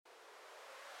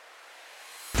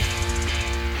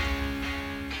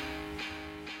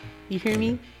You hear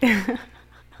me?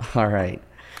 All right.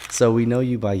 So we know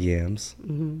you by Yams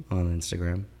on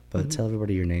Instagram, but tell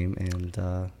everybody your name and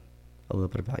a little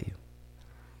bit about you.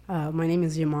 My name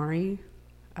is Yamarie.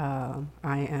 I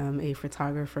am a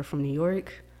photographer from New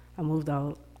York. I moved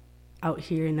out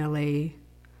here in LA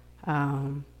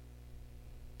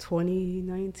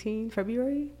 2019,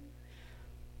 February.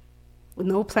 With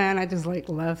no plan, I just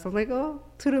left. I'm like, oh,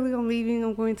 toodaloo, I'm leaving.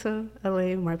 I'm going to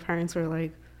LA. My parents were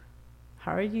like,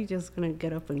 how are you just going to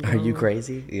get up and go? Are you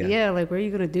crazy? Yeah, what are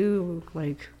you going to do?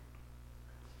 Where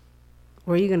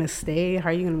are you going to stay? How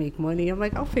are you going to make money? I'm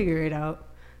like, I'll figure it out.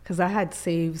 Because I had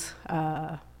saved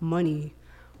money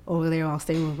over there while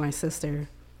staying with my sister.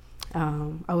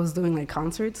 I was doing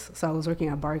concerts, so I was working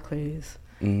at Barclays.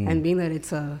 And being that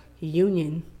it's a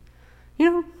union,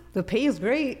 the pay is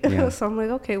great. Yeah. So I'm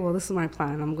like, okay, well, this is my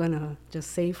plan. I'm going to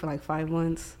just save for 5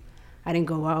 months. I didn't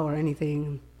go out or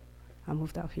anything. I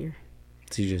moved out here.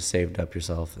 So you just saved up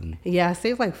yourself and... Yeah, I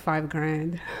saved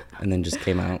 $5,000. And then just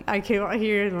came out? I came out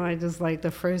here and I just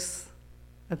the first,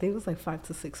 I think it was 5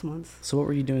 to 6 months. So what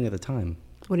were you doing at the time?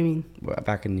 What do you mean?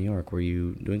 Back in New York, were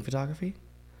you doing photography?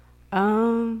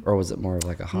 Or was it more of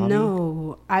a hobby?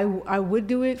 No, I would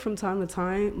do it from time to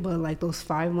time, but those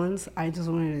 5 months, I just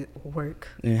wanted to work.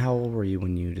 And how old were you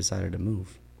when you decided to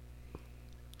move?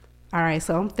 All right,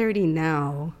 so I'm 30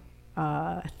 now.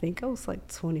 I think I was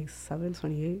 27,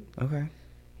 28. Okay.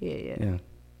 Yeah,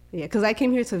 because I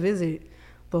came here to visit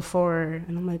before,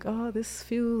 and I'm like, oh, this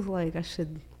feels like I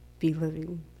should be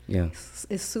living. Yeah.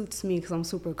 It suits me because I'm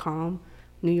super calm.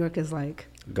 New York is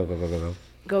Go.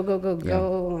 go,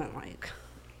 Yeah. and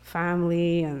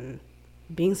family and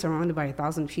being surrounded by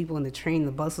 1,000 people in the train,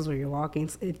 the buses where you're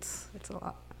walking. It's a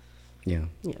lot. Yeah.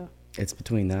 Yeah. It's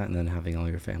between that and then having all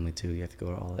your family too. You have to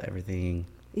go to everything.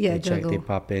 Yeah, They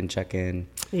pop in, check in.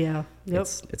 Yeah. Yep.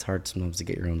 It's hard sometimes to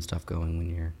get your own stuff going when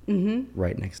you're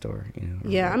right next door.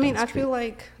 Yeah, right I mean, down I the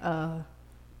street. feel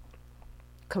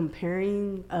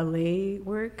comparing LA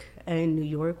work and New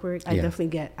York work, I definitely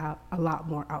get out a lot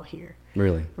more out here.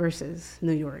 Really? Versus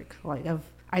New York.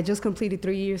 I just completed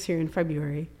 3 years here in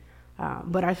February,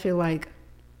 but I feel like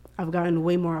I've gotten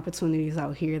way more opportunities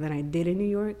out here than I did in New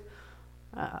York,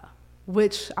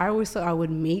 which I always thought I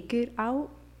would make it out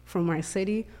from my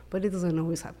city, but it doesn't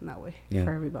always happen that way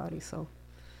for everybody. So,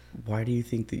 why do you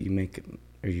think that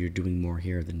you're doing more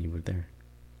here than you would there?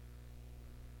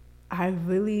 I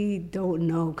really don't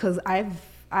know, because I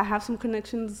have some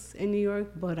connections in New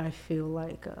York, but I feel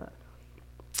like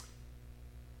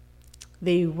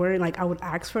they weren't I would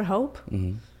ask for help,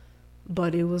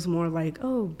 but it was more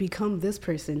oh, become this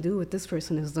person, do what this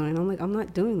person is doing. I'm I'm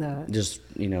not doing that. Just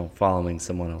following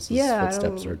someone else's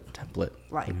footsteps or template.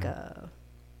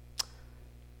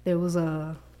 There was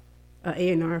a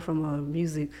A&R from a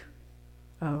music.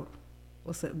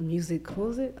 What's it? Music. What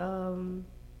was it? Damn,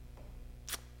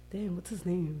 what's his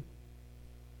name?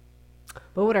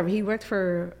 But whatever. He worked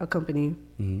for a company,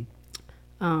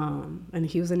 and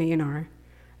he was an A&R.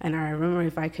 And I remember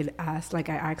if I could ask, I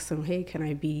asked him, hey, can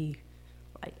I be,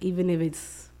 even if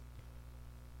it's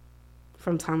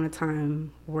from time to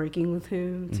time working with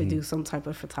him to do some type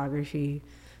of photography,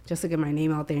 just to get my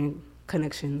name out there and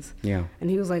connections. Yeah. And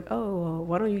he was like, oh, well,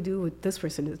 why don't you do what this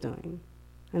person is doing?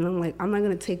 And I'm like, I'm not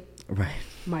going to take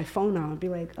my phone out and be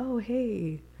like, oh,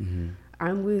 hey,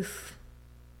 I'm with,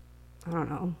 I don't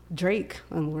know, Drake,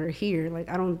 and we're here.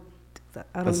 I don't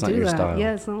That's do not your that. style.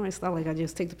 Yeah, it's not my style. I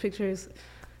just take the pictures.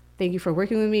 Thank you for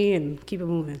working with me, and keep it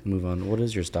moving. Move on. What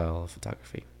is your style of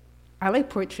photography? I like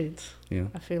portraits. Yeah.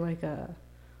 I feel like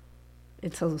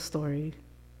it tells a story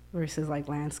versus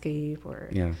landscape or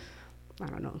I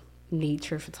don't know,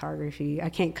 nature photography. I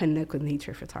can't connect with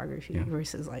nature photography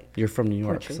versus You're from New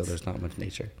York, portraits. so there's not much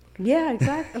nature. Yeah,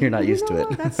 exactly. You're not used to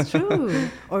it. That's true.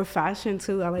 Or fashion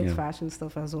too. I like fashion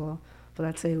stuff as well. But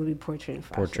I'd say it would be portrait and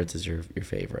fashion. Portraits is your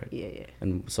favorite. Yeah.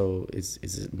 And so is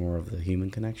it more of the human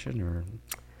connection or?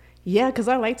 Yeah, because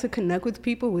I like to connect with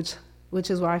people, which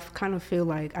is why I kind of feel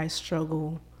like I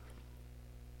struggle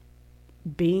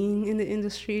being in the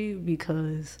industry,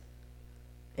 because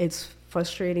it's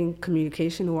frustrating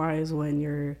communication-wise when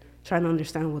you're trying to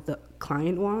understand what the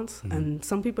client wants. And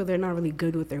some people, they're not really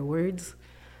good with their words,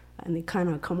 and they kind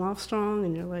of come off strong,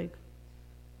 and you're like,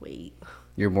 wait.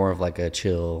 You're more of a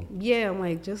chill. Yeah,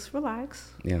 I'm just relax.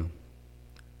 Yeah.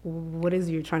 What is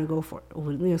it you're trying to go for?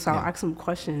 So I'll ask some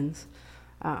questions.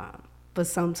 But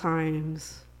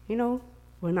sometimes,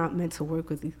 we're not meant to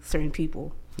work with certain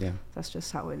people. Yeah. That's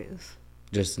just how it is.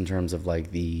 Just in terms of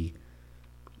the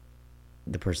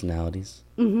personalities,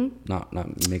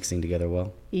 not mixing together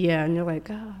well. Yeah, and you're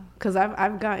because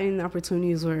I've gotten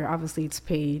opportunities where obviously it's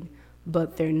paid,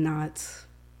 but they're not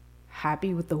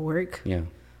happy with the work. Yeah.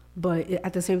 But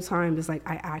at the same time, it's like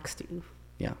I asked you.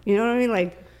 Yeah. You know what I mean?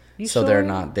 Like, you so sure, they're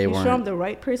not. They you weren't. sure I'm the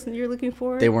right person you're looking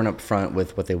for? They weren't upfront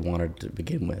with what they wanted to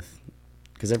begin with,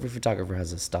 because every photographer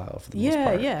has a style for the most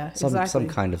part. Yeah, some exactly.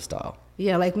 kind of style.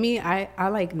 Yeah, like me, I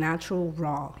like natural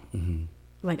raw. Mm-hmm.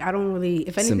 Like I don't really,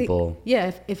 if anything, simple.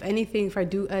 Yeah, if anything, if I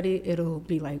do edit, it'll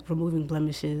be like removing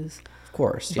blemishes. Of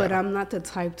course, yeah. But I'm not the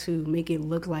type to make it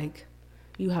look like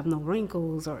you have no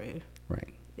wrinkles or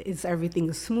right. It's everything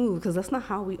is smooth, because that's not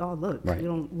how we all look. Right. We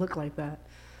don't look like that.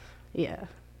 Yeah,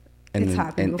 And it's then,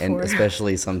 happened before. and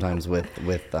especially sometimes with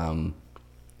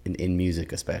in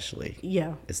music especially.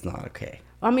 Yeah, it's not okay.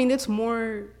 I mean, it's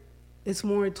more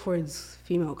towards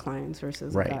female clients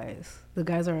versus right. guys. The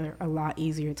guys are a lot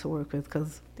easier to work with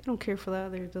because they don't care for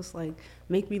that. They're just like,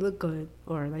 make me look good,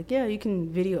 or like, yeah, you can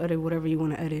video edit whatever you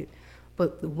want to edit.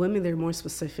 But the women, they're more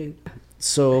specific.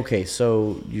 So okay,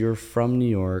 so you're from New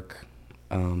York.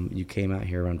 You came out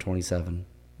here around 27.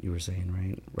 You were saying,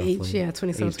 right? Roughly. Age,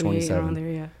 27, 28, around there,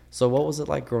 yeah. So what was it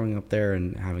like growing up there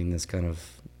and having this kind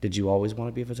of? Did you always want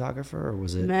to be a photographer, or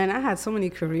was it? Man, I had so many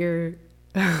career.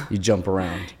 You jump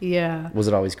around. Yeah. Was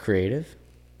it always creative,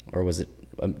 or was it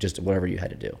just whatever you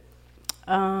had to do?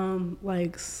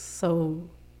 So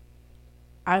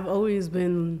I've always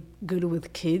been good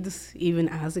with kids, even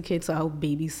as a kid. So I would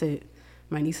babysit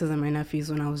my nieces and my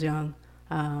nephews when I was young.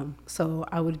 So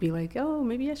I would be like, oh,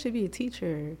 maybe I should be a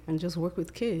teacher and just work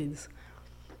with kids.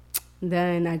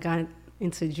 Then I got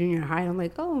into junior high. I'm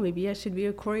like, oh, maybe I should be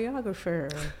a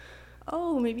choreographer.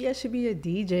 Oh, maybe I should be a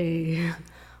DJ.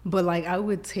 But like I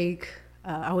would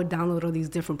download all these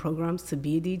different programs to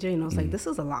be a DJ, and I was like, this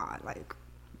is a lot. Like,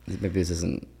 maybe this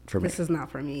isn't for me. This is not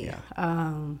for me. Yeah.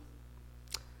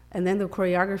 And then the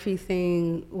choreography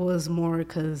thing was more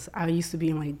because I used to be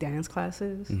in like dance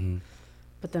classes,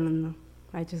 but then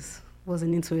I just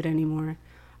wasn't into it anymore.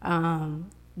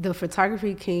 The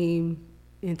photography came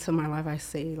into my life, I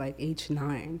say like age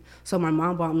 9. So my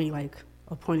mom bought me like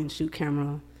a point and shoot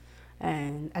camera.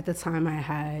 And at the time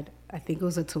I think it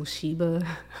was a Toshiba.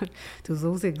 Does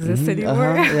those exist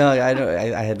anymore? Yeah, I know.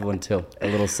 I had one too, a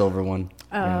little silver one.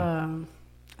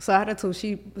 So I had a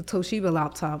Toshiba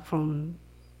laptop from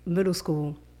middle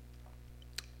school,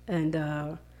 and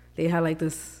they had like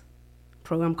this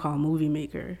program called Movie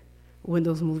Maker,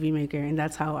 Windows Movie Maker, and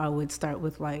that's how I would start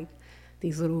with like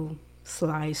these little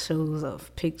slideshows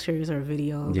of pictures or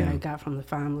videos that I got from the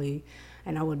family,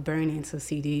 and I would burn it into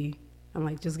CD. I'm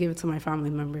like, just give it to my family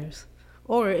members.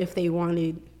 Or if they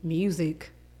wanted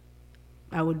music,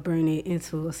 I would burn it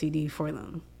into a CD for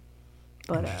them.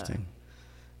 But interesting.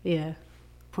 Yeah,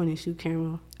 point and shoot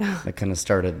camera. That kind of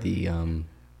started the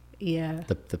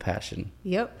the passion.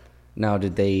 Yep. Now,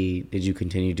 did you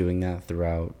continue doing that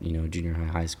throughout, junior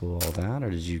high school, all that, or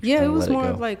did you? Yeah, it was more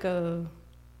of like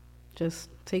just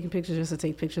taking pictures just to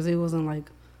take pictures. It wasn't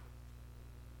like,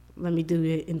 let me do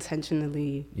it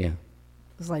intentionally. Yeah.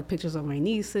 It was like pictures of my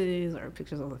nieces or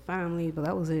pictures of the family, but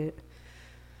that was it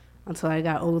until I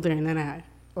got older, and then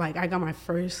I got my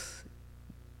first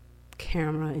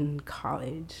camera in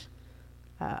college.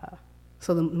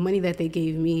 So the money that they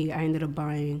gave me, I ended up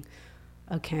buying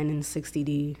a Canon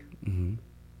 60D. Mm-hmm.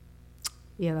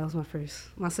 Yeah, that was my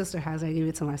first. My sister has it. I gave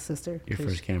it to my sister. Your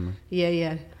first camera?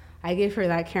 Yeah. I gave her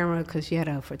that camera because she had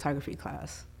a photography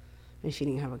class, and she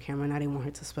didn't have a camera, and I didn't want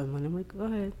her to spend money. I'm like, go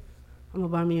ahead. I'm going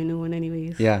to buy me a new one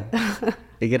anyways. Yeah.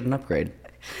 You get an upgrade.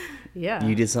 Yeah.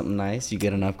 You did something nice. You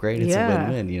get an upgrade. It's a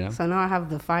win-win, So now I have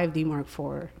the 5D Mark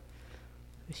IV.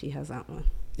 She has that one.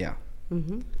 Yeah.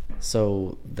 Mm-hmm.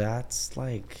 So that's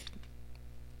like,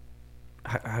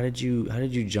 how did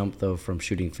you jump though from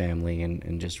shooting family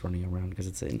and just running around? Because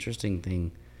it's an interesting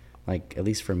thing. Like, at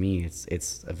least for me,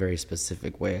 it's a very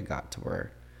specific way I got to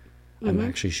where I'm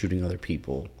actually shooting other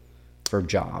people for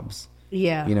jobs.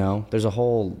 Yeah. There's a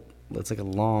whole, it's like a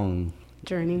long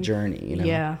journey.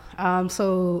 Yeah.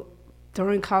 So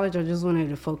during college, I just wanted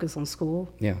to focus on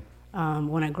school. Yeah.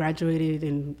 When I graduated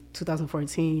in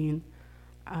 2014,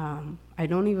 I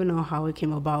don't even know how it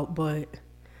came about, but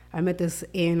I met this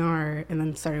A&R and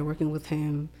then started working with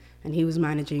him, and he was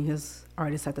managing his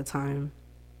artist at the time.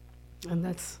 And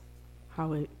that's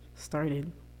how it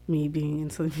started, me being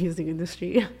into the music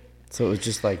industry. So it was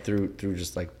just like through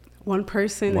just like one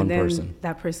person, and then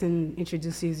that person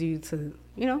introduces you to,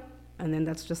 and then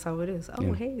that's just how it is.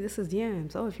 Oh, hey, this is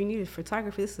Yams. Oh, if you need a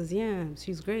photographer, this is Yams.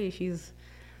 She's great.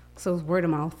 So it's word of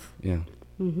mouth. Yeah.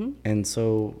 Mm-hmm. And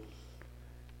so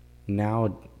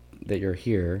now that you're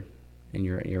here and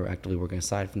you're actively working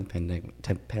aside from the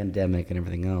pandemic and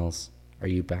everything else, are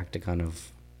you back to kind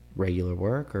of regular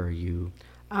work, or are you?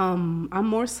 I'm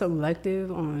more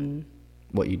selective on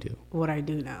what you do. What I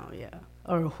do now, yeah.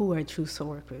 Or who I choose to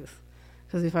work with.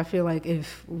 Because if I feel like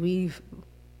if we've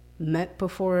met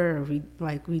before, or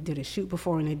we did a shoot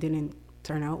before and it didn't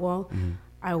turn out well,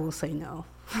 I will say no.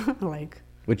 Like,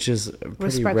 which is pretty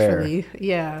respectfully, rare.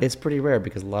 Yeah. It's pretty rare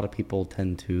because a lot of people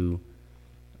tend to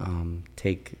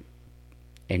take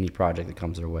any project that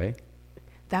comes their way.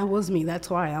 That was me. That's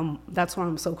why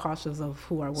I'm so cautious of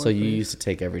who I work with. So you used to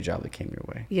take every job that came your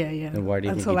way. Yeah. And why do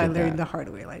you Until think you I did learned that? the hard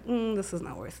way, like, this is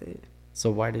not worth it.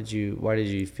 So why did you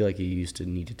feel like you used to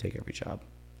need to take every job?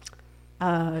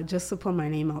 Just to put my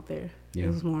name out there. Yeah. It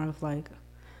was more of like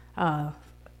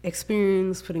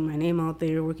experience, putting my name out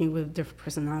there, working with different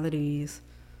personalities,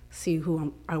 see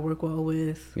who I work well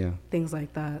with, things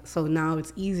like that. So now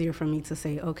it's easier for me to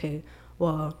say, okay,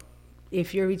 well,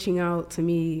 if you're reaching out to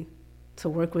me to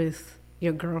work with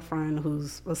your girlfriend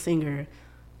who's a singer,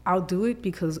 I'll do it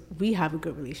because we have a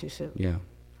good relationship. Yeah.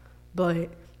 But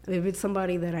if it's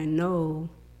somebody that I know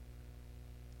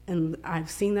and I've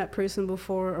seen that person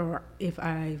before, or if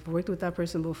I've worked with that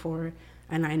person before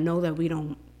and I know that we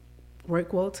don't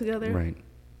work well together, right,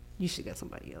 you should get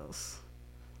somebody else.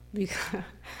 Because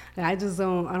I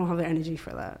don't have the energy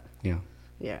for that.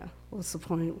 Yeah. What's the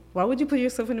point? Why would you put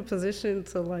yourself in a position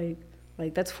to like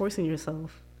that's forcing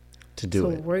yourself to do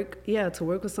it. To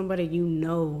work with somebody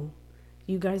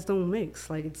you guys don't mix.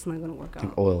 Like, it's not gonna work out.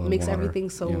 Like oil and makes water. everything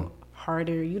so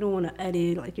harder. You don't want to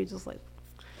edit. Like, you're just like,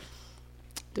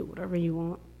 do whatever you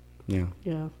want.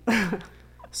 Yeah.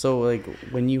 So like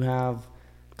when you have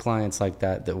clients like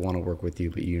that want to work with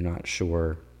you, but you're not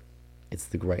sure it's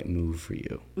the right move for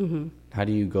you, how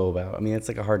do you go about? I mean, it's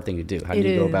like a hard thing to do. How do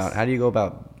you go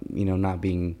about not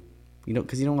being,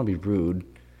 because you don't want to be rude,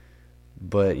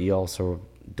 but you also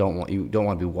don't want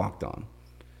to be walked on.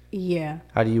 Yeah.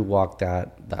 How do you walk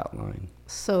that line?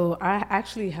 So I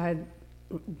actually had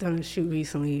done a shoot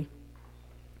recently,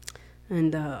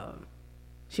 and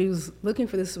she was looking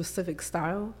for this specific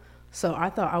style. So I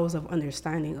thought I was of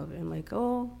understanding of it. I'm like,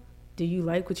 oh, do you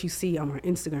like what you see on our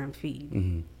Instagram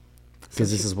feed?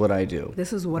 Because this is what I do.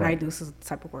 This is what I do. This is the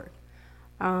type of work.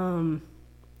 The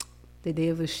day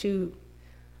of the shoot,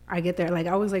 I get there. Like,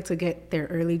 I always like to get there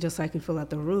early just so I can fill out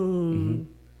the room,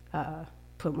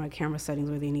 put my camera settings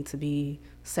where they need to be,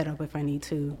 set up if I need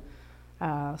to.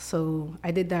 So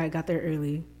I did that. I got there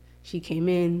early. She came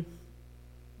in.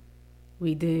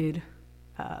 We did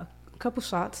a couple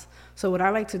shots. So what I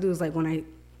like to do is, like, when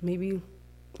maybe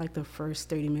like the first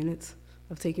 30 minutes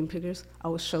of taking pictures, I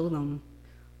will show them,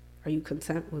 are you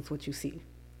content with what you see?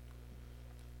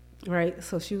 Right?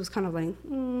 So she was kind of like,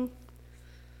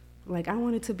 like, I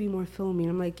want it to be more filmy.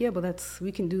 I'm like, yeah, but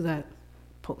we can do that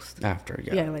post. After,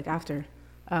 Yeah, like after.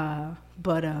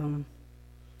 But I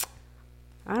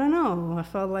don't know. I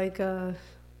felt like the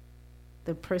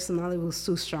personality was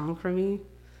too strong for me.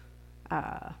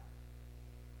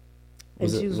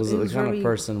 Was it the kind of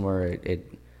person where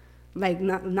it like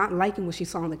not liking what she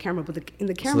saw on the camera, but in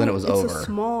the camera, so then it was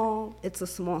it's a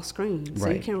small screen, so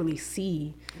right. you can't really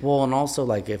see. Well, and also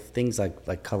like if things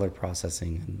like color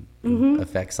processing and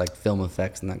effects, like film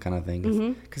effects and that kind of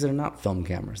thing, because they're not film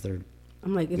cameras,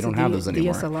 I'm like, we don't have those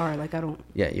anymore. DSLR, like I don't.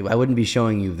 Yeah, I wouldn't be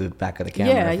showing you the back of the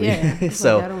camera. Yeah.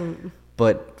 So, like, I don't.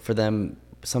 But for them,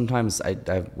 sometimes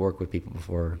I've worked with people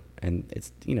before, and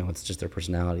it's it's just their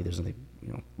personality. There's nothing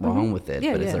wrong with it,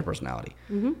 but it's their personality.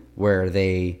 Where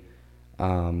they,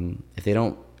 if they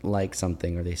don't like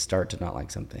something or they start to not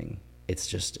like something, it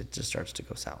just starts to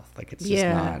go south. Like it's just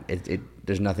not.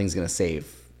 There's nothing's gonna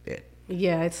save it.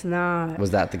 Yeah, it's not. Was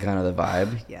that the kind of the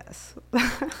vibe? Yes.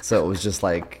 So it was just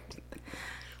like.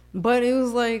 But it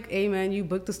was like, hey man, you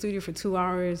booked the studio for 2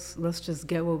 hours. Let's just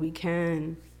get what we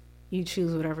can. You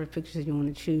choose whatever pictures you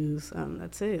want to choose.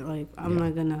 That's it. Like, I'm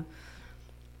not gonna.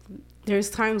 There's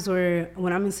times where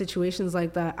when I'm in situations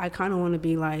like that, I kind of want to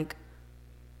be like,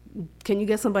 can you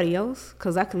get somebody else?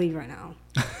 Because I can leave right now.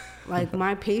 Like,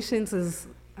 my patience is,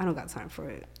 I don't got time for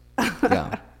it.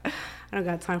 Yeah. I don't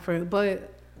got time for it.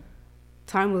 But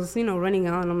time was, running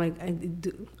out. And I'm like,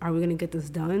 are we going to get this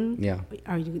done? Yeah.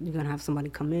 Are you going to have somebody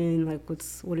come in? Like,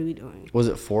 what are we doing? Was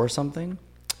it for something?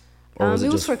 Or was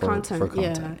it just for content. For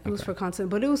content? Yeah, it was for content.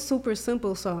 But it was super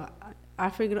simple. So I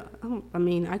figured,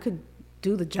 I could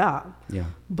do the job. Yeah.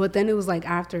 But then it was like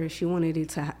after she wanted it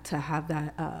to have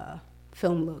that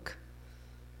film look.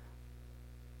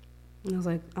 And I was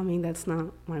like, that's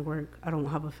not my work. I don't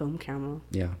have a film camera.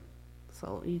 Yeah.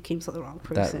 So you came to the wrong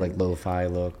person. That like lo-fi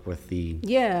look with the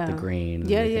grain.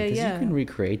 Yeah. You can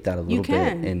recreate that a little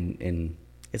bit, and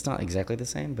it's not exactly the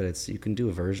same, but you can do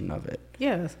a version of it.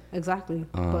 Yeah, exactly.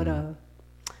 But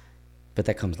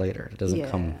that comes later. It doesn't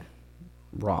come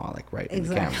raw, like in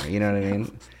the camera. You know what I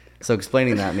mean? So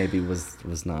explaining that maybe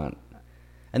was not.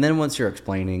 And then once you're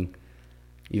explaining,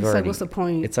 you've It's already. like, what's the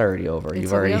point? It's already over. It's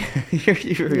You've already.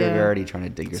 you're Yeah. already trying to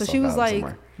dig yourself So she was out like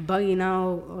somewhere. bugging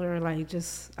out, or like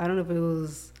just, I don't know if it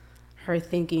was her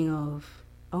thinking of,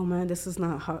 oh man, this is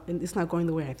not how, it's not going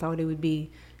the way I thought it would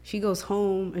be. She goes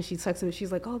home and she texts me.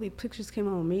 She's like, "Oh, the pictures came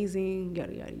out amazing,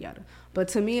 yada yada yada." But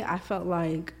to me, I felt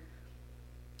like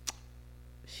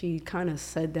she kind of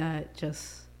said that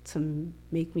just to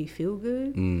make me feel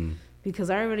good,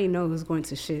 because I already know it was going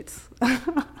to shits.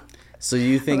 So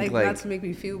you think like not to make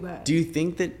me feel bad. Do you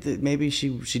think that maybe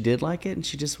she did like it and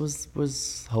she just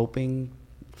was hoping,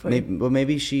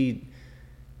 maybe she.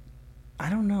 I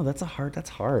don't know. That's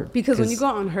hard. Because when you go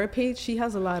on her page, she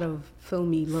has a lot of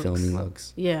filmy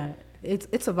looks. Yeah,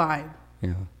 it's a vibe.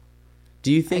 Yeah.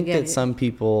 Do you think that some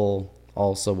people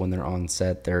also, when they're on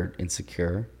set, they're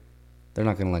insecure? They're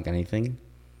not gonna like anything,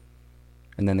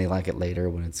 and then they like it later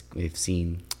when they've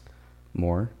seen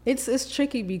more. It's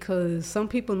tricky because some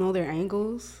people know their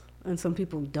angles and some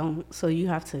people don't. So you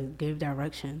have to give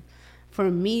direction.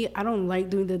 For me, I don't like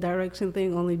doing the direction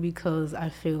thing only because I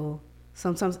feel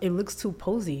sometimes it looks too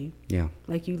posy. Yeah.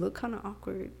 Like you look kind of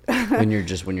awkward. when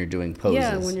you're doing poses.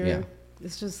 Yeah, when you're,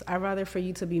 it's just, I'd rather for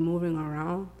you to be moving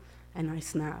around and I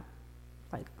snap.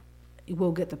 Like,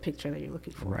 we'll get the picture that you're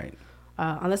looking for. Right.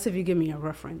 Unless if you give me a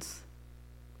reference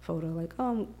photo, like,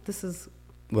 this is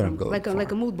what I'm going for.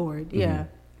 Like a mood board. Yeah.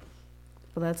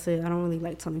 But that's it. I don't really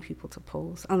like telling people to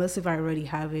pose unless if I already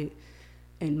have it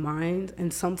in mind.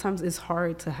 And sometimes it's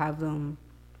hard to have them,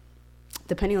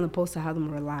 depending on the pose, to have them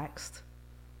relaxed,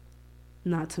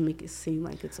 not to make it seem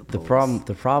like it's a pose.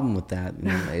 The problem with that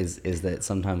is that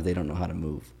sometimes they don't know how to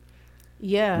move.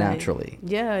 Yeah. Naturally.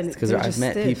 Yeah. Because I've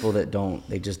met people that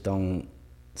just don't.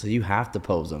 So you have to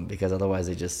pose them because otherwise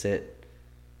they just sit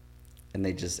and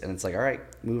it's like, all right,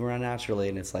 move around naturally,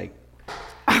 and it's like,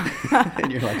 and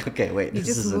you're like, okay, wait, this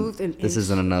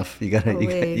isn't enough. I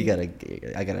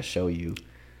gotta show you.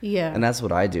 Yeah. And that's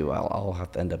what I do. I'll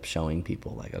have to end up showing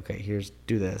people like, okay,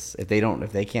 do this. If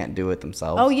they can't do it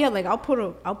themselves. Oh yeah, like I'll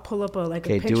pull up a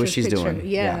okay, do what she's picture. doing.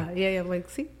 Yeah. Like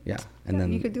see. Yeah, and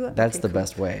then you could do that. That's the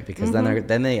best way because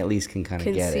then they at least can kind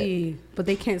of get it. But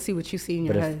they can't see what you see in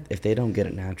your head. If they don't get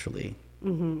it naturally,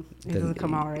 it doesn't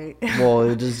come out right.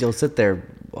 Well, you'll sit there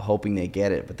hoping they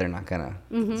get it, but they're not gonna.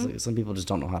 So some people just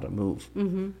don't know how to move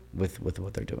with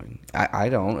what they're doing. I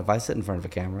don't. If I sit in front of a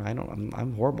camera, I don't.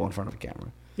 I'm horrible in front of a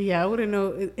camera. Yeah, I wouldn't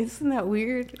know. Isn't that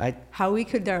weird? How we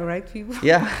could direct people?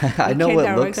 Yeah, I know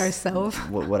what looks. Ourselves.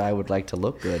 What I would like to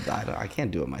look good. I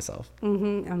can't do it myself.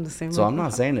 I'm the same. So I'm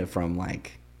not saying it from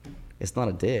like, it's not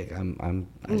a dig.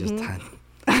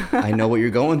 I know what you're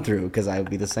going through because I would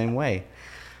be the same way.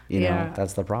 You know,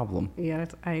 that's the problem. Yeah,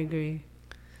 I agree.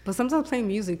 But sometimes playing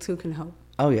music too can help.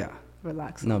 Oh yeah,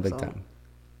 relax. No, big time.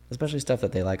 Especially stuff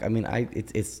that they like. I mean,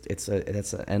 it's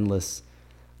an endless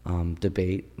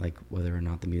debate, like whether or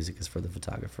not the music is for the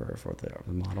photographer or for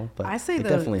the model. But I say it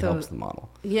definitely helps the model.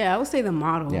 Yeah, I would say the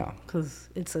model. Yeah, because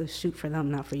it's a shoot for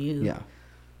them, not for you. Yeah.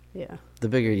 Yeah. The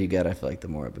bigger you get, I feel like the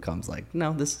more it becomes like,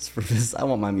 no, this is for this. I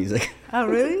want my music. Oh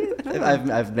really?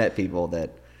 I've met people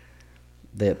that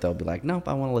they'll be like, nope,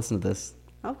 I want to listen to this.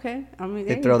 Okay, I mean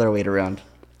they throw their weight around.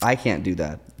 I can't do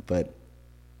that, but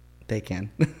they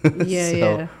can.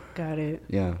 Yeah, got it.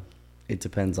 Yeah, it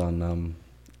depends on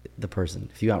the person.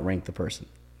 If you outrank the person,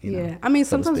 you know, I mean,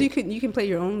 sometimes you can play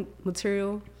your own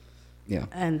material. Yeah,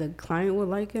 and the client would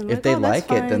like it. If they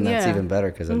like it, then that's even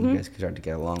better because then you guys can start to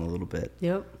get along a little bit.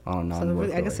 Yep. On a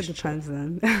non-work I guess it depends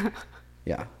then.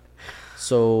 Yeah.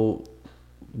 So,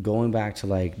 going back to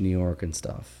like New York and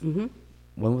stuff.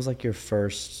 When was like your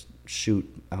first shoot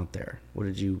out there? What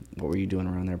were you doing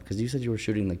around there? Because you said you were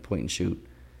shooting like point and shoot,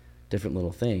 different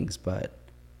little things, but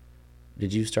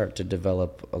did you start to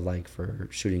develop a like for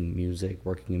shooting music,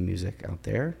 working in music out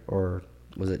there, or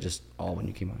was it just all when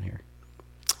you came out here?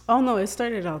 Oh no, it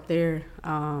started out there.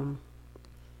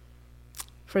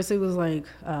 First it was like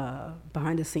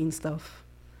behind the scenes stuff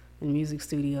in music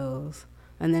studios,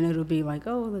 and then it'll be like,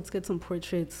 oh, let's get some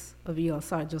portraits of you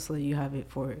outside just so you have it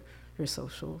for your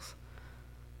socials.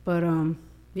 But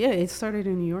yeah, it started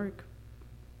in New York.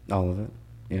 All of it?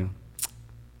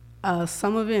 Yeah.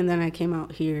 Some of it, and then I came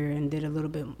out here and did a little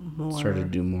bit more. Started to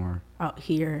do more out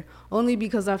here, only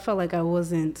because I felt like I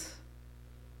wasn't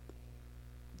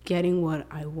getting what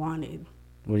I wanted,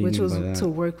 which was to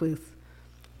work with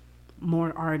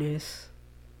more artists,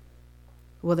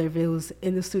 whether if it was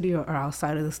in the studio or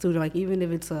outside of the studio. Like even if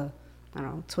it's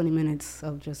 20 minutes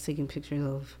of just taking pictures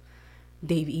of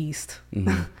Dave East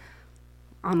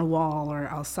on a wall or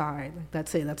outside. Like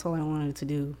that's it. That's all I wanted to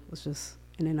do was just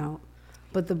in and out.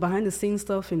 But the behind the scenes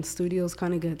stuff in studios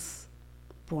kind of gets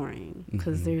boring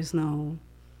because there's no.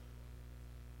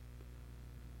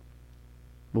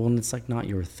 Well, and it's like not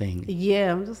your thing.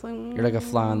 Yeah, I'm just like. You're like a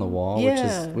fly on the wall,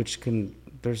 Yeah. which can.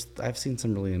 I've seen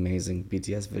some really amazing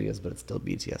BTS videos, but it's still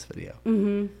BTS video.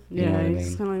 Mm-hmm. Yeah, You know what I it's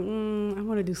mean? kind of like, I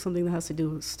want to do something that has to do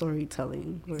with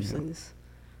storytelling versus,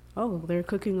 oh, they're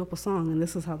cooking up a song and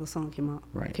this is how the song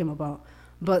came about.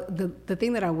 But the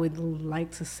thing that I would like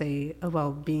to say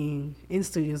about being in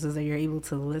studios is that you're able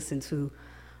to listen to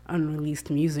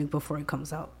unreleased music before it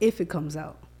comes out, if it comes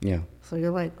out. Yeah. So you're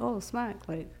like, oh, smack,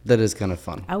 like That is kind of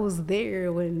fun. I was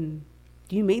there when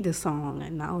you made this song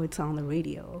and now it's on the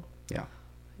radio. Yeah.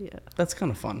 Yeah. That's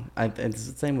kind of fun. It's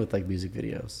the same with like music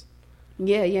videos.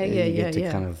 Yeah. You get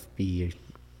to kind of be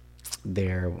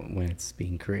there when it's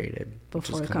being created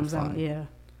Before it comes out, yeah.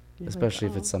 You're especially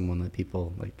like, if it's someone that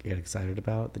people like get excited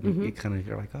about, then you kind of,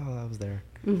 you're like, oh, I was there.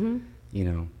 You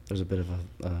know, there's a bit of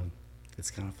a it's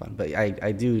kind of fun. But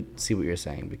I do see what you're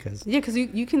saying because because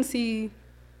you can see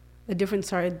a different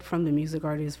side from the music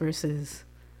artist versus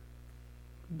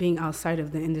being outside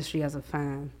of the industry as a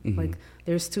fan. Like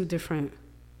there's two different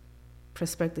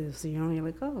perspectives, you know. You're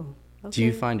like, oh, okay. Do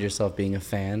you find yourself being a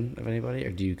fan of anybody,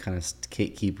 or do you kind of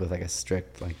keep with like a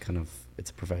strict, like kind of,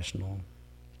 it's a professional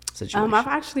situation? I've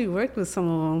actually worked with some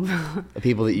of them. The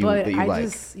people that you but that you I like.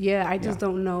 I just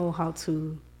don't know how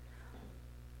to.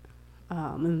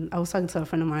 And I was talking to a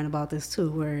friend of mine about this too,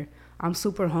 where I'm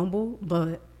super humble,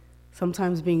 but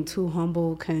sometimes being too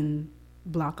humble can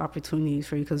block opportunities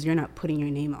for you because you're not putting your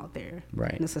name out there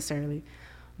necessarily.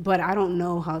 But I don't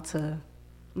know how to.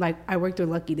 Like, I worked with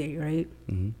Lucky Day, right?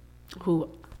 Who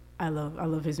I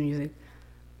love his music.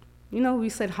 You know, we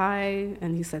said hi,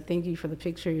 and he said thank you for the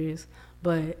pictures,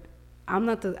 but I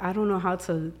don't know how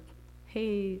to,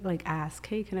 ask,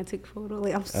 hey, can I take a photo?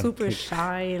 Like, I'm super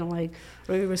shy and, like,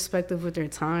 really respectful with their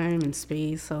time and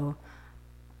space, so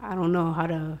I don't know how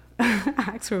to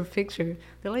ask for a picture.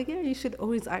 They're like, yeah, you should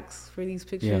always ask for these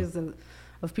pictures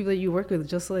of people that you work with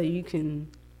just so that you can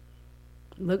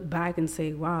look back and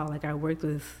say, wow, like I worked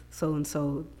with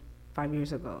so-and-so 5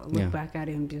 years ago. Look back at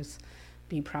it and just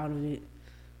be proud of it.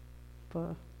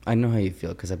 But I know how you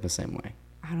feel because I'm the same way.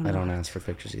 I don't ask for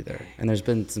pictures either. And there's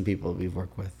been some people we've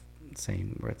worked with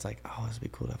saying where it's like, oh, this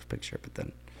would be cool to have a picture, but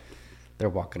then they're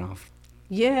walking off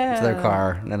to their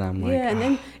car, and I'm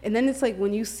like, and then it's like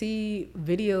when you see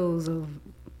videos of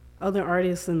other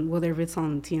artists, and whether it's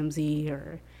on TMZ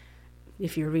or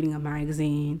if you're reading a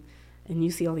magazine, and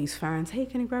you see all these fans, hey,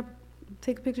 can I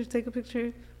take a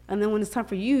picture? And then when it's time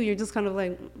for you, you're just kind of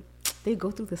like, they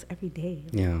go through this every day.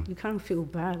 Yeah. You kind of feel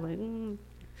bad, like,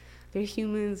 they're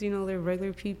humans, you know, they're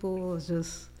regular people. It's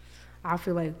just, I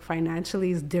feel like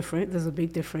financially it's different. There's a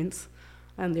big difference.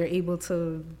 And they're able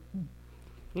to,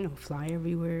 you know, fly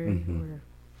everywhere.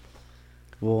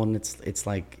 Well, and it's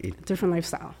like... different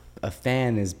lifestyle. A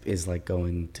fan is like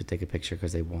going to take a picture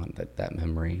because they want that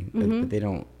memory. But they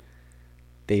don't...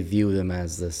 They view them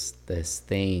as this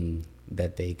thing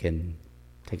that they can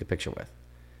take a picture with.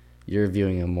 You're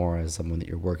viewing them more as someone that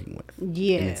you're working with.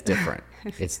 Yeah, and it's different.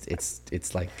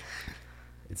 it's like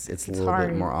it's a little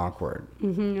hard. bit more awkward. You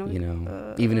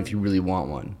know, even if you really want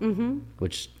one.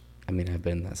 Which, I mean, I've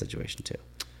been in that situation too.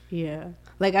 Yeah,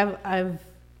 like I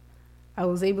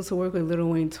was able to work with Lil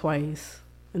Wayne twice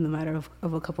in the matter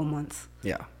of a couple months.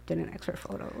 Yeah. Did an extra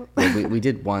photo. Yeah, we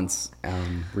did once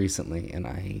recently, and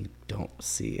I don't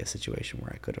see a situation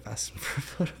where I could have asked him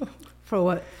for a photo. For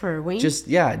what? For Wayne? Just.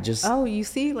 Oh, you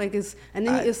see, like it's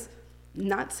it's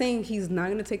not saying he's not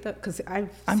gonna take that because I'm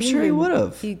sure he would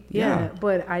have. Yeah,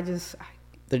 but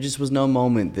there just was no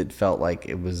moment that felt like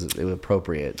it was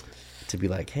appropriate to be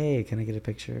like, hey, can I get a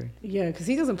picture? Yeah, because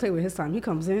he doesn't play with his time. He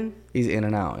comes in. He's in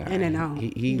and out. In and out.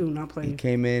 He do not play. He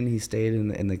came in. He stayed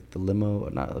in the limo.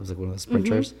 It was like one of those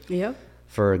sprinters. Yep.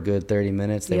 For a good 30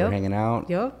 minutes, they were hanging out.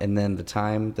 Yep. And then the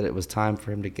time that it was time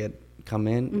for him to come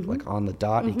in, like on the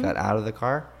dot, he got out of the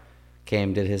car,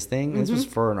 came, did his thing. This was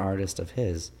for an artist of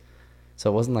his.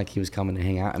 So it wasn't like he was coming to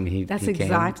hang out. I mean, he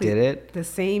came, did it. The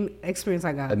same experience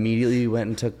I got. Immediately went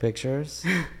and took pictures,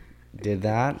 did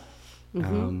that.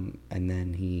 And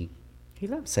then he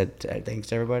left. Said thanks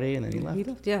to everybody, and then he left. He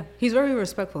left, yeah. He's very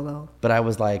respectful, though. But I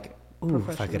was like, ooh,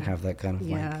 if I could have that kind of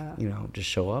like, you know, just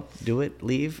show up, do it,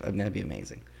 leave, I mean, that'd be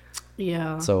amazing.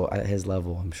 Yeah. So at his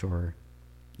level, I'm sure,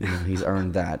 you know, he's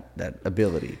earned that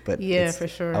ability. But yeah, for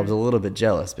sure. I was a little bit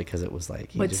jealous because it was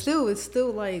like, still, it's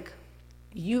still like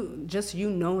you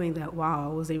knowing that,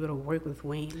 wow, I was able to work with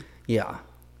Wayne. Yeah.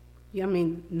 Yeah, I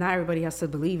mean, not everybody has to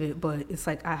believe it, but it's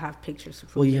like I have pictures.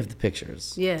 Well, you have the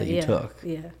pictures that you took.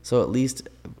 Yeah. So at least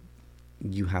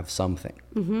you have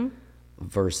something.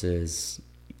 versus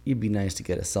you'd be nice to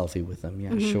get a selfie with them.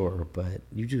 Yeah, sure. But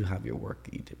you do have your work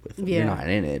that you did with them. You're not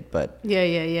in it, but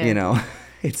you know,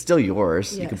 it's still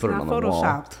yours. You can put it on the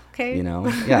wall. Okay. You know,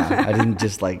 yeah. I didn't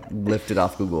just like lift it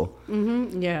off Google.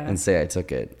 And say I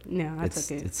took it. No, I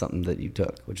took it. It's something that you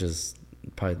took, which is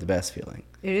probably the best feeling.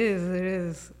 It is. It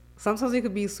is. Sometimes it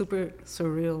could be super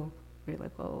surreal. You're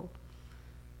like, oh,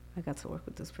 I got to work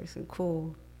with this person.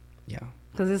 Cool. Yeah.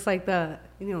 Because it's like the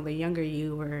younger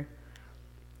you were,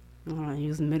 you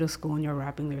was in middle school and you're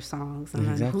rapping their songs. And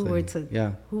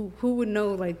then who would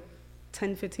know, like,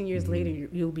 10, 15 years later,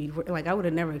 you'll be, like, I would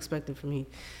have never expected for me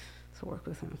to work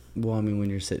with him. Well, I mean, when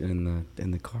you're sitting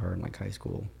in the car in, like, high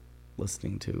school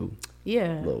listening to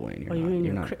Lil Wayne,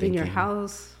 you're not thinking, in your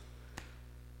house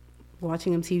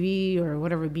watching MTV or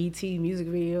whatever, BT music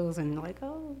videos, and you're like,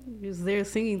 oh, you're there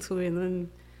singing to it, and then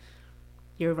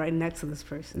you're right next to this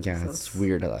person. Yeah, so it's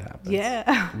weird how that happens.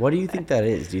 Yeah. What do you think that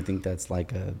is? Do you think that's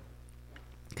like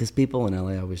because people in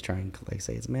LA always try and like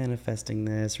say it's manifesting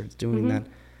this or it's doing that.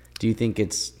 Do you think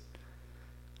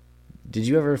did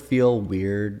you ever feel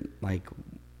weird like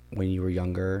when you were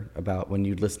younger about when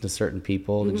you'd listen to certain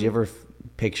people? Did you ever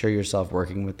picture yourself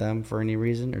working with them for any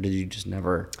reason, or did you just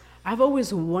never? I've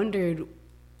always wondered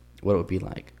what it would be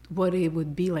like. What it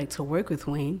would be like to work with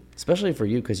Wayne, especially for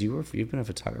you, because you've been a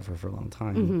photographer for a long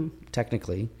time.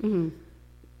 Technically,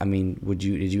 I mean, did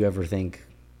you ever think,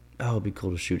 oh, it'd be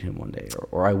cool to shoot him one day,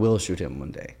 or I will shoot him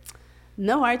one day?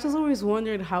 No, I just always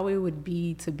wondered how it would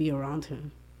be to be around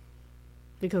him,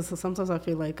 because sometimes I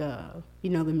feel like the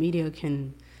media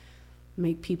can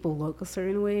make people look a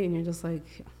certain way, and you're just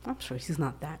like, I'm sure he's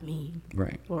not that mean,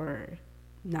 right? Or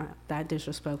not that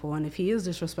disrespectful, and if he is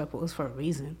disrespectful, it's for a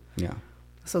reason. Yeah.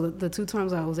 So the 2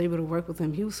 times I was able to work with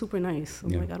him, he was super nice. I'm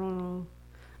like, I don't know.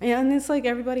 And it's like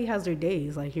everybody has their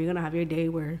days. Like, you're going to have your day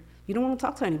where you don't want to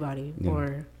talk to anybody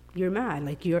or you're mad.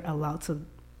 Like, you're allowed to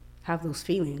have those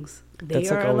feelings. They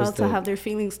are allowed to have their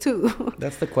feelings too.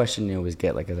 That's the question you always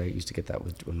get. Like, I used to get that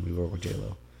when we were with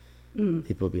J-Lo.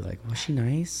 People would be like, was she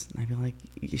nice? And I'd be like,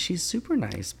 she's super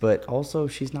nice, but also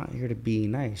she's not here to be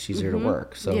nice. She's here to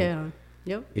work. So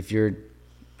if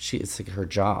it's like her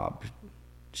job.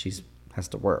 She's has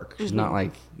to work. She's not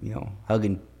like,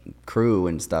 hugging crew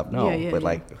and stuff. No,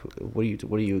 like, what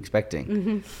are you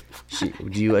expecting?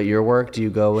 Do you at your work? Do you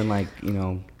go and like,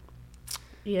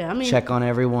 check on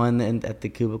everyone and at the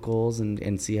cubicles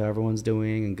and see how everyone's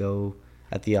doing, and go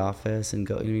at the office and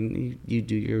go? I mean, you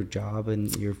do your job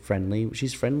and you're friendly.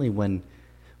 She's friendly when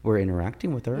we're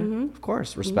interacting with her, of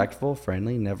course, respectful,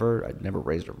 friendly. Never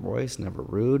raised her voice, never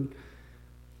rude.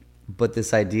 But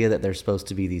this idea that they're supposed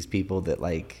to be these people that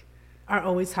like are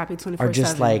always happy 24/7. Are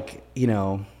just like,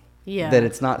 that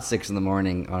it's not 6 a.m.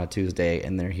 on a Tuesday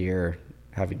and they're here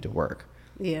having to work.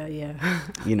 Yeah.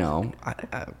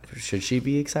 Should she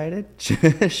be excited?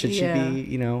 Should she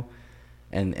be,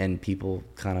 and people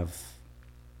kind of,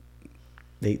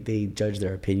 they judge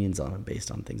their opinions on them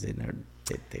based on things they've never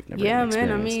experienced.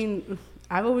 Man, I mean,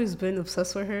 I've always been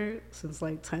obsessed with her since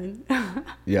like 10.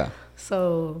 Yeah.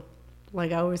 So,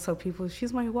 like, I always tell people,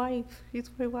 she's my wife. She's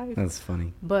my wife. That's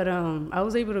funny. But I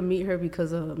was able to meet her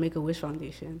because of Make-A-Wish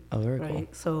Foundation. Oh, very cool.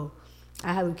 So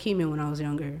I had leukemia when I was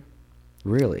younger.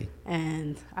 Really?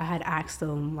 And I had asked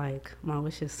them, like, my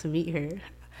wishes to meet her.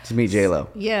 To meet J-Lo?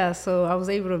 Yeah, so I was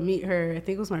able to meet her. I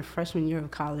think it was my freshman year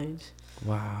of college.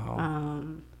 Wow.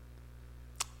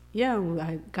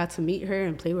 I got to meet her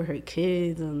and play with her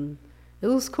kids, and it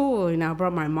was cool. And I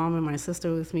brought my mom and my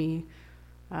sister with me.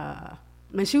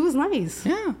 And she was nice.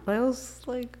 Yeah. I was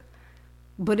like,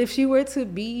 but if she were to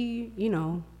be,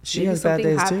 she has bad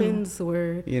days happens too.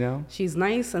 Where, she's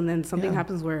nice, and then something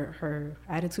happens where her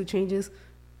attitude changes.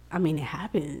 I mean, it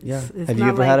happens. Yeah. Have you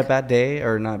ever had a bad day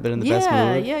or not been in the best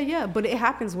mood? Yeah. But it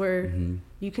happens where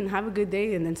you can have a good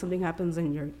day and then something happens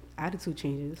and your attitude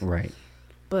changes. Right.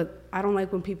 But I don't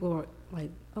like when people are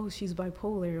like, oh, she's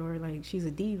bipolar, or like she's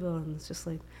a diva, and it's just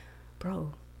like,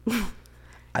 bro.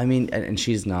 I mean, and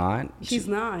she's not. She's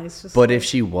not. It's just. But if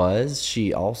she was,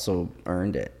 she also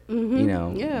earned it.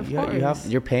 Yeah, of course.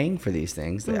 You're paying for these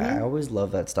things. I always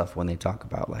love that stuff when they talk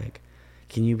about, like,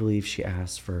 can you believe she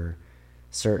asked for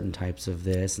certain types of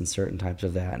this and certain types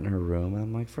of that in her room?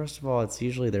 I'm like, first of all, it's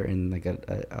usually they're in like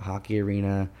a hockey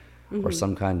arena or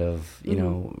some kind of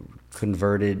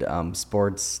converted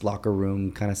sports locker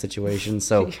room kind of situation.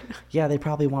 So yeah, they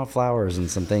probably want flowers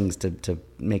and some things to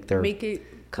make it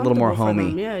a little more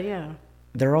homey. Yeah.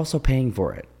 They're also paying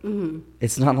for it.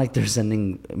 It's not like they're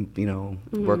sending,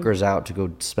 workers out to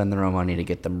go spend their own money to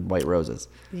get them white roses.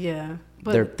 Yeah.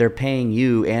 But they're paying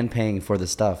you and paying for the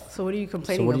stuff. So what are you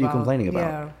complaining about?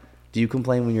 Yeah. Do you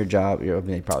complain when your job? I mean,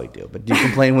 they probably do, but do you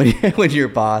complain when your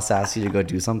boss asks you to go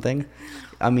do something?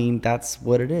 I mean, that's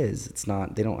what it is. It's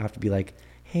not. They don't have to be like,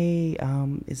 hey,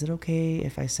 is it okay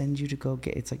if I send you to go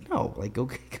get? It's like, no, like go.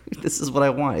 This is what I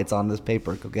want. It's on this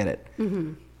paper. Go get it.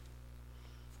 Mm-hmm.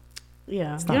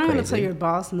 Yeah, It's you're not gonna crazy. tell your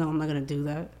boss, no, I'm not gonna do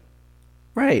that.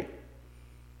 Right.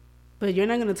 But you're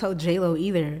not gonna tell J-Lo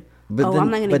either. But oh, then,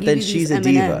 I'm not gonna but give then you she's these a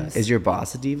diva. M&Ms. Is your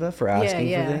boss a diva for asking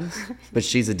Yeah. for things? But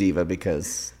she's a diva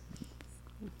because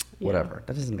whatever.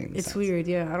 That doesn't make any sense. It's weird.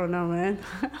 Yeah, I don't know, man.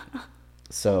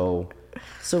 So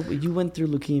you went through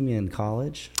leukemia in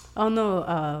college, Oh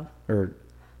no. or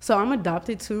So I'm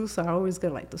adopted too. So I always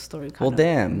get like the story. well, Kind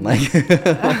damn, like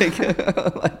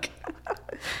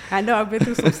I know I've been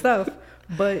through some stuff,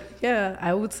 but yeah,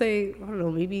 I would say I don't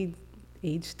know, maybe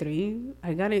age 3.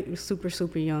 I got it super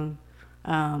young.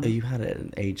 You had it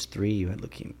at age 3. You had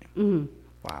leukemia. Mm-hmm.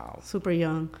 Wow. Super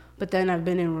young. But then I've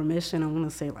been in remission. I want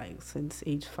to say like since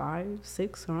age 5,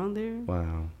 6, around there.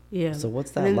 Wow. Yeah. So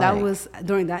what's that and then like? that was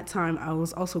during that time. I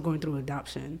was also going through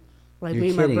adoption. Like You're me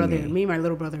and my kidding brother, me. me and my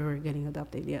little brother were getting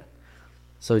adopted. Yeah.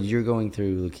 So you're going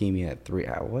through leukemia at 3.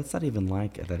 What's that even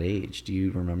like at that age? Do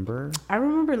you remember? I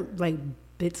remember like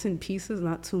bits and pieces,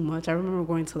 not too much. I remember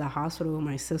going to the hospital with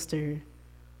my sister.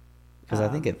 Because I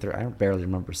think at 3, I barely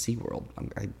remember SeaWorld.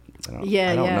 I don't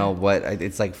Yeah, yeah. know what.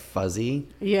 It's like fuzzy.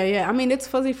 Yeah. I mean, it's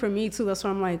fuzzy for me too. That's why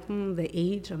I'm like, the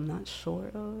age I'm not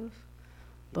sure of.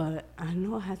 But I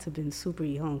know I had to have been super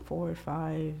young, 4 or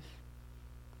 5.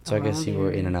 So I guess around you were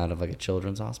there. in and out of like a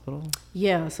children's hospital?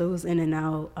 Yeah, so it was in and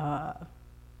out.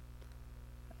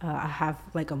 I have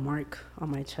like a mark on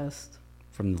my chest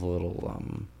From the little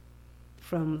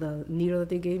from the needle that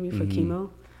they gave me for Mhm.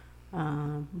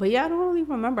 chemo. But yeah, I don't really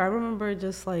remember. I remember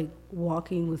just like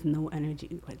walking with no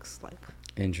energy, like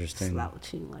interesting.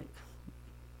 slouching. Like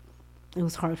it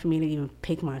was hard for me to even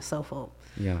pick myself up.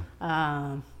 Yeah.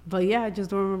 But yeah, I just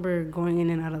don't remember going in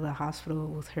and out of the hospital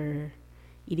with her,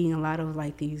 eating a lot of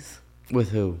like these. With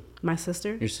who? My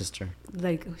sister, Your sister.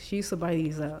 like she used to buy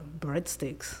these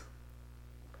breadsticks.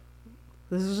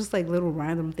 This was just like little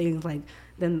random things. Like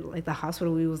then, like the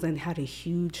hospital we was in had a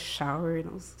huge shower, and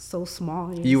it was so small.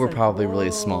 And You just were like, probably really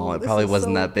 "Whoa, small. It this probably is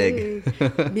wasn't so that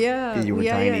big. Yeah, You were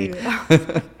yeah, tiny.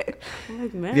 Yeah. I'm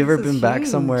like, man, Have you ever this is been back huge."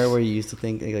 somewhere where you used to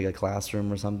think like a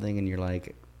classroom or something, and you're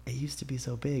like, it used to be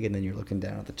so big, and then you're looking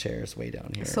down at the chairs way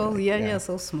down here. So like, yeah,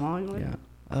 so small. You're like, Yeah.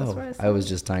 That's Oh, what I I said. was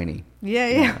just tiny.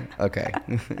 Yeah. Okay.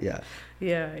 Yeah.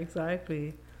 Yeah,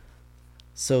 exactly.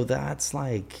 So that's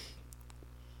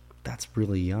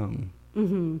really young.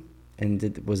 Mm-hmm.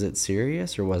 And was it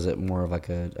serious, or was it more of like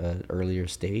a earlier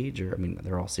stage? Or I mean,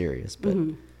 they're all serious, but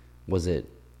Mm-hmm. was it?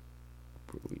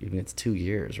 I mean, it's 2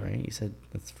 years, right? You said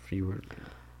you were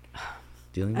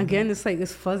dealing with Again, that? it's like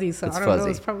it's fuzzy, so It's I don't know.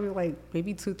 fuzzy. It's probably like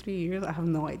maybe 2-3 years. I have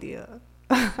no idea.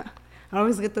 I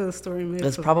always get the story mixed.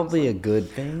 That's up. probably a Like- good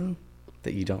thing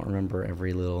that you don't remember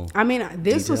every little. I mean,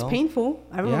 this was detail. painful.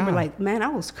 I remember, Yeah. like, man, I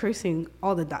was cursing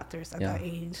all the doctors at Yeah. that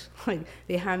age. Like,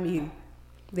 they had me.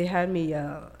 They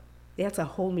had to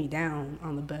hold me down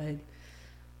on the bed.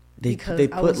 because They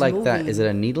I put was like that. moving. Is it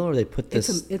a needle, or they put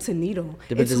this? It's a needle.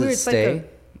 but It's does weird. it It's like stay?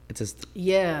 It's just.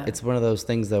 yeah. It's one of those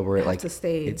things though where It it has like to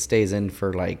stay. it stays in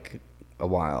for like a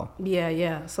while.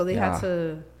 Yeah. So they Yeah. had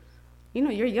to.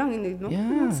 You're young and no Yeah,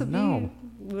 one wants to no.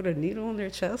 be with a needle in their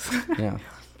chest. Yeah.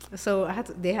 So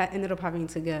they ended up having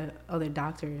to get other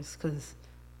doctors because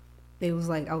they was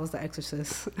like I was the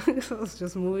exorcist. So I was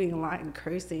just moving a lot and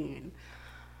cursing.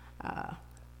 And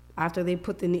after they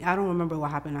put I don't remember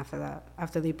what happened after that.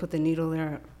 After they put the needle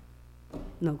there,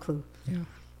 no clue. Yeah.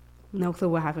 No clue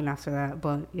what happened after that.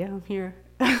 But yeah, I'm here.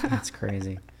 That's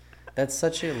crazy. That's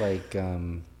such a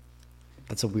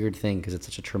that's a weird thing because it's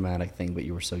such a traumatic thing, but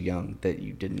you were so young that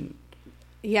you didn't.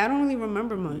 Yeah, I don't really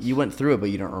remember much. You went through it, but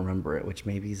you don't remember it, which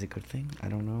maybe is a good thing. I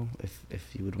don't know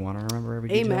if you would want to remember every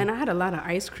Hey detail. man, I had a lot of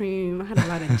ice cream. I had a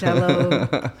lot of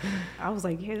Jello. I was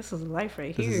like, yeah, this is life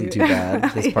right This here. isn't too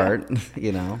bad. This Yeah. part,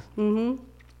 you know. Mm-hmm.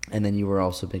 And then you were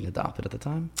also being adopted at the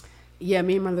time. Yeah,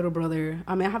 me and my little brother.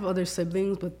 I mean, I have other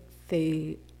siblings, but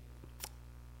I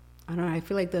don't know. I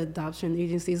feel like the adoption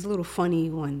agency is a little funny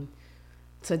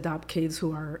to adopt kids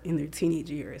who are in their teenage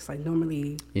years. Like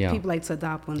normally, Yeah. people like to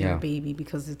adopt when they're Yeah. a baby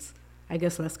because it's, I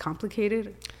guess, less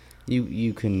complicated.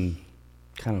 You can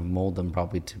kind of mold them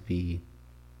probably to be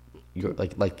your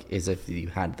like as if you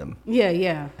had them.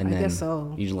 Yeah. And I then guess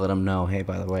so. you just let them know, hey,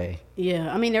 by the way.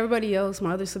 Yeah, I mean, everybody else,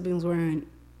 my other siblings weren't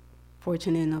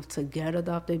fortunate enough to get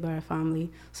adopted by a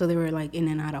family, so they were like in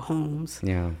and out of homes.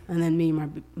 Yeah. And then me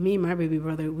and my baby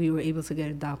brother, we were able to get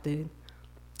adopted.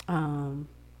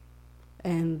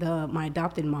 And my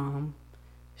adopted mom,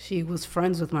 she was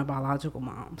friends with my biological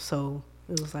mom, so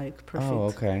it was like perfect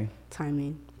okay.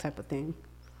 timing type of thing.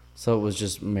 So it was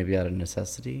just maybe out of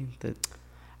necessity that.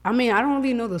 I mean, I don't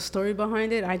really know the story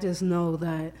behind it. I just know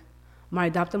that my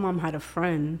adopted mom had a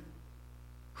friend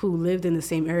who lived in the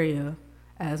same area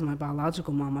as my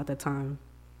biological mom at the time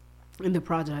in the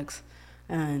projects.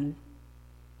 And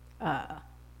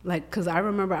like, because I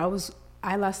remember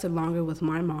I lasted longer with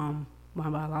my mom, my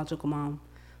biological mom,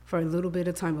 for a little bit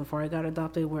of time before I got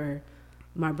adopted, where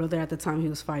my brother at the time, he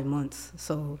was 5 months.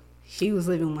 So he was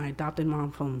living with my adopted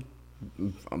mom from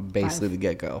basically the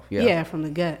get-go. Yeah, from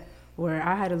the get, where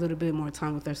I had a little bit more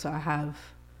time with her, so I have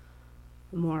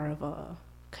more of a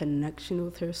connection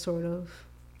with her, sort of,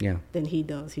 than he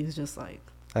does. He's just like,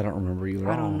 I don't remember you at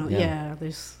all. I don't know. Yeah,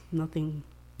 there's nothing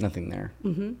there.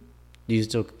 Mm-hmm. Do you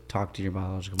still talk to your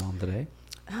biological mom today?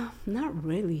 Not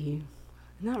really.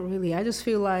 I just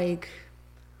feel like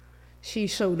she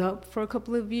showed up for a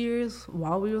couple of years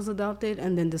while we was adopted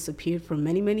and then disappeared for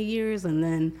many, many years. And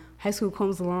then high school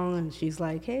comes along and she's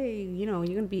like, hey, you know,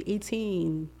 you're going to be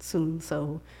 18 soon,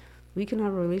 so we can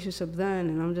have a relationship then.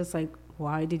 And I'm just like,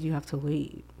 why did you have to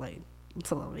wait, like,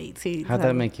 until I'm 18? How'd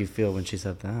that make you feel when she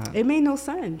said that? It made no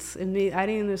sense. I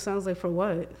didn't understand. I was like, for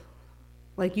what?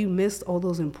 Like, you missed all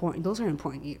those are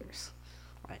important years.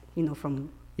 Like, you know, from...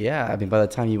 Yeah, I mean, by the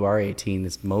time you are 18,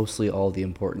 it's mostly all the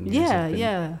important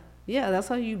years. Yeah, that's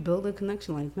how you build a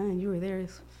connection. Like, man, you were there.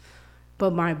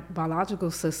 But my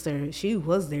biological sister, she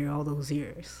was there all those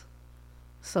years.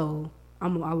 So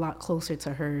I'm a lot closer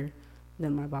to her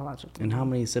than my biological. And how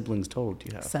many siblings total do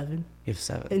you have? 7. You have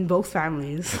 7. In both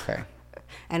families. Okay.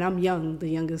 And I'm the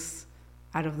youngest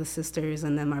out of the sisters,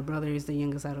 and then my brother is the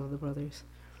youngest out of the brothers.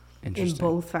 Interesting. In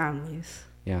both families.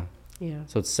 Yeah. Yeah.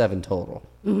 So it's 7 total.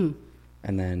 Mm-hmm.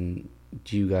 And then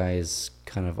do you guys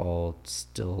kind of all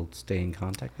still stay in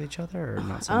contact with each other, or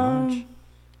not so much?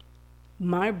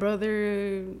 My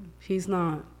brother, he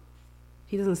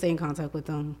doesn't stay in contact with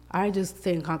them. I just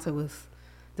stay in contact with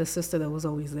the sister that was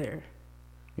always there.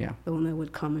 Yeah. The one that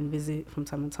would come and visit from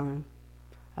time to time.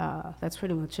 That's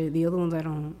pretty much it. The other ones I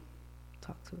don't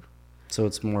talk to. So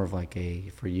it's more of like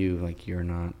for you, like you're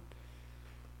not,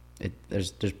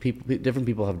 there's people, different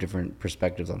people have different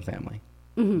perspectives on family.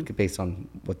 Mm-hmm. Based on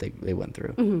what they went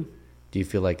through. Mm-hmm. Do you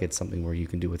feel like it's something where you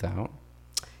can do without?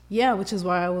 Yeah, which is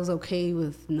why I was okay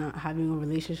with not having a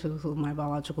relationship with my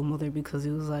biological mother, because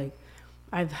it was like,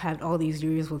 I've had all these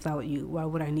years without you. Why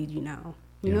would I need you now?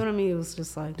 You know what I mean? It was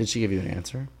just like... Did she give you an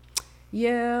answer?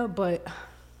 Yeah, but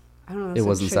I don't know. It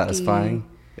wasn't satisfying?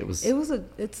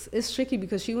 It's tricky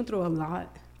because she went through a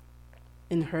lot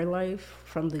in her life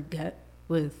from the get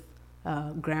with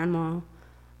grandma,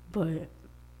 but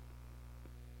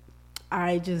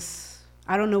I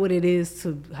don't know what it is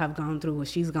to have gone through what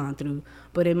she's gone through.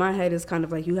 But in my head, it's kind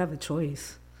of like you have a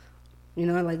choice. You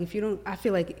know, like I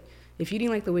feel like if you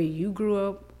didn't like the way you grew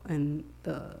up and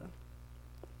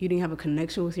you didn't have a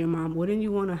connection with your mom, wouldn't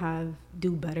you want to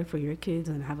do better for your kids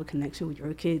and have a connection with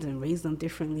your kids and raise them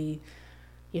differently,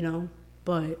 you know?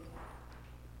 But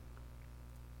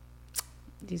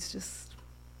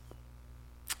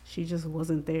she just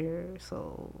wasn't there,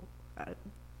 so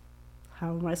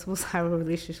how am I supposed to have a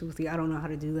relationship with you? I don't know how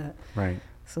to do that. Right.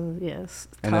 So, yes.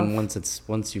 And then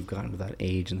once you've gotten to that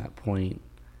age and that point,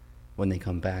 when they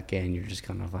come back in, you're just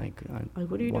kind of like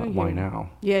what are you doing? Why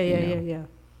now? Yeah.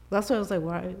 That's why I was like,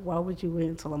 why would you wait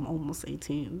until I'm almost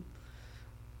 18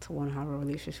 to want to have a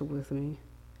relationship with me?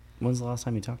 When's the last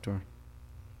time you talked to her?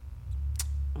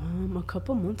 A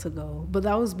couple months ago. But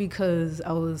that was because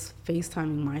I was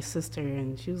FaceTiming my sister,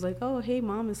 and she was like, oh, hey,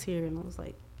 mom is here. And I was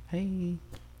like, hey.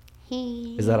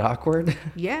 Is that awkward?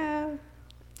 Yeah.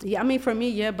 I mean, for me,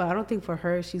 yeah, but I don't think for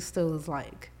her, she still is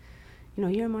like, you know,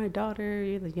 you're my daughter,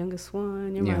 you're the youngest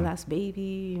one, you're my last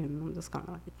baby, and I'm just kind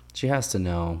of like... She has to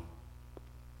know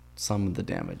some of the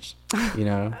damage, you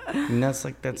know? And that's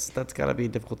got to be a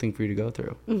difficult thing for you to go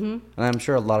through. Mm-hmm. And I'm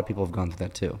sure a lot of people have gone through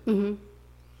that too. Mm-hmm.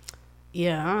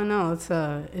 Yeah, I don't know.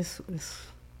 It's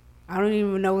I don't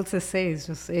even know what to say. It's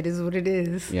just, it is what it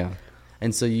is. Yeah.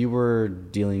 And so you were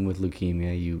dealing with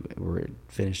leukemia. You were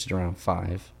finished at around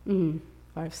 5. Mm-hmm.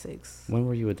 5, 6. When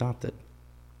were you adopted?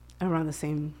 Around the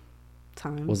same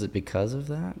time. Was it because of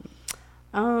that?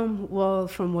 Well,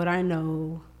 from what I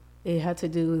know, it had to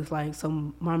do with like,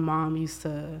 so my mom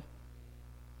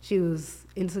she was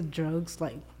into drugs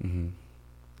like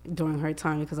during her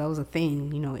time, because that was a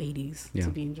thing, you know, 80s to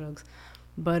be in drugs.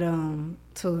 But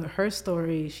to her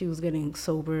story, she was getting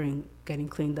sober and getting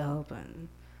cleaned up, and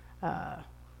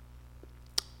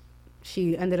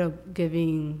she ended up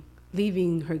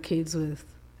leaving her kids with,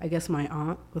 I guess, my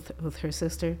aunt, with her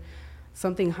sister.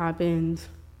 Something happened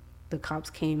the cops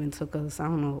came and took us. I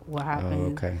don't know what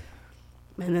happened. Oh, okay.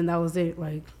 And then that was it.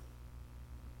 Like,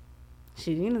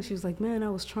 she was like, man, I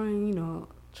was trying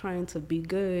to be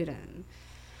good, and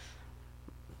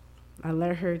I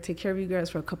let her take care of you guys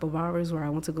for a couple of hours where I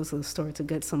went to go to the store to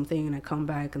get something, and I come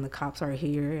back and the cops are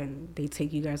here and they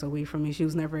take you guys away from me. She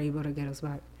was never able to get us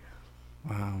back.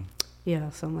 Wow.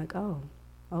 Yeah, so I'm like, oh,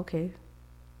 okay.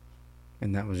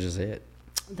 And that was just it.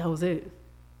 That was it.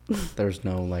 There's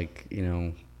no, like,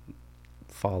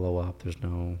 follow up. There's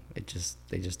no, they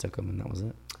just took them and that was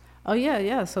it. Oh,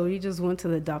 yeah. So we just went to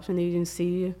the adoption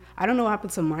agency. I don't know what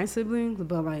happened to my siblings,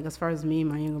 but, like, as far as me and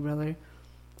my younger brother,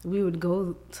 we would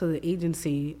go to the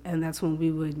agency, and that's when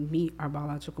we would meet our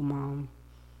biological mom.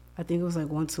 I think it was, like,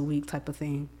 once a week type of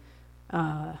thing.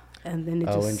 And then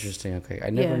interesting. Okay. I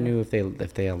never knew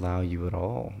if they allow you at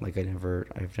all. Like,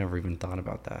 I've never even thought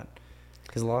about that.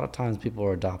 Because a lot of times people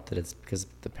are adopted, it's because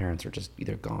the parents are just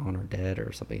either gone or dead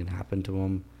or something had happened to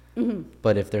them. Mm-hmm.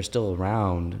 But if they're still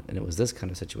around and it was this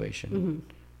kind of situation,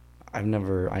 I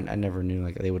never knew,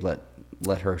 like, they would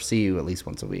let her see you at least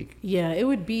once a week. Yeah, it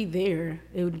would be there.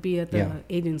 It would be at the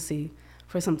agency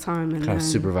for some time. And kind of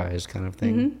supervised kind of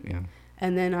thing. Mm-hmm. Yeah.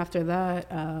 And then after that,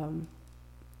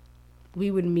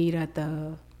 we would meet at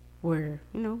where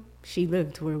she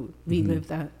lived, where we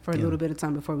lived at for a little bit of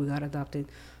time before we got adopted.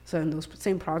 So in those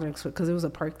same projects, because there was a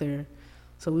park there,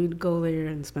 so we'd go there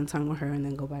and spend time with her and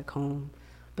then go back home.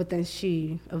 But then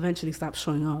she eventually stopped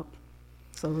showing up.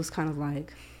 So it was kind of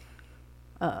like,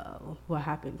 what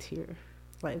happened here?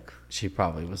 Like, she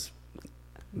probably was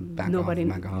back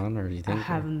on, or do you think? I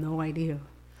have no idea.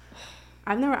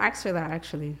 I've never asked her that,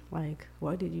 actually. Like,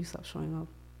 why did you stop showing up?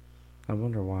 I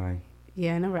wonder why.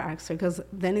 Yeah, I never asked her, because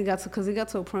then it got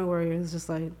to a point where it was just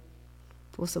like,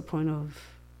 what's the point of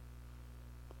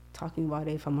talking about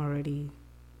it if I'm already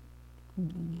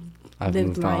I've lived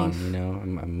moved life,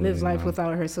 on, I'm lived life on.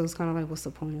 without her. So it's kind of like, what's the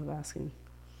point of asking?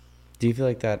 Do you feel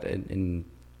like that in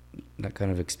that kind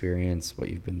of experience, what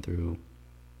you've been through,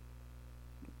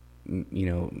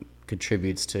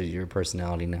 contributes to your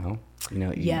personality now?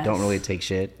 You don't really take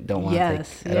shit. Don't want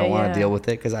to I don't want to deal with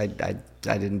it because I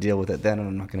didn't deal with it then, and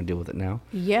I'm not going to deal with it now.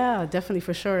 Yeah, definitely,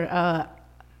 for sure.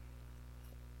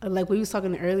 Like we was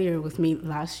talking earlier with me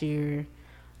last year,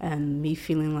 and me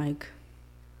feeling like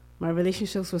my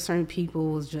relationships with certain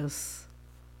people was just,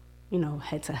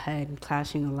 head to head and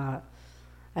clashing a lot.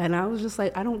 And I was just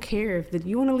like, I don't care if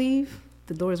you want to leave,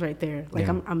 the door's right there. Like,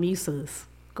 yeah. I'm used to this.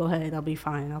 Go ahead, I'll be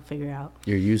fine. I'll figure it out.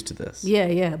 You're used to this.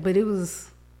 Yeah. But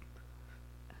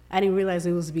I didn't realize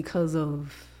it was because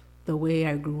of the way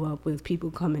I grew up with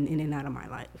people coming in and out of my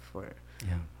life. Where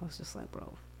I was just like,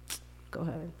 bro, go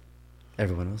ahead.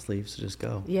 Everyone else leaves, so just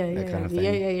go. Yeah. That kind of thing.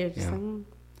 Yeah. Just like,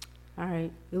 all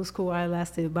right, it was cool while it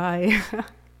lasted. Bye.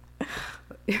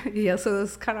 Yeah, so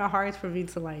it's kind of hard for me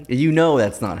to like.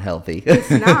 That's not healthy. It's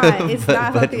not. It's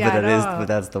not healthy at all. But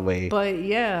that's the way. But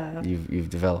yeah, you've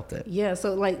developed it. Yeah.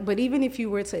 So like, but even if you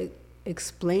were to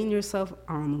explain yourself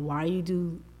on why you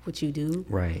do what you do,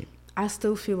 right? I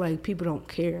still feel like people don't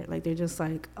care. Like they're just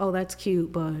like, oh, that's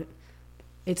cute, but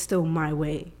it's still my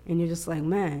way. And you're just like,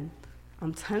 man,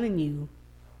 I'm telling you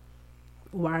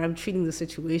why I'm treating the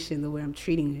situation the way I'm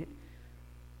treating it,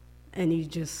 and you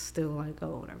just still like,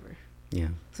 oh, whatever. Yeah.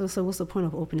 So what's the point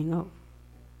of opening up?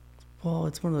 Well,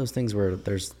 it's one of those things where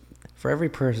for every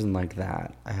person like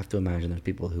that, I have to imagine there's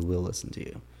people who will listen to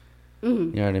you. Mm-hmm.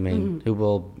 You know what I mean? Mm-hmm. Who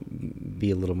will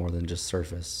be a little more than just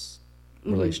surface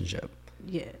relationship.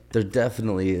 Yeah. There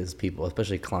definitely is people,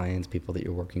 especially clients, people that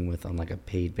you're working with on like a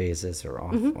paid basis or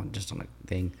off on just on a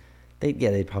thing.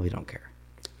 They probably don't care.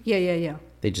 Yeah.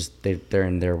 They're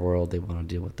in their world. They want to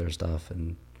deal with their stuff,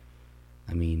 and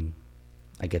I mean,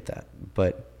 I get that,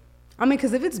 but. I mean,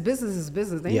 because if it's business, it's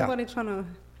business. Ain't nobody trying to,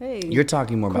 hey. You're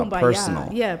talking more about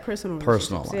personal. Yeah, personal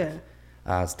life.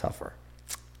 Yeah. It's tougher.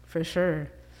 For sure.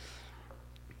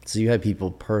 So you had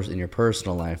people in your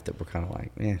personal life that were kind of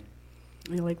like, eh.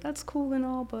 You're like, that's cool and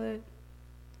all, but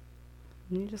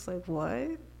you're just like,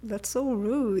 what? That's so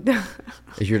rude.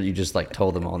 You just like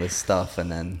told them all this stuff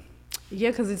and then.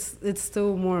 Yeah, because it's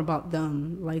still more about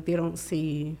them. Like they don't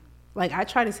see. Like, I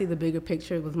try to see the bigger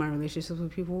picture with my relationships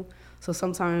with people. So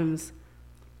sometimes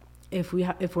if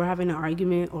we're having an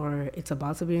argument or it's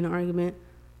about to be an argument,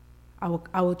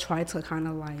 I will try to kind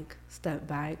of, like, step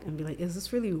back and be like, is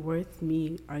this really worth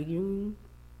me arguing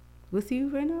with you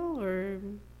right now? Or,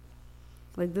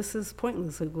 like, this is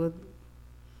pointless. Like,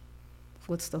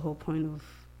 what's the whole point of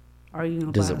arguing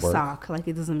about a sock? Like,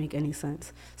 it doesn't make any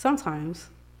sense. Sometimes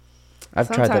I've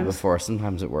tried that before.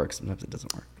 Sometimes it works. Sometimes it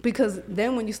doesn't work. Because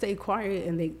then when you stay quiet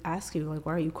and they ask you, like,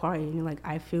 why are you quiet? And you're like,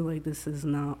 I feel like this is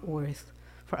not worth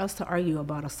for us to argue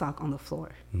about a sock on the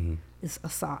floor. Mm-hmm. It's a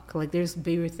sock. Like, there's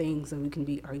bigger things that we can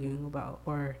be arguing about,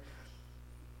 or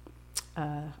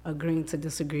agreeing to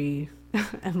disagree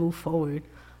and move forward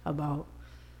about.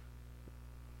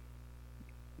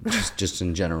 Just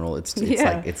in general, it's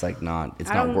Yeah.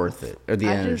 not worth it, or the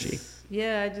energy.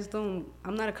 I just don't.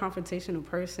 I'm not a confrontational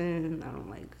person. I don't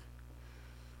like.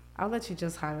 I'll let you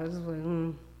just have it. I just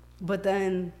like, But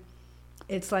then,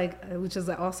 it's like, which is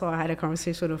also, I had a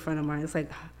conversation with a friend of mine. It's like,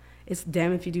 it's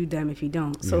damn if you do, damn if you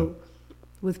don't. So,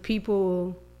 with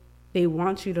people, they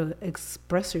want you to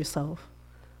express yourself,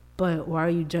 but why are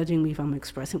you judging me if I'm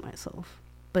expressing myself?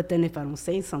 But then if I don't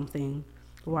say something,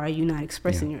 why are you not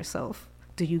expressing yourself?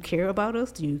 Do you care about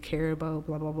us? Do you care about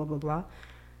blah, blah, blah, blah, blah?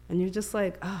 And you're just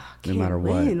like, no matter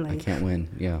what, I can't win.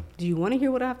 Yeah. Do you want to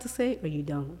hear what I have to say, or you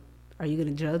don't? Are you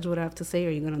going to judge what I have to say? Are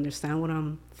you going to understand what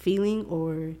I'm feeling?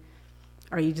 Or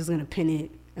are you just going to pin it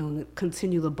and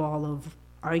continue the ball of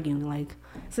arguing? Like,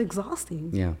 it's exhausting.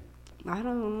 Yeah. I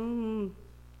don't.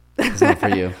 It's not for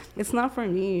you. It's not for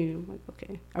me. I'm like,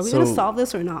 okay, are we going to solve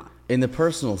this or not? In the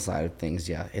personal side of things,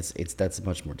 yeah, that's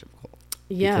much more difficult.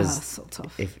 Yeah, because so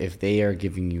tough. If they are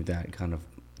giving you that kind of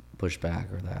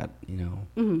pushback, or that,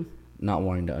 not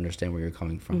wanting to understand where you're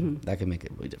coming from, that can make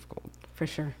it really difficult. For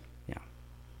sure. Yeah.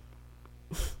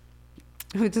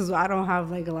 Which is why I don't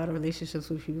have like a lot of relationships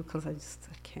with people, because I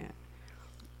can't.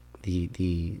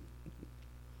 The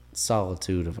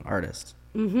solitude of an artist.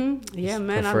 Yeah,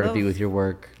 man. Prefer to be with your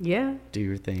work. Yeah. Do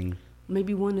your thing.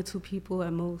 Maybe 1 to 2 people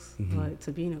at most, but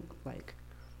to be in a, like,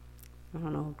 I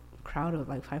don't know, crowd of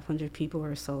like 500 people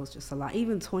or so is just a lot.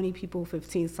 Even 20 people,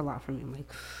 15 is a lot for me. I'm like,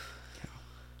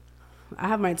 I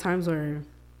have my times where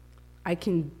I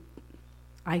can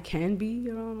be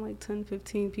around like 10,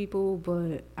 15 people,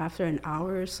 but after an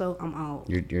hour or so, I'm out.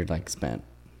 You're like spent.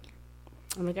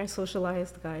 I'm like, I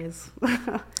socialized, guys.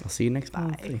 I'll see you next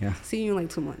month. Yeah. See you in like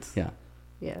 2 months. Yeah.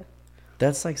 Yeah.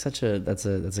 That's like that's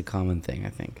a common thing, I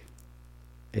think.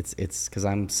 It's because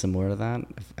I'm similar to that.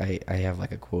 I have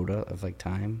like a quota of like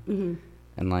time,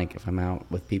 and like if I'm out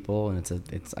with people and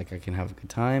it's like I can have a good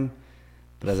time,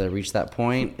 but as I reach that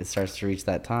point, it starts to reach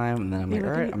that time, and then I'm like,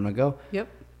 all right, I'm gonna go. Yep.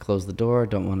 Close the door.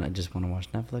 I just want to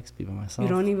watch Netflix, be by myself.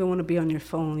 You don't even want to be on your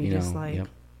phone. You just like,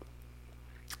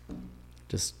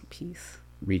 just peace.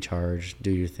 Recharge.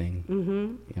 Do your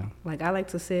thing. Yeah. Like, I like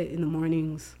to sit in the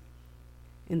mornings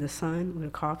in the sun with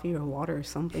a coffee or water or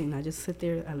something. I just sit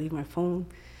there. I leave my phone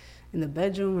in the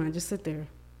bedroom, and I just sit there.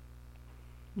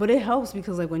 But it helps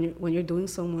because like when you're doing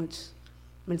so much,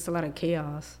 when it's a lot of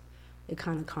chaos, it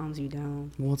kind of calms you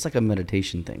down. Well, it's like a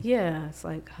meditation thing. Yeah, it's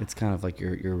like, it's kind of like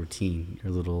your routine,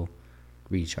 your little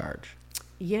recharge.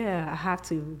 Yeah, I have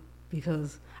to,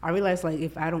 because I realize like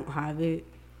if I don't have it,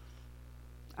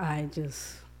 I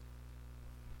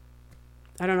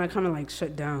don't know, I kind of like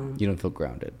shut down. You don't feel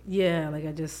grounded. Yeah, like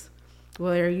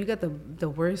you got the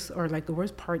worst, or like the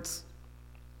worst parts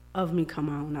of me come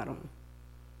out, and I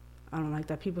don't like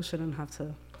that. People shouldn't have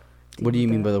to. What do you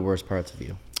mean by the worst parts of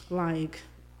you? Like,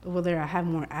 whether I have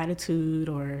more attitude,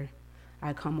 or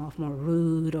I come off more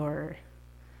rude, or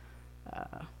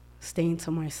staying to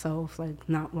myself, like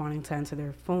not wanting to answer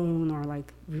their phone, or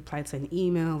like reply to an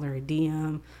email or a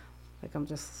DM. Like, I'm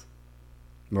just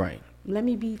right. Let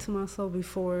me be to myself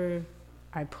before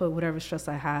I put whatever stress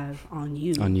I have on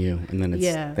you. On you, and then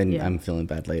I'm feeling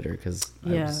bad later because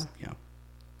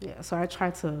Yeah, so I try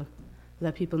to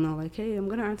let people know, like, hey, I'm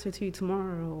gonna answer to you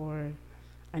tomorrow, or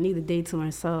I need a day to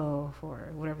myself, or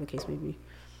whatever the case may be.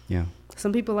 Yeah.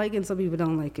 Some people like it, and some people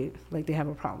don't like it. Like, they have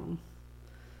a problem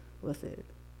with it,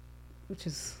 which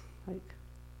is like,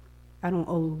 I don't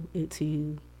owe it to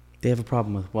you. They have a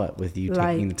problem with what? With you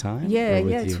taking the time? Yeah,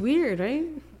 it's weird, right?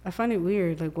 I find it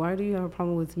weird. Like, why do you have a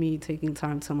problem with me taking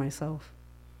time to myself?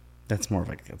 That's more of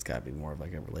like, it's got to be more of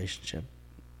like a relationship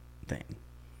thing.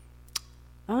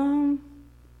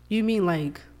 You mean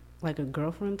like a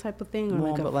girlfriend type of thing,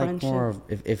 or like a friendship? Like more of,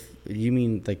 if you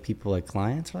mean like people like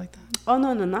clients or like that? Oh,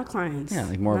 no, not clients. Yeah,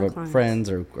 like more of a friends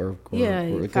or it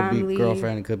family. Could be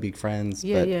girlfriend, it could be friends.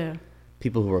 Yeah, but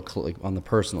people who are like on the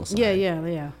personal side.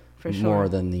 Yeah, for sure. More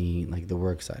than the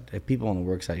work side. If people on the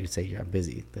work side, you say you're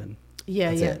busy, then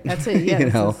that's it.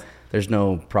 Yeah, there's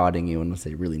no prodding you unless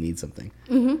they really need something.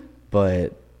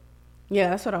 But yeah,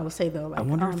 that's what I would say though. Like, I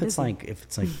wonder if it's like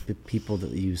the people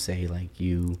that you say like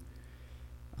you,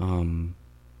 when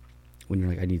you're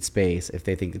like, I need space, if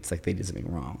they think it's like they did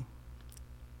something wrong,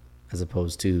 as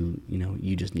opposed to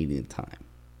you just needing time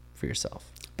for yourself.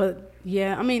 But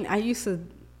yeah, I mean, I used to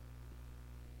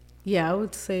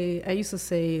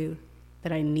say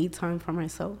that I need time for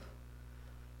myself,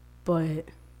 but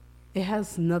it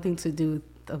has nothing to do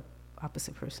with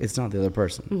opposite person. It's not the other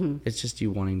person. Mm-hmm. It's just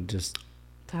you wanting to just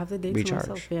To have the day recharge. to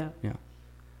myself, yeah. Yeah.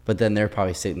 But then they're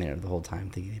probably sitting there the whole time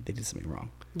thinking they did something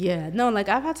wrong. Yeah, no, like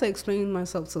I've had to explain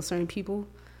myself to certain people.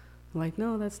 Like,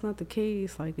 no, that's not the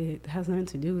case. Like, it has nothing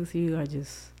to do with you. I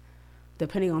just,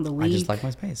 depending on the week. I just like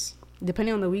my space.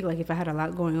 Depending on the week, like if I had a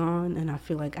lot going on and I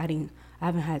feel like I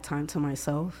haven't had time to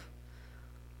myself,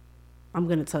 I'm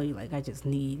going to tell you, like, I just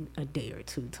need a day or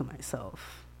two to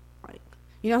myself. Like,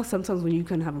 you know, sometimes when you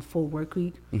can have a full work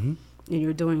week Mm-hmm. and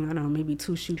you're doing, I don't know, maybe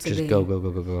 2 shoots a day. Just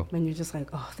go. And you're just like,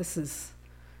 oh, this is,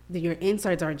 your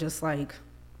insides are just like,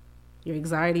 your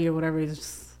anxiety or whatever is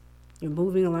just, you're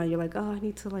moving a lot. You're like, oh, I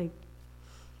need to like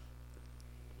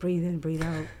breathe in, breathe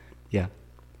out. Yeah.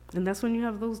 And that's when you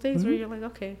have those days where you're like,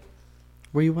 okay.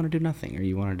 Where you want to do nothing, or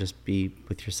you want to just be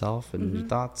with yourself and your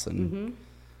thoughts and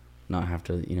not have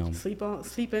to, you know, sleep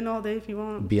in all day if you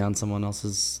want. be on someone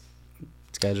else's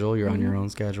schedule. You're on your own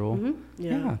schedule.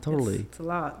 Yeah, totally. It's a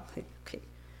lot. Like, okay.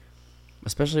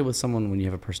 Especially with someone when you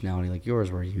have a personality like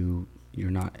yours, where you're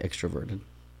not extroverted.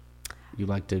 You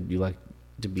like to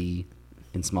be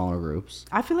in smaller groups.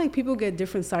 I feel like people get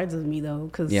different sides of me though,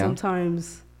 because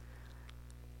sometimes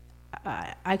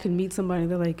I could meet somebody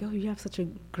and they're like, oh, you have such a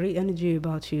great energy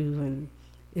about you, and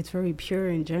it's very pure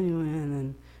and genuine,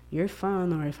 and you're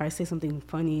fun. Or if I say something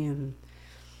funny and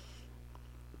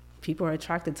people are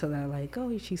attracted to that, like,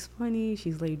 oh, she's funny,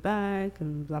 she's laid back,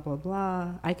 and blah blah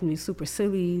blah. I can be super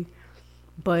silly,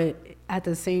 but at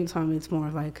the same time it's more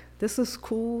like, this is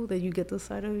cool that you get this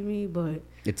side of me, but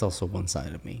it's also one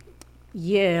side of me.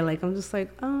 Yeah, like I'm just like,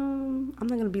 I'm not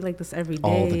gonna be like this every day,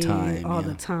 all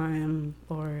the time.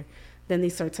 Or then they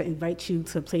start to invite you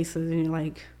to places, and you're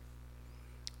like,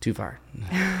 too far.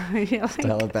 You're like,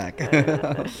 dial it back.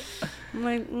 I'm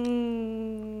like,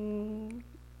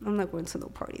 I'm not going to no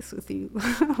parties with you.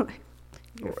 Like,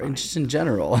 or just in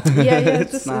general. Yeah,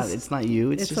 it's not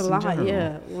you. It's just a lot. In general.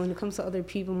 Yeah, when it comes to other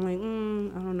people, I'm like,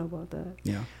 I don't know about that.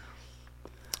 Yeah.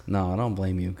 No, I don't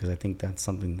blame you, because I think that's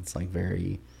something that's like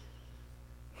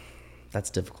that's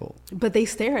difficult. But they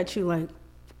stare at you like,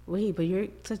 wait, but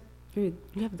you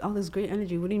have all this great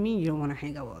energy. What do you mean you don't want to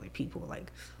hang out with other people?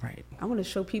 Like, right. I want to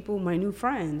show people my new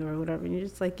friend or whatever. And you're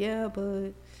just like, yeah,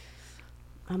 but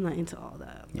I'm not into all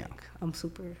that. Yeah. Like, I'm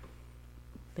super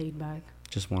laid back.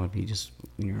 Just want to be just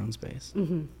in your own space.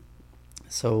 Mm-hmm.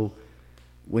 So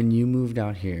when you moved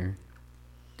out here,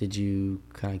 did you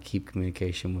kind of keep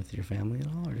communication with your family at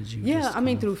all? Or did you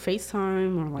through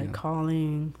FaceTime or like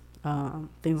calling,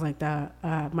 things like that.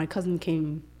 My cousin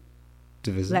came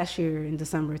to visit last year in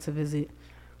December to visit,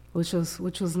 which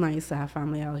was nice to have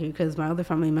family out here, because my other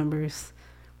family members,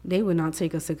 they would not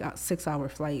take a 6-hour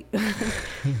flight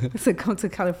to come to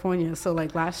California. So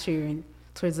like last year,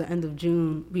 towards the end of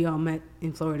June, we all met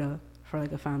in Florida for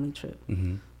like a family trip,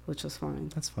 which was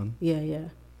fun. That's fun. Yeah.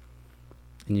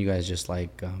 And you guys just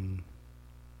like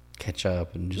catch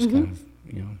up and just kind of,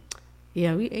 you know.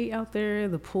 Yeah, we ate out there,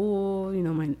 the pool. You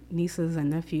know, my nieces and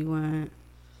nephew went,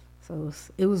 so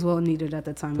it was well needed at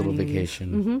the time. Little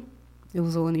vacation. It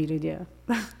was well needed. Yeah.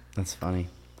 That's funny.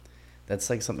 That's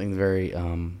like something very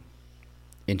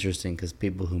interesting, because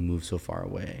people who move so far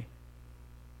away,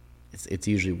 it's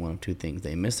usually one of two things: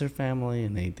 they miss their family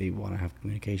and they want to have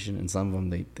communication, and some of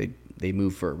them they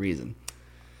move for a reason.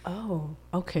 Oh,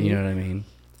 okay. You know what I mean?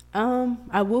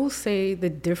 I will say the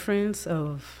difference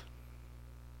of,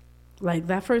 like,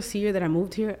 that first year that I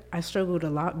moved here, I struggled a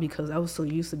lot because I was so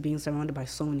used to being surrounded by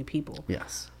so many people.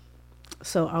 Yes.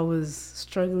 So I was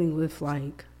struggling with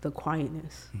like the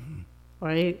quietness,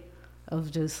 right? Of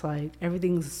just like,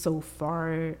 everything's so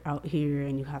far out here,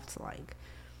 and you have to like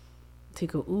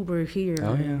take an Uber here.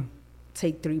 Oh yeah.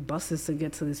 Take 3 buses to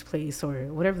get to this place,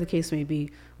 or whatever the case may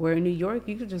be. Where in New York,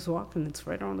 you could just walk and it's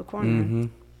right around the corner.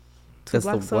 That's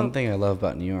the one thing I love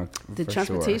about New York. The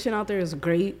transportation out there is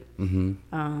great.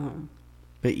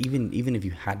 But even if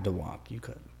you had to walk, you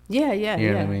could. Yeah.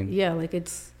 You know what I mean? Yeah, like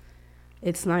it's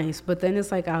nice. But then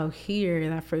it's like out here,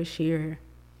 that first year,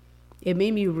 it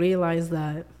made me realize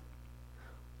that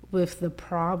with the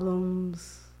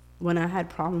problems, when I had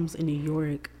problems in New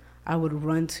York, I would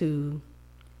run to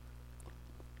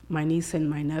my niece and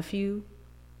my nephew,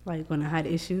 like when I had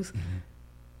issues,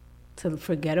 to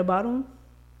forget about them.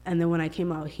 And then when I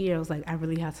came out here, I was like, I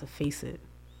really had to face it.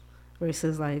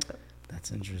 Versus like,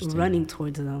 that's interesting, running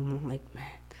towards them. I'm like, man.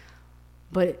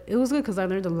 But it was good because I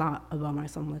learned a lot about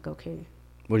myself. I'm like, okay.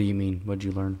 What do you mean? What did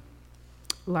you learn?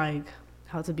 Like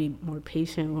how to be more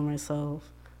patient with myself,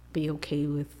 be okay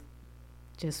with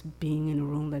just being in a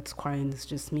room that's quiet and it's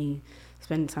just me,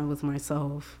 spending time with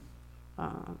myself.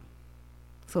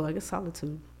 So I guess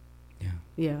solitude. Yeah.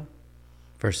 Yeah.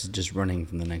 Versus just running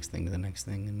from the next thing to the next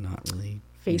thing and not really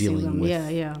facing dealing them. with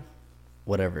Yeah.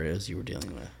 whatever it is you were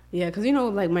dealing with. Yeah, because, you know,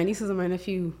 like my nieces and my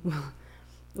nephew,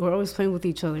 we're always playing with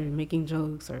each other, making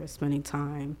jokes or spending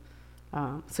time.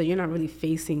 So you're not really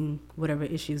facing whatever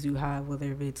issues you have,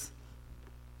 whether it's,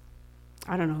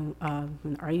 I don't know,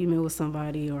 an argument with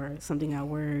somebody or something at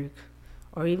work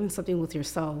or even something with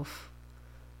yourself.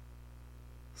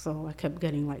 So I kept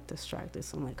getting like distracted.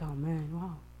 So I'm like, oh man,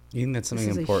 wow. You think that's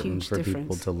something important for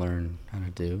people to learn how to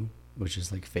do, which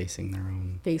is like facing their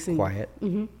own quiet?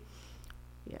 Mm-hmm.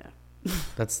 Yeah.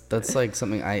 That's like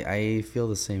something I feel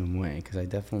the same way, because I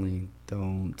definitely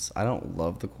I don't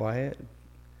love the quiet,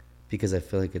 because I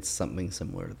feel like it's something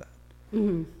similar to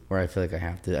that, where I feel like I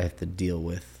have to deal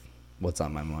with what's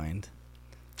on my mind.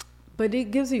 But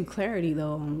it gives you clarity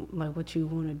though, on like what you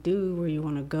want to do, where you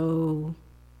want to go.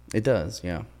 It does,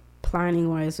 yeah. Planning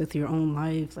wise with your own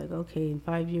life, like, okay, in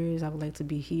 5 years I would like to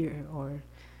be here, or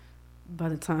by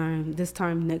this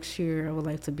time next year I would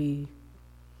like to be,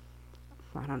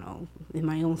 I don't know, in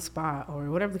my own spot, or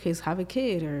whatever the case, have a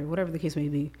kid, or whatever the case may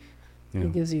be. Yeah.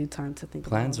 It gives you time to think.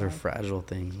 Plans about are fragile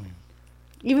things, man.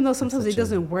 Even though sometimes it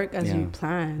doesn't work as you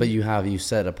plan. But you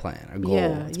set a plan, a goal.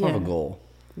 It's more of a goal.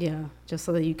 Yeah, just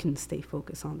so that you can stay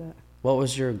focused on that. What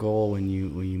was your goal when you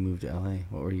moved to LA?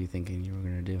 What were you thinking you were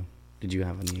going to do? Did you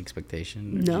have any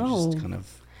expectation? Or no. Did you just kind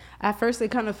of... At first, it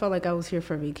kind of felt like I was here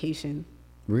for vacation.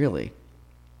 Really?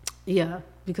 Yeah,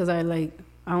 because I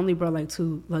only brought like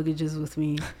 2 luggages with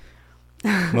me.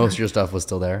 Most of your stuff was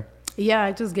still there? Yeah,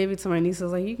 I just gave it to my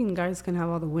nieces. Like, you guys can have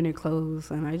all the winter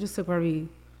clothes. And I just took probably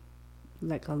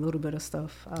like a little bit of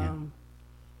stuff.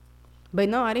 But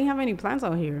no, I didn't have any plans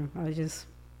out here. I just,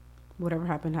 whatever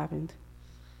happened, happened.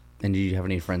 And did you have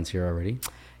any friends here already?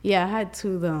 Yeah, I had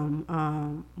 2 of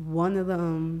them. One of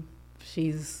them,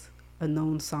 she's a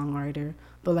known songwriter,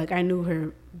 but like I knew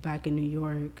her back in New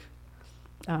York.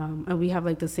 And we have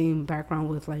like the same background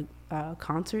with like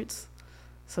concerts.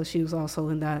 So she was also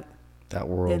in that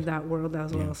world. In that world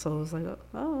as well. So it was like,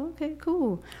 oh, okay,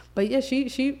 cool. But yeah,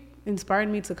 she inspired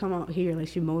me to come out here. Like,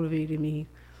 she motivated me,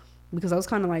 because I was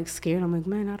kind of like scared. I'm like,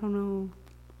 man, I don't know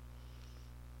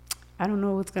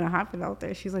what's gonna happen out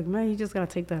there. She's like, man, you just gotta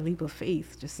take that leap of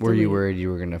faith. Were you worried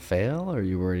you were gonna fail, or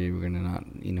you worried you were gonna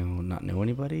not know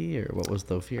anybody, or what was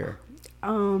the fear?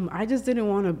 I just didn't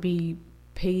want to be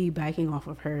piggybacking off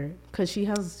of her, because she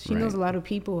knows a lot of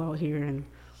people out here, and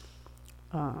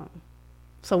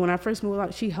so when I first moved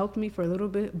out, she helped me for a little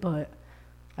bit, but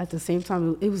at the same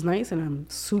time, it was nice, and I'm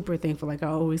super thankful. Like, I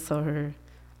always tell her,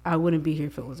 I wouldn't be here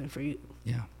if it wasn't for you.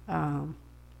 Yeah.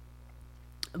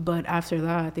 But after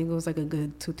that, I think it was like a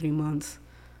good 2-3 months.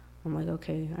 I'm like,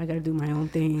 okay, I got to do my own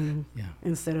thing. Yeah.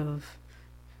 Instead of,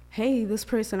 hey, this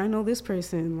person, I know this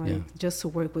person, just to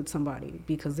work with somebody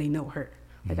because they know her.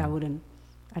 Like, I didn't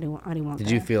want that. Did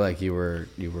you feel like you were,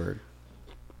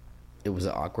 it was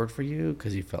awkward for you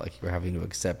because you felt like you were having to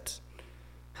accept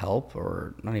help,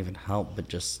 or not even help, but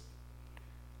just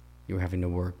you were having to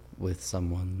work with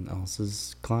someone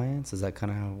else's clients? Is that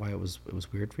kind of why it was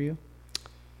weird for you?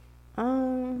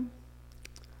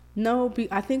 No,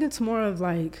 I think it's more of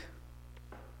like,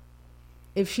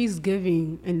 if she's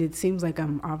giving and it seems like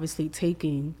I'm obviously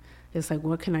taking, it's like,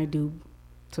 what can I do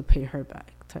to pay her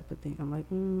back, type of thing. I'm like,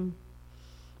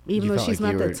 even though she's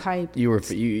not the type. You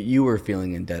were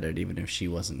feeling indebted, even if she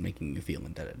wasn't making you feel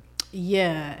indebted.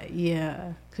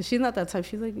 Yeah, because she's not that type.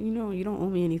 She's like, you don't owe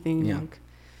me anything. Yeah. Like,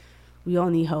 we all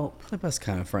need help. The best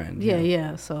kind of friend.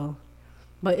 Yeah. So,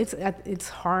 but it's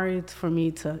hard for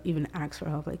me to even ask for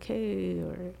help. Like, hey,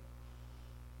 or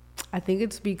I think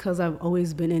it's because I've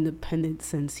always been independent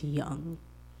since young,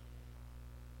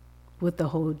 with the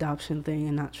whole adoption thing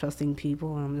and not trusting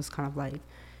people. And I'm just kind of like,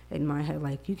 in my head,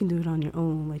 like, you can do it on your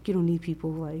own. Like, you don't need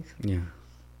people. Like,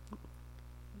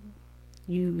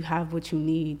 you have what you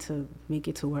need to make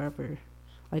it to wherever.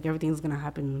 Like, everything's gonna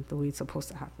happen the way it's supposed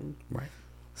to happen. Right.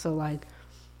 So like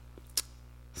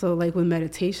with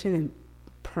meditation and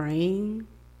praying,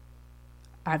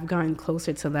 I've gotten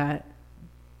closer to that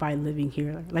by living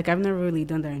here. Like, I've never really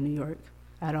done that in New York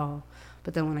at all.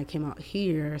 But then when I came out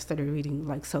here, I started reading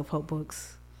like self-help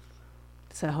books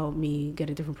to help me get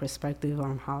a different perspective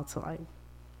on how to like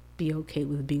be okay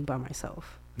with being by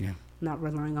myself. Yeah. Not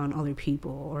relying on other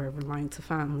people or relying to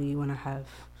family when I have,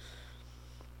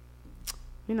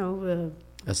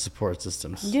 a support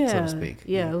system, so to speak.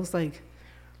 Yeah, it was like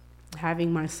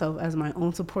having myself as my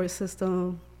own support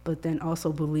system, but then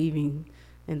also believing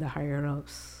in the higher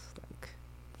ups. Like,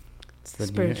 it's the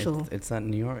spiritual. It's that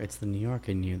New York. It's the New York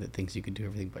in you that thinks you can do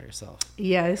everything by yourself.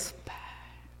 Yeah, it's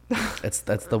bad.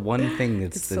 That's the one thing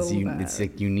that's It's so bad. it's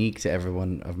like unique to every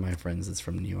one of my friends that's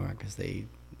from New York, is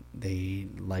they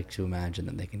like to imagine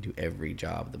that they can do every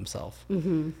job themselves.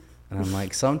 And I'm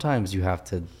like, sometimes you have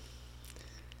to,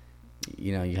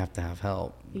 you know, you have to have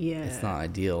help. Yeah. It's not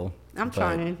ideal. I'm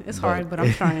trying. It's hard, but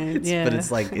I'm trying. Yeah. But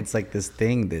it's like this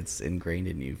thing that's ingrained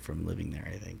in you from living there.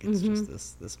 I think it's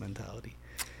just this mentality,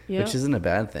 which isn't a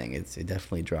bad thing. It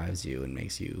definitely drives you and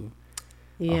makes you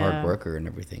a hard worker and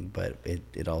everything. But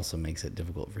it also makes it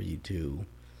difficult for you to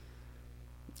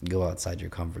go outside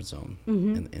your comfort zone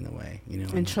in a way, you know,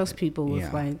 and trust people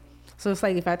with like. So it's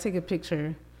like if I take a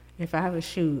picture, if I have a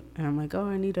shoot and I'm like, oh,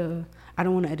 I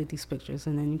don't want to edit these pictures,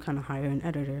 and then you kind of hire an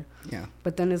editor. Yeah.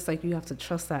 But then it's like you have to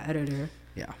trust that editor.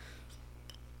 Yeah.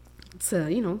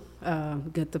 To, you know,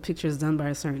 get the pictures done by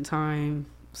a certain time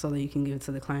so that you can give it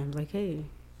to the client. Like, hey,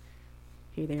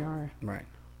 here they are. Right.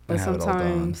 But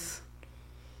sometimes,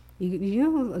 you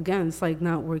know, again, it's like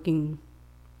not working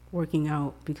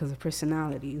out because of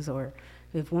personalities, or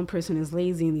if one person is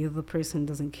lazy and the other person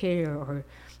doesn't care, or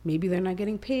maybe they're not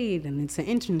getting paid and it's an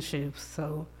internship.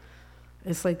 So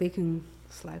it's like they can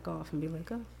slack off and be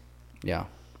like, oh. Yeah.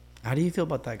 How do you feel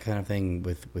about that kind of thing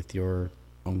with your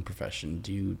own profession?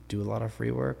 Do you do a lot of free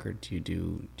work, or do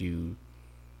you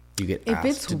get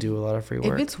asked to do a lot of free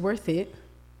work? If it's worth it.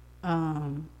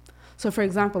 So for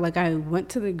example, like I went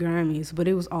to the Grammys, but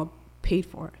it was all paid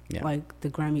for. Yeah. Like the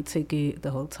Grammy ticket, the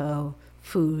hotel,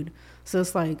 food. So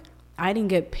it's like I didn't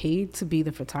get paid to be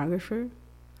the photographer.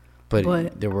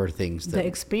 But there were things that... The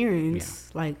experience,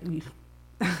 like...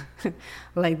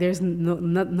 like there's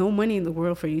no money in the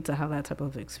world for you to have that type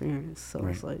of experience. So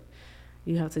it's like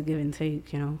you have to give and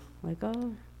take, you know, like,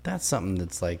 oh, that's something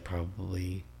that's like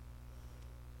probably,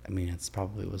 I mean, it's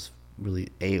probably was really,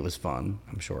 it was fun,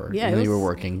 I'm sure. Yeah, you were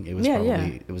working, it was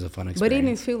probably it was a fun experience. But it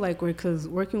didn't feel like work, because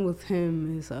working with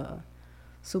him is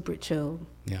super chill.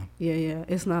 Yeah,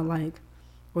 it's not like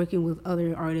working with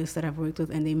other artists that I've worked with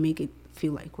and they make it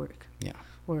feel like work. Yeah.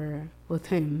 Or with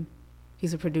him,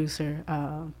 he's a producer.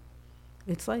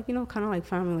 It's like, you know, kind of like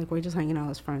family, like we're just hanging out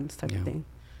as friends type of thing.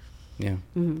 Yeah.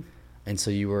 And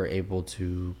so you were able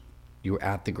to, you were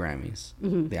at the Grammys,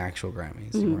 the actual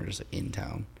Grammys. You weren't just like in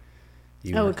town.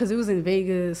 Because it was in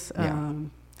Vegas.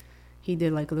 He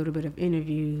did like a little bit of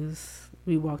interviews.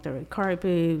 We walked the red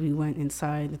carpet. We went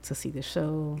inside to see the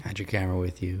show. Had your camera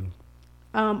with you?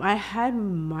 I had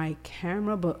my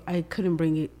camera, but I couldn't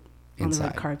bring it on the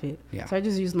red carpet. Yeah. So I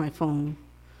just used my phone.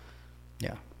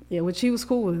 Yeah. Yeah, which he was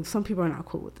cool with. Some people are not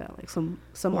cool with that. Like some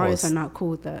artists are not cool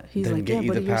with that. He's like, yeah,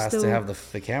 but you're still... to have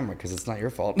the camera, because it's not your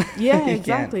fault. Yeah,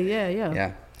 exactly.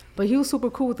 Yeah. But he was super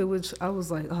cool with it, which I was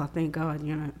like, oh, thank God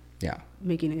you're not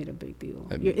making it a big deal.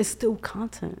 It's still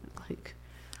content. Like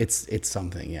it's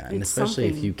something, yeah. And especially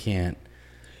if you can't,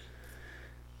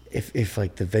 if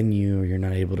like the venue, or you're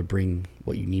not able to bring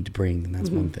what you need to bring, then that's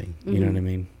one thing. You know what I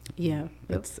mean? Yeah.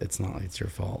 It's not like it's your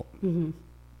fault.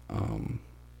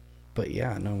 But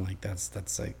yeah, no, like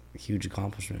that's like a huge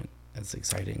accomplishment. That's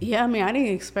exciting. Yeah, I mean, I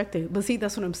didn't expect it. But see,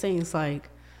 that's what I'm saying. It's like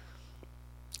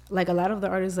a lot of the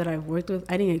artists that I've worked with,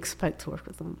 I didn't expect to work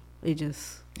with them. It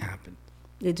just happened.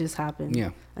 It just happened.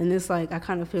 Yeah. And it's like, I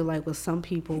kind of feel like with some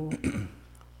people,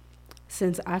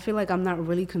 since I feel like I'm not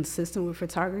really consistent with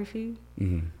photography,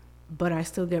 but I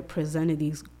still get presented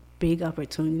these big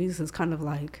opportunities, it's kind of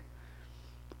like,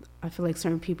 I feel like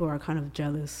certain people are kind of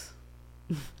jealous.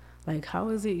 Like, how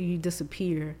is it you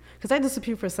disappear? Because I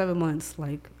disappeared for 7 months.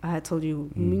 Like I had told you,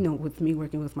 you know, with me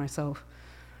working with myself.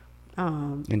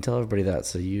 And tell everybody that.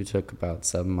 So you took about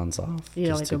 7 months off.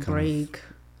 Yeah, like a break.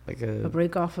 Like a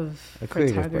break off of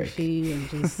photography and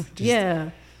just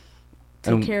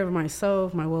take care of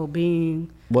myself, my well-being.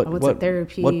 I went to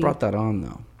therapy. What brought that on,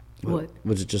 though? What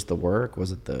was it? Just the work?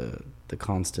 Was it the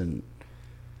constant,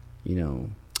 you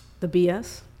know? The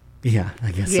BS? Yeah,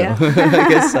 I guess so. I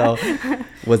guess so.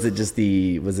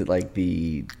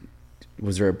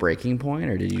 Was there a breaking point,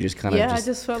 or did you just kind of I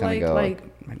just felt like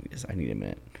I need a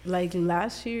minute. Like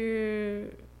last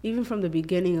year, even from the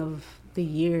beginning of the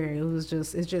year,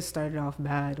 it just started off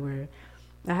bad, where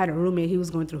I had a roommate. He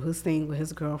was going through his thing with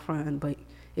his girlfriend, but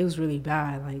it was really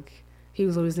bad. Like he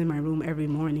was always in my room every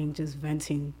morning just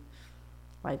venting.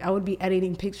 Like I would be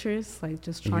editing pictures, like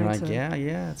just trying to.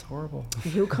 Yeah, it's horrible.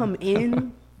 He'll come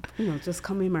in. You know, just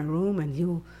come in my room and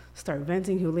he'll start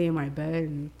venting. He'll lay in my bed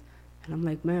and I'm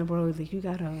like, man, bro, like you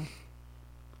gotta.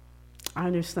 I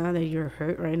understand that you're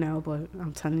hurt right now, but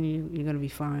I'm telling you, you're gonna be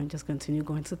fine. Just continue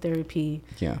going to therapy.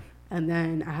 Yeah. And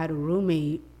then I had a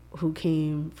roommate who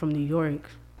came from New York.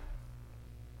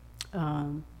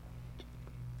 I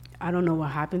don't know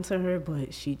what happened to her,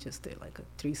 but she just did like a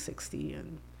 360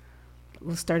 and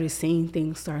started seeing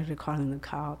things, started calling the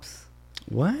cops.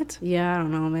 What? Yeah, I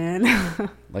don't know, man.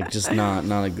 Like, just not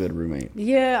a good roommate.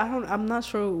 Yeah, I'm not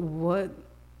sure what.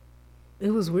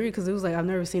 It was weird because it was like I've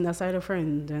never seen that side of her,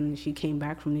 and then she came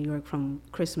back from New York from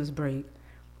Christmas break.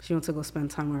 She went to go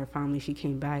spend time with her family. She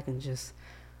came back and just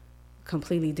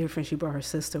completely different. She brought her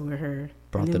sister with her.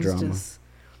 Brought the drama.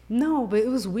 No, but it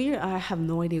was weird. I have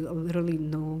no idea, literally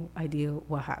no idea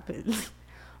what happened.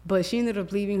 But she ended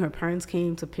up leaving. Her parents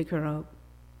came to pick her up.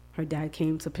 Her dad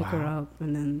came to pick her up,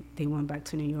 and then they went back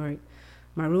to New York.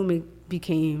 My roommate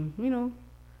became,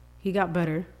 he got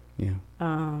better. Yeah.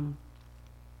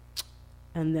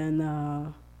 And then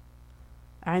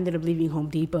I ended up leaving Home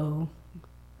Depot.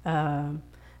 And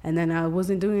then I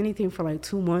wasn't doing anything for like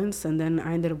 2 months, and then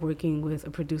I ended up working with a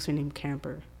producer named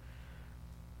Camper.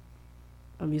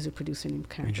 A music producer named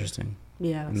Camper. Interesting.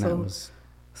 Yeah. And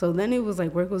so then it was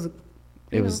like work was...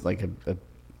 It was like a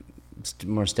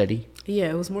more steady. Yeah,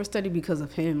 it was more steady because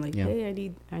of him. Like, yeah. Hey,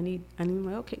 I need. I'm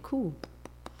like, okay, cool.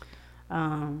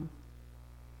 And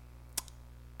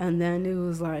then it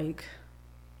was like,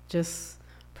 just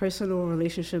personal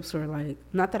relationships, or like,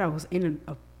 not that I was in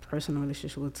a personal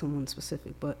relationship with someone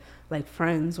specific, but like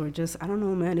friends, or just, I don't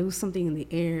know, man. It was something in the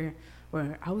air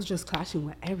where I was just clashing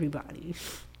with everybody.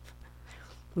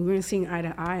 We weren't seeing eye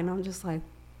to eye, and I'm just like.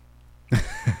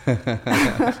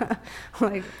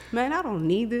 Like, man, I don't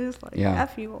need this. Like,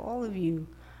 F you, all of you.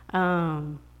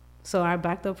 So I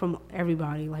backed up from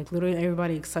everybody, like literally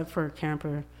everybody except for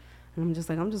Camper. And I'm just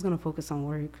like, I'm just going to focus on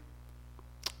work.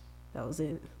 That was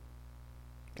it.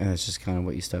 And that's just kind of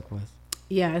what you stuck with?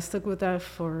 Yeah, I stuck with that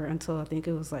until I think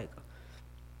it was like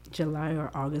July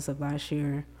or August of last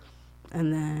year.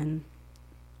 And then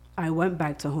I went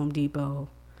back to Home Depot.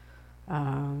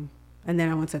 And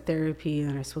then I went to therapy,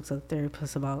 and I spoke to the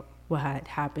therapist about what had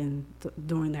happened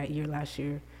during that year last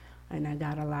year. And I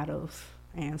got a lot of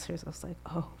answers. I was like,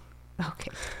 oh, okay.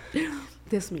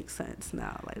 This makes sense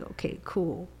now. Like, okay,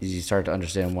 cool. Did you start to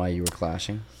understand why you were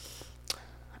clashing?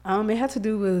 It had to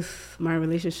do with my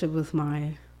relationship with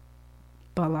my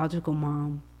biological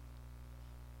mom.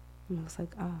 And I was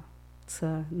like, it's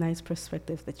a nice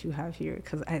perspective that you have here,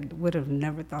 because I would have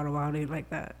never thought about it like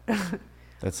that.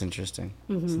 That's interesting.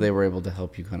 Mm-hmm. So they were able to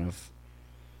help you kind of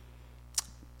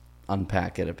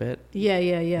unpack it a bit.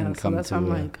 Yeah. So that's why I'm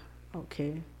like,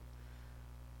 okay.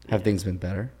 Have things been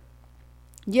better?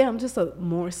 Yeah, I'm just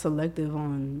more selective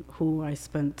on who I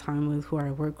spend time with, who I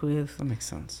work with. That makes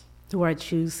sense. Who I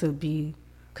choose to be.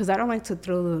 Because I don't like to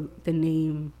throw the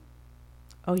name,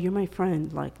 oh, you're my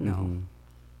friend. Like, no.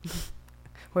 Mm-hmm.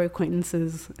 We're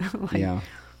acquaintances. Like,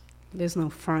 there's no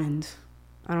friend.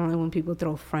 I don't like when people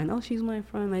throw friend. Oh, she's my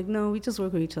friend. Like, no, we just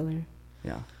work with each other.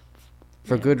 Yeah.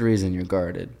 For good reason, you're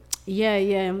guarded. Yeah.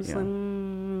 I'm just like,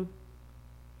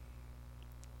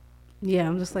 Yeah,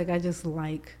 I'm just like, I just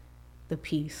like the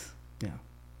peace. Yeah.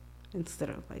 Instead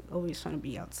of like always trying to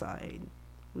be outside.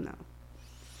 No.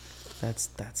 That's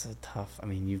a tough. I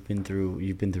mean, you've been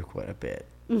through quite a bit.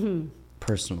 Mm-hmm.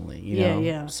 Personally, you know.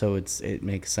 Yeah. So it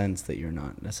makes sense that you're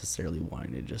not necessarily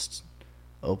wanting to just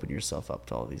open yourself up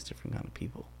to all these different kind of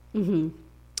people. Mm-hmm.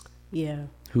 Yeah.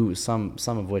 Who some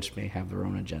of which may have their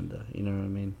own agenda. You know what I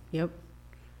mean? Yep.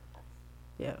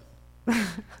 Yeah.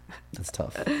 That's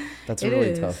tough. That's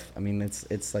really tough. I mean,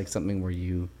 it's like something where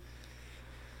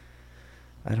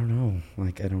I don't know.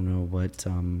 Like, I don't know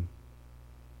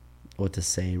what to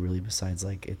say really, besides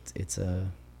like it's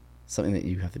something that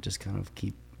you have to just kind of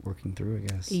keep working through, I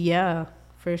guess. Yeah,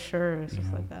 for sure. It's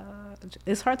just like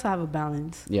it's hard to have a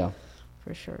balance. Yeah.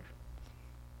 For sure.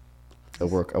 A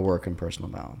work and personal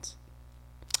balance.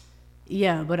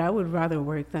 Yeah, but I would rather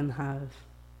work than have.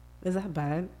 Is that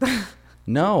bad?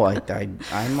 No,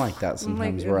 I'm like that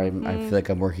sometimes, where I feel like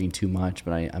I'm working too much,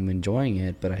 but I'm enjoying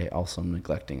it, but I also am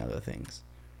neglecting other things.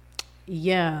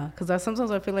 Yeah, because sometimes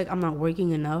I feel like I'm not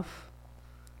working enough,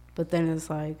 but then it's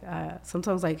like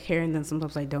sometimes I care, and then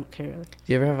sometimes I don't care. Do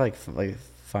you ever have like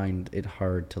find it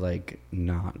hard to like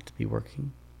not be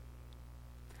working?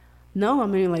 No, I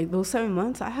mean, like those 7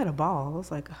 months, I had a ball. I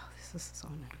was like, oh, this is so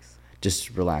nice. Just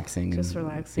relaxing.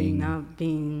 Not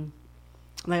being.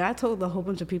 Like, I told a whole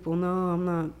bunch of people, no, I'm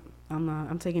not.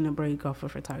 I'm taking a break off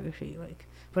of photography. Like,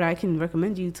 but I can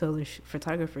recommend you to other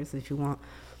photographers if you want.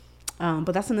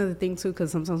 But that's another thing too,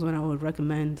 because sometimes when I would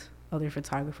recommend other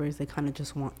photographers, they kind of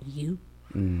just want you,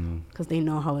 because they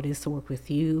know how it is to work with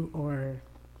you, or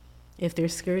if they're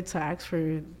scared to ask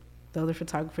for the other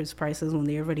photographer's prices when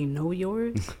they already know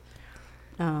yours.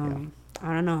 I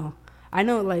don't know. I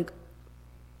know, like,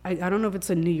 I don't know if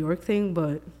it's a New York thing,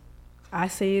 but I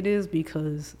say it is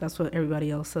because that's what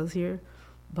everybody else says here.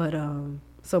 But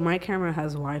So my camera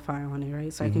has Wi-Fi on it,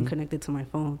 right? So I can connect it to my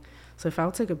phone. So if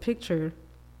I'll take a picture,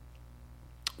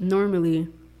 normally,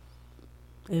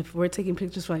 if we're taking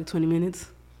pictures for like 20 minutes,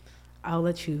 I'll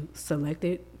let you select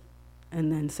it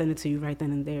and then send it to you right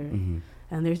then and there.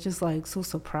 And they're just like so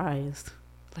surprised.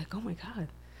 Like, oh my God,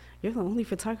 you're the only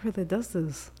photographer that does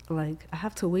this. Like, I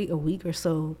have to wait a week or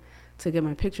so to get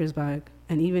my pictures back.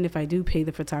 And even if I do pay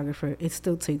the photographer, it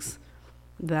still takes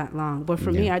that long. But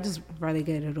for me, I just rather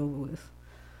get it over with.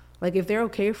 Like, if they're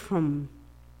okay for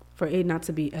it not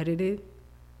to be edited,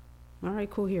 all right,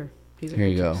 cool, here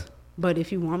you go. But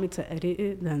if you want me to edit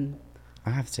it, then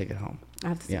I have to take it home. I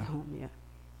have to take it home, yeah.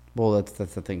 Well, that's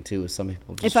the thing too. Some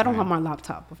people just if I don't have my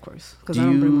laptop, of course, because I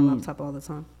don't bring my laptop all the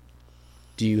time.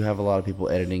 Do you have a lot of people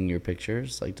editing your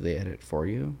pictures? Like, do they edit for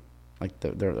you, like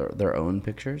their own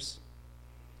pictures?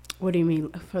 What do you mean?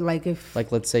 For like if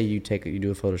let's say you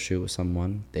do a photo shoot with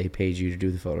someone, they paid you to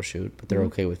do the photo shoot, but they're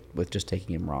okay with just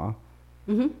taking them raw.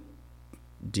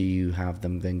 Do you have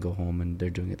them then go home and they're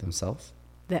doing it themselves?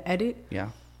 The edit?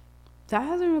 Yeah. That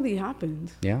hasn't really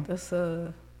happened. Yeah. That's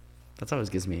always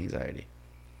gives me anxiety.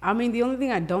 I mean, the only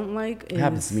thing I don't like is... It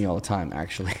happens to me all the time,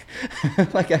 actually.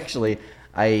 Actually,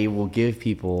 I will give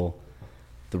people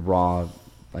the raw...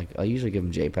 Like, I usually give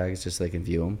them JPEGs just so they can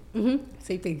view them.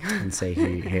 Same thing. And say,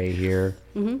 hey, here.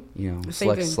 You know,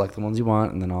 select the ones you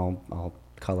want, and then I'll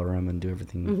color them and do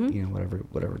everything, you know,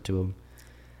 whatever to them.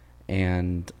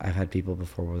 And I've had people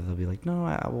before where they'll be like,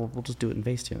 no, we'll just do it in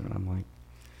Facetune. And I'm like...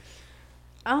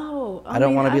 I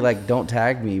don't want to be like, don't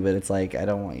tag me, but it's like, I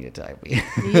don't want you to tag me.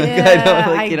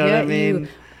 Yeah, you know what I mean?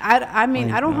 I mean,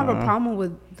 like, I don't have a problem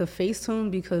with the Facetune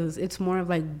because it's more of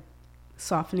like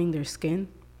softening their skin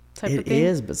type of thing. It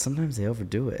is, but sometimes they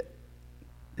overdo it.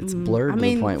 It's blurred to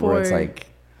the point where it's like...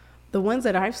 The ones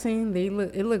that I've seen,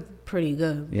 it looked pretty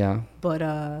good. Yeah. But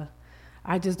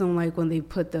I just don't like when they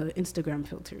put the Instagram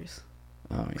filters.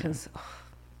 Oh, yeah. Because...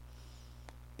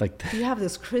 Like you have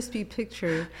this crispy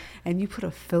picture and you put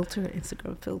a filter,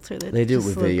 Instagram filter. That they do it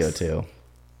with video too.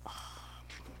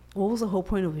 What was the whole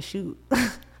point of a shoot?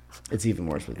 It's even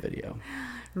worse with video.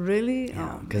 Really?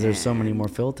 Yeah, because there's so many more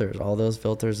filters. All those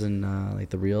filters and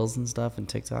like the Reels and stuff and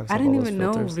TikToks. I didn't even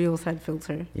know Reels had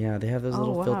filter. Yeah, they have those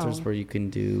little filters where you can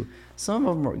do. Some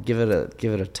of them give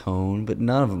it a tone, but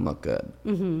none of them look good.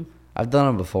 I've done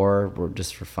them before,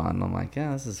 just for fun. I'm like,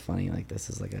 yeah, this is funny. Like this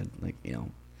is you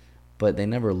know. But they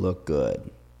never look good.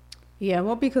 Yeah,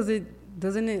 well, because it's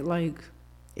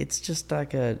just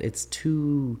like it's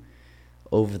too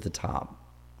over the top.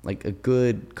 Like a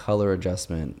good color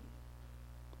adjustment,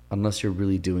 unless you're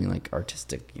really doing like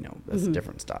artistic, you know, that's a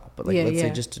different style. But like, let's say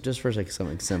just for like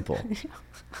something simple,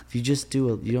 if you just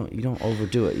do you don't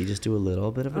overdo it. You just do a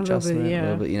little bit of adjustment, a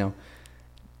little bit, you know.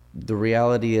 The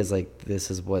reality is like,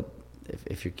 this is what,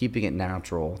 if you're keeping it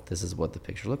natural, this is what the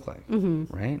picture looked like,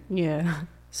 right? Yeah.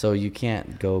 So you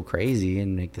can't go crazy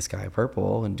and make the sky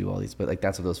purple and do all these, but like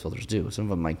that's what those filters do. Some of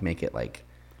them like make it like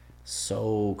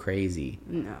so crazy.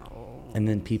 No. And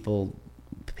then people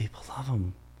love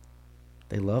them.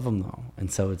 They love them though,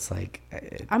 and so it's like.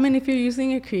 I mean, if you're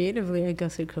using it creatively, I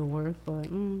guess it could work, but.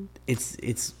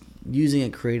 It's using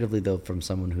it creatively though from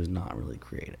someone who's not really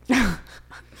creative.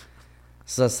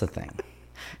 So that's the thing.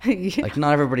 Yeah. Like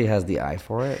not everybody has the eye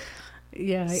for it.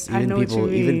 Yeah, I know what you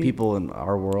mean. Even people in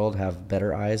our world have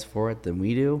better eyes for it than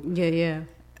we do. Yeah.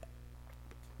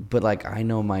 But like, I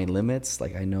know my limits.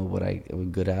 Like, I know what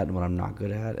I'm good at and what I'm not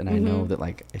good at, and I know that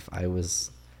like if I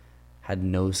had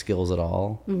no skills at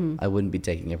all, I wouldn't be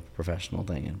taking a professional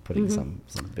thing and putting some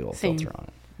big old filter on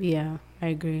it. Yeah, I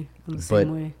agree. I'm the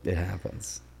same way. It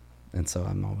happens, and so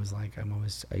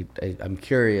I'm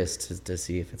curious to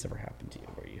see if it's ever happened to you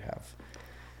where you have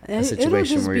a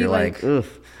situation where you're like,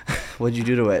 oof, what'd you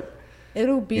do to it?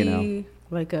 It'll be, you know?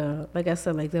 like I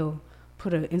said, like they'll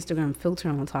put an Instagram filter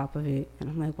on top of it, and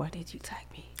I'm like, why did you tag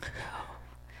me?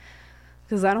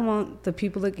 Because I don't want the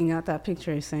people looking at that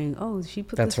picture saying, oh, she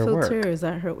put this filter. Work. Is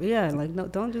that her? Yeah, like no,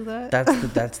 don't do that.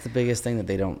 That's the biggest thing that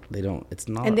they don't. It's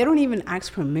not. And they don't even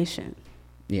ask permission.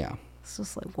 Yeah. It's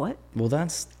just like, what? Well,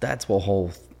 that's a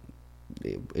whole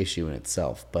issue in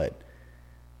itself, but.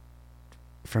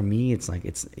 For me, it's like,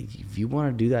 if you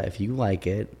want to do that, if you like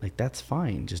it, like that's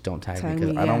fine. Just don't tag me,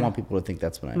 because I don't want people to think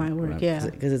that's my work. Yeah,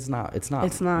 because it's not. It's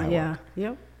not. Yeah. Work.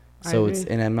 Yep. So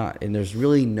I'm not, and there's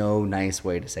really no nice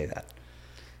way to say that.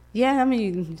 Yeah, I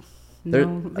mean,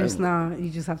 there's not.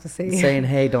 You just have to say saying,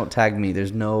 "Hey, don't tag me."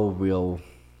 There's no real.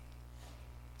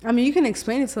 I mean, you can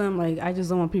explain it to them. Like, I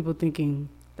just don't want people thinking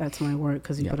that's my work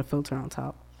because you put a filter on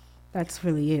top. That's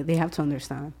really it. They have to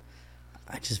understand.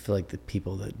 I just feel like the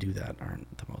people that do that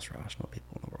aren't the most rational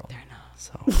people in the world. They're not.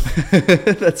 So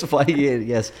that's why,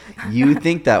 yes, you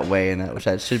think that way, and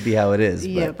that should be how it is.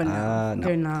 Yeah, but no,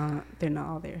 no. They're not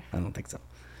all there. I don't think so.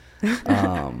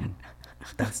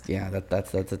 That's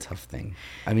a tough thing.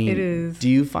 I mean, it is. Do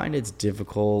you find it's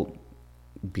difficult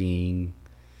being?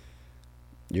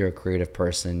 You're a creative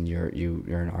person. You're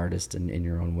an artist in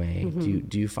your own way. Mm-hmm.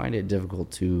 Do you find it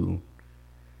difficult to,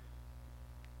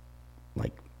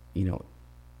 like,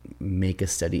 make a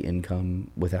steady income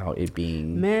without it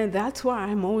being? Man, that's why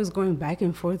I'm always going back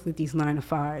and forth with these 9 to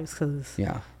 5s, because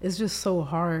it's just so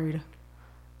hard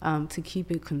to keep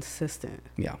it consistent.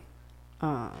 Yeah.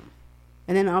 And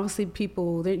then obviously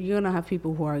you're gonna have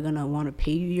people who are gonna want to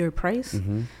pay you your price,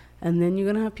 mm-hmm. and then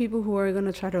you're gonna have people who are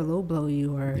gonna try to low blow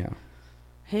you, or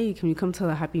hey, can you come to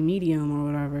a happy medium or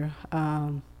whatever.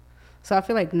 So I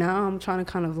feel like now I'm trying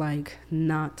to kind of like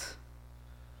not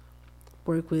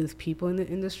work with people in the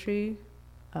industry,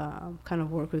 kind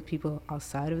of work with people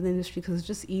outside of the industry, because it's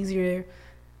just easier.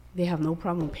 They have no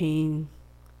problem paying,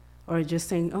 or just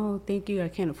saying, oh, thank you, I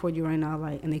can't afford you right now,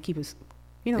 like, and they keep it,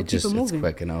 keep it moving. It's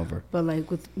quick and over. But like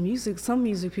with music, some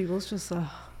music people, it's just a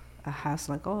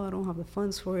hassle, like, oh, I don't have the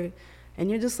funds for it. And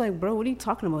you're just like, bro, what are you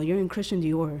talking about? You're in Christian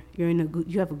Dior.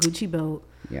 You have a Gucci belt.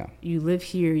 Yeah. You live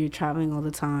here. You're traveling all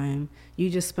the time. You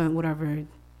just spent whatever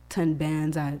 10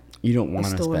 bands at you don't want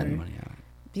to spend money on it.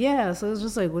 Yeah, so it's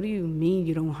just like, what do you mean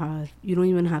you don't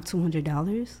even have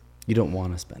 $200? You don't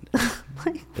want to spend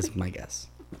it. That's my guess.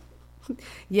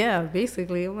 Yeah,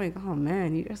 basically. I'm like, oh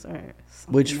man, you guys are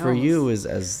which for you is,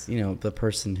 as the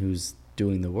person who's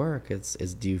doing the work,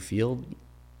 do you feel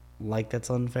like that's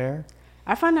unfair?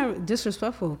 I find that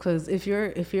disrespectful, because if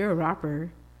you're a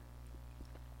rapper,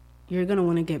 you're gonna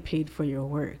want to get paid for your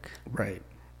work. Right.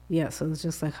 Yeah, so it's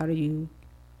just like, how do you,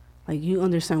 like, you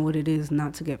understand what it is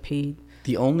not to get paid.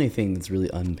 The only thing that's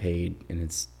really unpaid and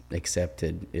it's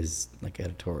accepted is like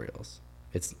editorials.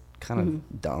 It's kind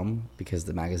of dumb, because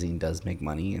the magazine does make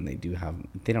money, and they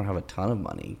don't have a ton of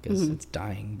money because it's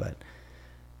dying, but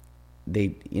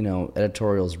they,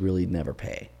 editorials really never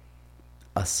pay.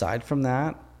 Aside from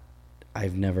that,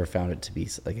 I've never found it to be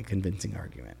like a convincing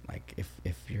argument. Like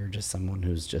if you're just someone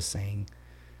who's just saying,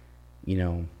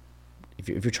 if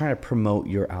you're trying to promote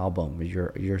your album or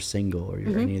your single or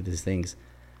any of these things,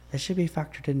 that should be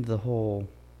factored into the whole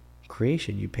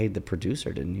creation. You paid the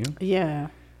producer, didn't you? Yeah.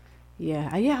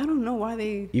 I don't know why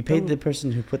you paid the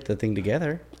person who put the thing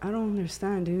together. I don't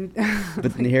understand, dude.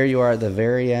 But then here you are at the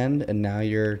very end, and now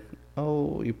you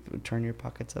turn your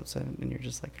pockets upside, and you're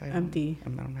just like, empty. I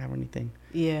don't have anything.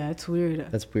 Yeah, it's weird.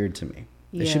 That's weird to me.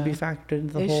 Yeah. It should be factored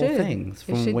into the whole thing.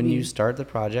 From when you start the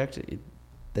project,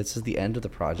 this is the end of the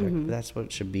project. But that's what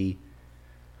it should be.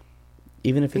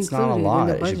 Even if it's not a lot,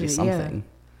 it should be something.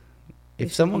 Yeah.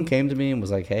 If someone came to me and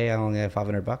was like, hey, I only have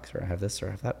 $500, or I have this, or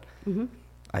I have that,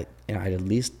 I'd at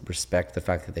least respect the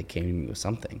fact that they came to me with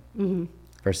something,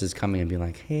 versus coming and being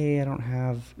like, hey, I don't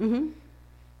have,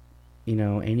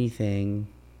 anything,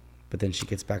 but then she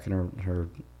gets back in her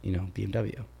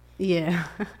BMW. Yeah.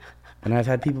 And I've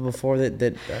had people before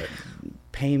that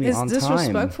pay me on time. It's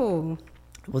disrespectful.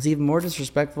 What's even more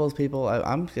disrespectful is people,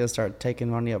 I'm going to start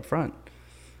taking money up front.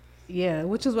 Yeah,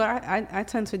 which is what I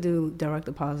tend to do, direct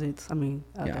deposits.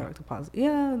 Direct deposit.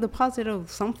 Yeah, deposit of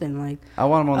something, like. I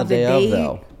want them on the day of,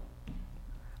 though.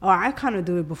 Oh, I kind of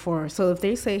do it before. So if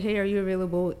they say, hey, are you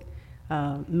available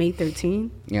May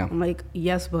 13? Yeah. I'm like,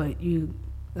 yes, but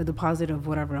a deposit of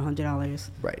whatever,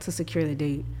 $100 to secure the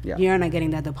date. Yeah. You're not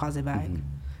getting that deposit back.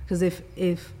 Because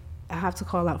if I have to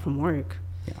call out from work,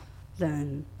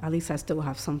 then at least I still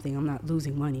have something. I'm not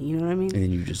losing money. You know what I mean? And then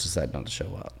you just decide not to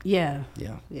show up. Yeah.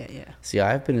 Yeah. Yeah. See,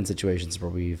 I've been in situations where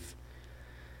we've,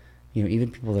 even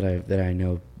people that I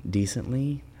know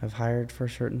decently have hired for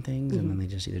certain things, and then they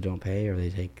just either don't pay, or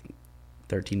they take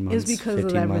 13 months. It's because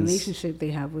of that relationship they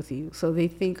have with you. So they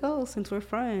think, oh, since we're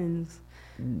friends,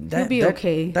 you'll be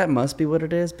okay. That must be what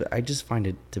it is, but I just find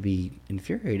it to be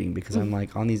infuriating, because I'm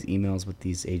like on these emails with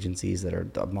these agencies that are,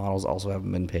 the models also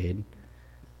haven't been paid.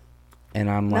 And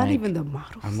I'm like, not even the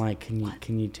models. I'm like,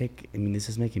 can you take? I mean, this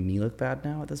is making me look bad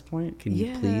now at this point. Can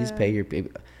you please pay your?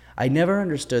 I never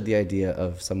understood the idea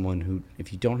of someone who,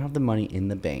 if you don't have the money in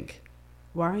the bank,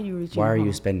 why are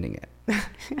you spending it?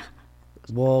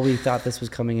 Well, we thought this was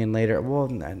coming in later. Well,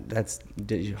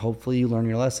 hopefully you learn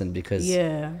your lesson, because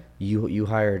you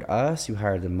hired us, you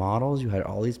hired the models, you hired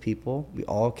all these people. We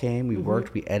all came, we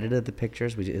worked, we edited the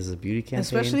pictures. It was a beauty campaign.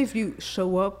 Especially if you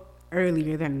show up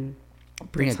earlier than.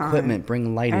 Bring equipment,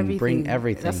 bring lighting, bring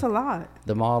everything. That's a lot.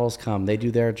 The models come, they do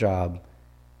their job,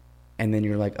 and then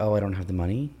you're like, oh, I don't have the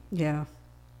money? Yeah.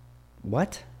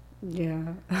 What?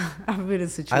 Yeah. I've been in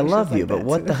situations I love you, like but that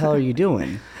what too. the hell are you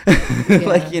doing? Yeah.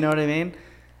 Like, you know what I mean?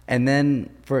 And then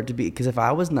for it to be, because if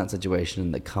I was in that situation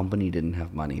and the company didn't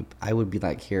have money, I would be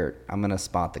like, here, I'm going to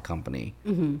spot the company,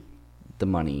 the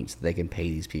money, so they can pay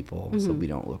these people so we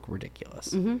don't look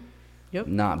ridiculous. Yep.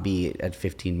 Not be at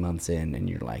 15 months in and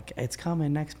you're like, it's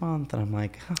coming next month. And I'm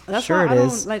like, oh, That's sure why it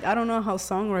is. I don't know how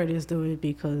songwriters do it,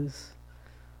 because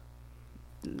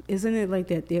isn't it like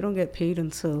that they don't get paid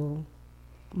until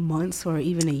months or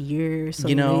even a year or so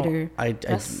later?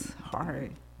 That's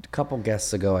hard. A couple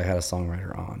guests ago, I had a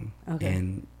songwriter on, Okay.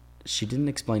 and she didn't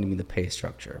explain to me the pay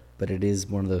structure, but it is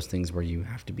one of those things where you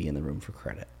have to be in the room for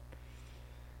credit.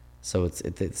 So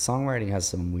songwriting has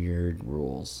some weird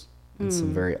rules and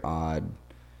some very odd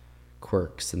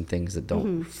quirks and things that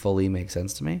don't fully make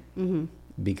sense to me,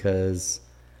 because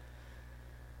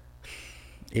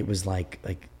it was like,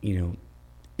 you know,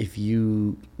 if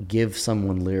you give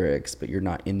someone lyrics but you're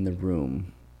not in the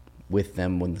room with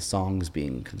them when the song's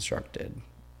being constructed,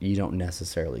 you don't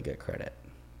necessarily get credit.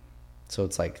 So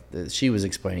it's like she was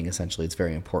explaining, essentially it's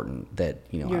very important that,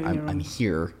 you know, I'm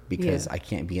here because I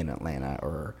can't be in Atlanta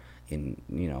or in,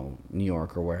 you know, New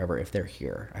York or wherever. If they're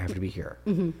here, I have to be here.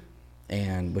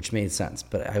 And which made sense,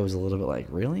 but I was a little bit like,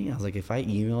 really? I was like, if I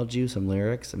emailed you some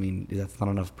lyrics, I mean, that's not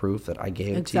enough proof that I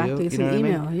gave it to you. Exactly, it's you know an what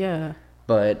email, I mean? yeah.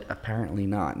 But apparently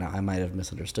not. Now I might have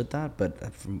misunderstood that, but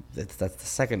that's the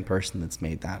second person that's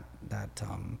made that.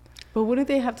 But wouldn't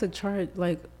they have to charge?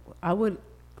 Like, I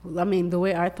mean, the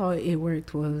way I thought it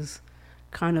worked was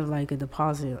kind of like a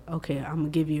deposit. Okay, I'm gonna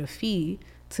give you a fee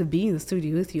to be in the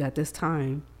studio with you at this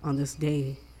time on this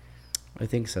day. I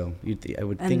think so. I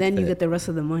would. And then you get the rest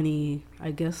of the money,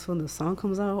 I guess, when the song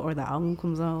comes out or the album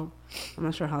comes out. I'm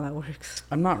not sure how that works.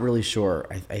 I'm not really sure.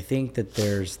 I think that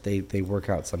they work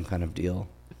out some kind of deal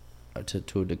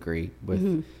to a degree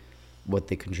with what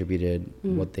they contributed,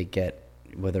 what they get,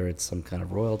 whether it's some kind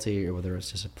of royalty or whether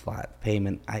it's just a flat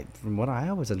payment. From what I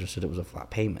always understood, it was a flat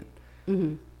payment.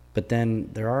 But then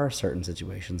there are certain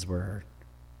situations where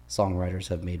songwriters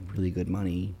have made really good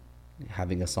money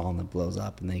having a song that blows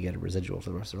up and they get a residual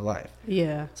for the rest of their life.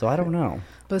 Yeah. So I don't know.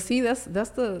 But see, that's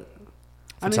the...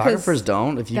 Photographers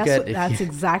don't. That's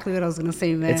exactly what I was going to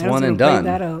say, man. It's one and done.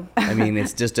 That up. I mean,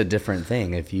 it's just a different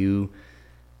thing. If you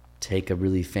take a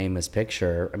really famous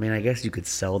picture, I mean, I guess you could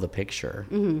sell the picture,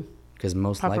 because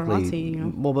most likely, you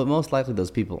know? well, but most likely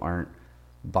those people aren't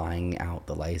buying out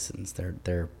the license.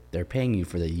 They're paying you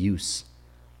for the use,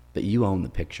 but you own the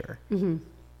picture.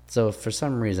 So if for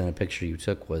some reason a picture you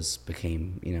took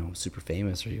became, you know, super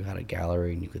famous, or you had a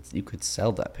gallery and you could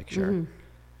sell that picture.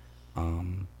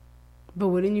 But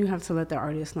wouldn't you have to let the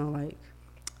artist know, like...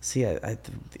 See,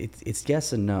 it's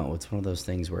yes and no. It's one of those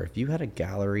things where if you had a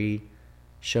gallery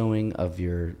showing of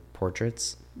your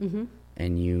portraits,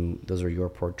 and those are your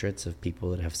portraits of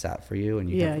people that have sat for you,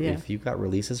 and if you got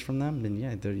releases from them, then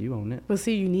you own it. But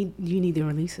see, you need the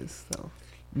releases, though.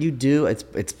 You do.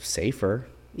 It's safer.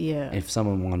 Yeah. If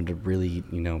someone wanted to really,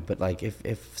 you know, but like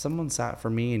if someone sat for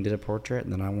me and did a portrait,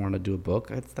 and then I wanted to do a book,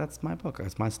 that's my book.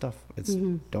 That's my stuff. It's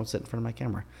don't sit in front of my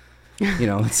camera. You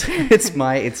know, it's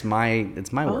my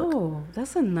work. Oh,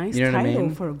 that's a nice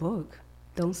title for a book.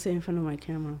 Don't sit in front of my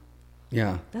camera.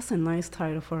 Yeah. That's a nice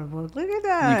title for a book. Look at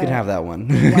that. You could have that one.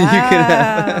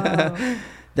 Wow.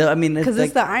 I mean, because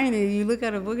it's the irony. You look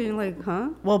at a book and you're like, huh?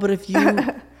 Well, but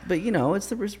but you know, it's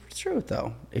the truth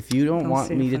though. If you don't want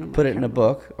me to put it in a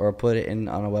book or put it on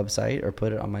a website or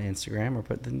put it on my Instagram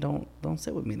then don't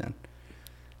sit with me then.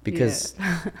 Because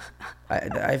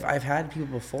I've had people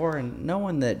before, and no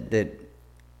one that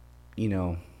you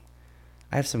know,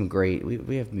 I have some great,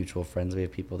 we have mutual friends, we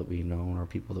have people that we've known or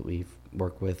people that we've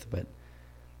worked with, but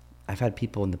I've had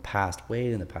people in the past,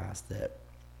 way in the past, that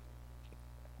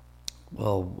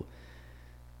want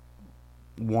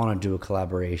to do a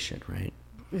collaboration, right?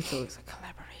 It's always a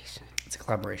collaboration. It's a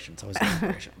collaboration. It's always a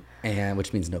collaboration, and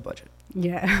which means no budget.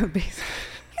 Yeah, basically.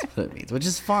 That's what it means, which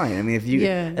is fine. I mean, if you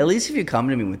at least if you come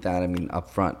to me with that, I mean, up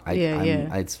front, I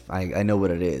know what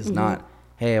it is. Not,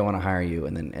 hey, I want to hire you,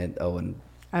 and then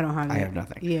I don't have it. I have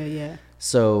nothing. Yeah.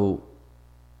 So,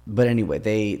 but anyway,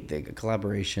 they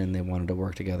collaboration. They wanted to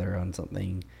work together on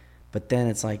something, but then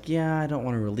it's like, I don't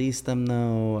want to release them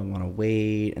though. I want to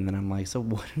wait, and then I'm like, so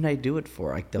what did I do it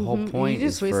for? Like the whole point you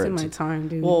just is wasting my time,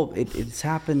 dude. Well, it's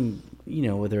happened. You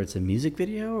know, whether it's a music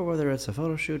video or whether it's a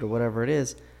photo shoot or whatever it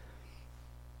is.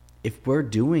 If we're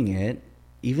doing it,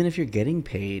 even if you're getting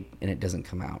paid and it doesn't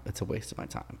come out, it's a waste of my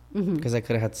time. Because I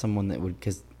could have had someone that would,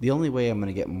 because the only way I'm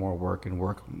going to get more work and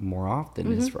work more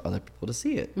often is for other people to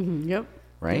see it. Yep.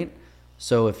 Right?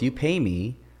 So if you pay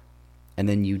me and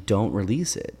then you don't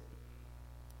release it,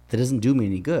 that doesn't do me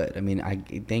any good. I mean,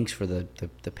 thanks for the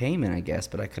payment, I guess,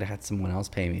 but I could have had someone else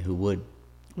pay me who would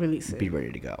release it, be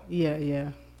ready to go. Yeah,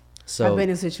 yeah. So I've been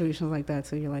in situations like that,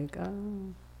 so you're like,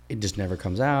 oh. It just never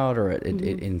comes out, or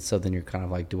and so then you're kind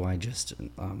of like, do I just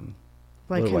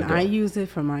like, can I use it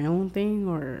for my own thing,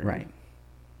 or right?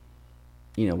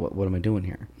 You know, what am I doing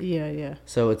here? Yeah, yeah.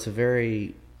 So it's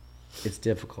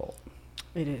difficult.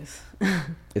 It is.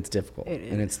 It's difficult. It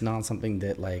is. And it's not something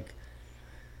that, like,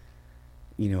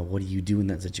 you know, what do you do in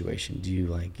that situation? Do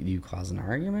you cause an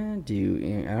argument? I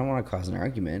don't want to cause an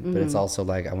argument, but it's also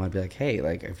like, I want to be like, hey,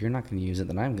 like, if you're not going to use it,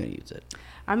 then I'm going to use it.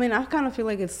 I mean, I kind of feel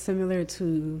like it's similar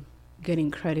to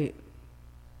getting credit.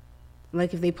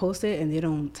 Like, if they post it and they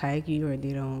don't tag you, or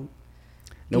they don't.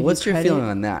 Now, what's your feeling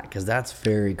on that? Because that's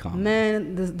very common.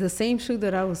 Man, the same shoot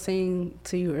that I was saying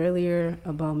to you earlier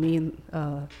about me and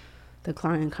the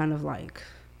client kind of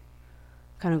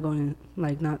going,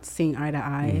 like, not seeing eye to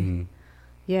eye. Mm-hmm.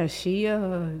 Yeah, she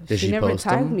she never post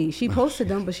tagged them? me. She posted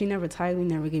them, but she never tagged me,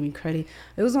 never gave me credit.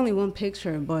 It was only one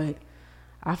picture, but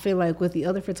I feel like with the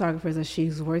other photographers that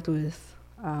she's worked with,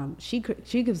 she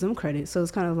gives them credit. So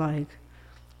it's kind of like,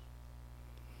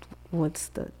 what's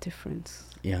the difference?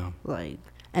 Yeah. Like,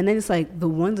 and then it's like the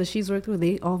ones that she's worked with,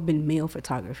 they all have been male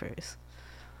photographers.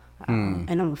 And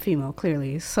I'm a female,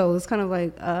 clearly. So it's kind of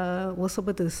like, what's up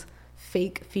with this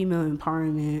fake female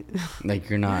empowerment? Like,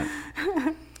 you're not.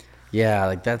 Yeah,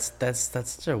 like that's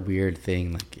such a weird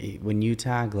thing. Like, when you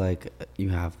tag, like, you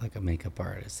have like a makeup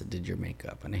artist that did your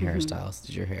makeup and a hairstylist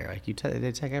did your hair. Like,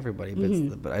 they tag everybody,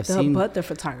 but I've seen, but the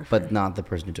photographer, but not the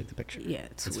person who took the picture. Yeah,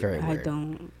 it's very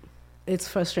weird. It's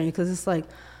frustrating because it's like,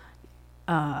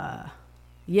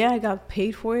 yeah, I got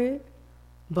paid for it,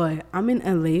 but I'm in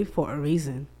LA for a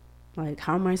reason. Like,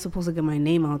 how am I supposed to get my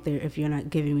name out there if you're not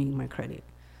giving me my credit?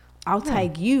 I'll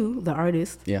tag you, the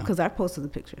artist, because I posted the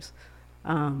pictures.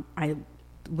 I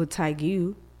would tag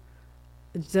you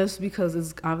just because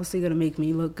it's obviously going to make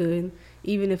me look good.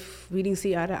 Even if we didn't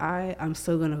see eye to eye, I'm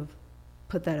still going to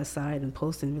put that aside and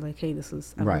post it and be like, hey,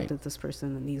 I looked at this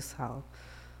person and this is how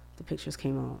the pictures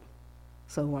came out.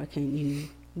 So why can't you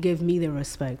give me the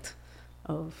respect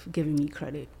of giving me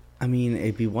credit? I mean,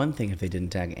 it'd be one thing if they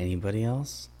didn't tag anybody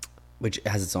else, which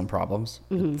has its own problems.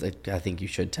 I think you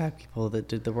should tag people that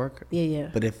did the work. Yeah, yeah.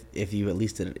 But if you at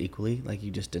least did it equally, like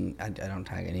you just didn't, I don't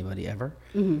tag anybody ever,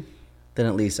 then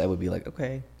at least I would be like,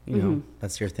 okay, you know,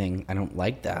 that's your thing. I don't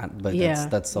like that, but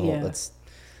that's the whole,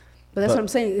 But that's what I'm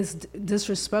saying. It's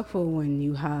disrespectful when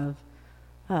you have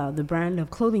the brand of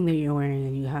clothing that you're wearing,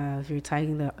 and you're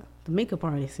tagging the makeup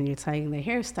artist, and you're tagging the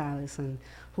hairstylist, and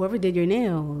whoever did your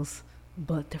nails,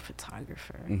 but the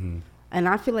photographer. And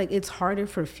I feel like it's harder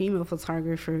for female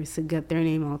photographers to get their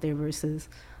name out there versus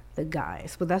the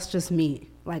guys. But that's just me.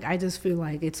 Like, I just feel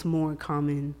like it's more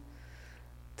common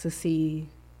to see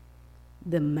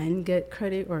the men get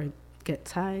credit or get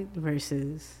tagged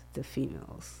versus the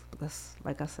females. But that's,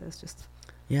 like I said, it's just...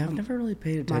 Yeah, I've never really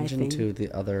paid attention to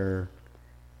the other...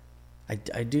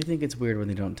 I do think it's weird when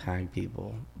they don't tag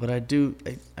people. But I do...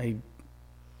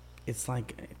 It's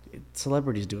like...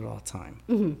 Celebrities do it all the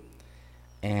time.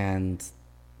 And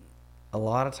a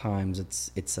lot of times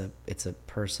it's a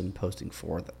person posting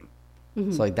for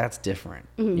them. So, like, that's different.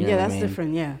 You know yeah, that's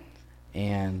different. Yeah.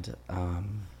 And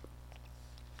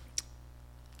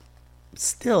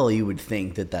still, you would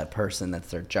think that person, that's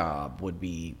their job, would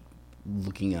be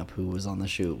looking up who was on the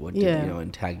shoot,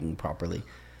 and tagging properly.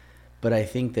 But I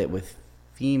think that with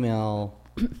female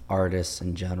artists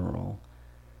in general,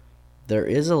 there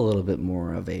is a little bit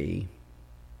more of a...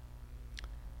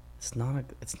 It's not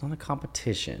a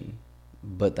competition,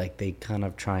 but, like, they kind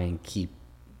of try and keep,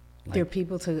 like, their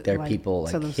people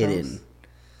hidden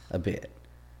a bit,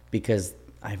 because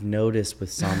I've noticed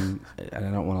with some, and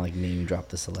I don't want to, like, name drop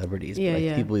the celebrities, but,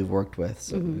 like, people we've worked with.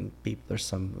 So there's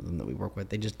some of them that we work with.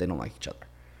 They don't like each other,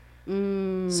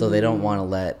 so they don't want to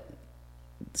let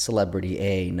celebrity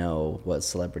A know what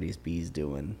celebrities B is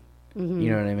doing. You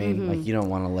know what I mean? Like, you don't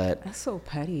want to let... That's so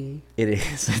petty. It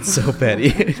is. It's so petty.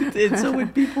 It's so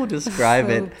when people describe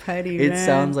so petty, it man.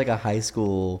 Sounds like a high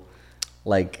school,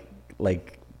 like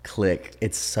clique.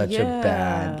 It's such a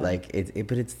bad, like,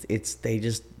 but it's they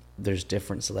just... There's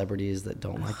different celebrities that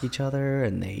don't like each other,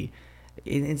 and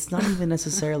it's not even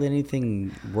necessarily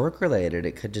anything work related.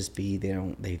 It could just be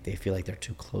they feel like they're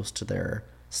too close to their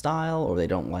style, or they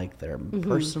don't like them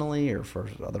personally, or for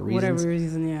other reasons. Whatever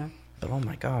reason, yeah. But oh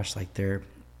my gosh, like,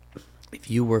 if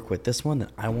you work with this one, then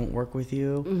I won't work with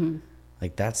you.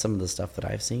 Like, that's some of the stuff that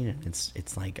I've seen, and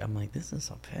it's like, I'm like, this is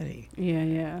so petty. Yeah,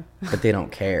 yeah. But they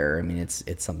don't care. I mean, it's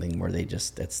something where they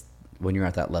just, it's when you're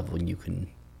at that level and you can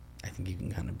I think you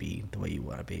can kind of be the way you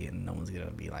want to be, and no one's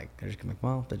gonna be like, they're just gonna be like,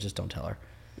 well, they just don't tell her.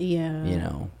 Yeah. You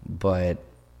know, but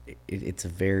it's a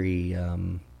very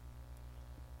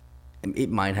it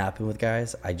might happen with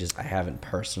guys. I haven't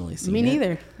personally seen Me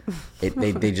neither.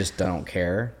 They just don't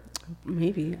care.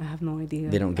 Maybe. I have no idea.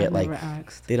 They don't get I've like never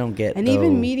asked. They don't get. And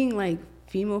even meeting like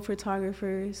female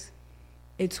photographers,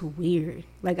 it's weird.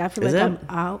 Like I feel I'm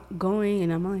outgoing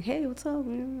and I'm like, hey, what's up?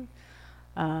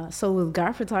 So with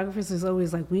guy photographers, it's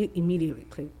always like we immediately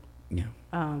click. Yeah.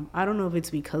 I don't know if it's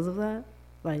because of that.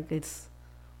 Like it's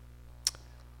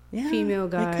yeah, female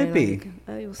guy. It could like, be.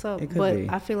 Hey, what's up? It could but be.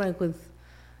 I feel like with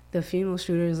the female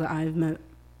shooters that I've met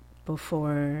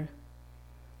before,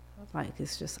 like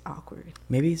it's just awkward.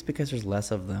 Maybe it's because there's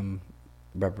less of them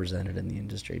represented in the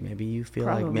industry. Maybe you feel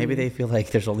Probably. like maybe they feel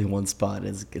like there's only one spot.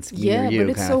 It's you yeah, or you.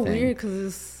 But it's so weird because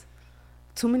there's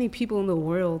too many people in the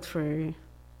world for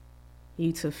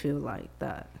you to feel like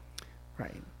that.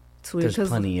 Right. It's weird. There's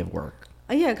plenty of work.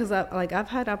 Yeah, because I've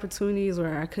had opportunities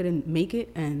where I couldn't make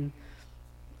it, and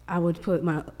I would put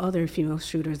my other female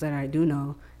shooters that I do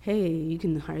know, hey, you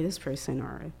can hire this person,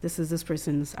 or this is this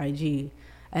person's IG,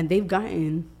 and they've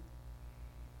gotten,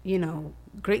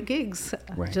 great gigs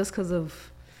just because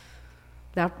of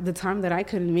that. The time that I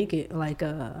couldn't make it, like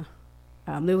there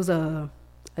was a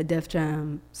Def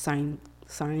Jam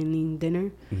signing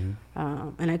dinner,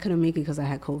 and I couldn't make it because I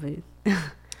had COVID.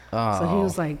 Oh. So he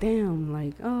was like, damn,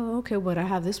 like, oh, okay, but I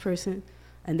have this person.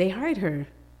 And they hired her.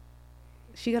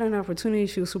 She got an opportunity.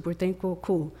 She was super thankful.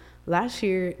 Cool. Last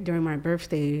year, during my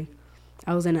birthday,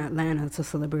 I was in Atlanta to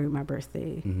celebrate my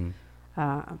birthday.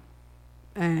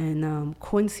 And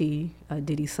Quincy,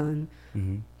 Diddy's son,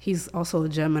 he's also a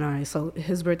Gemini. So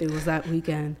his birthday was that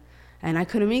weekend. And I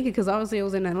couldn't make it because obviously I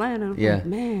was in Atlanta. I'm like,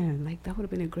 man, like that would have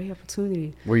been a great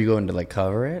opportunity. Were you going to like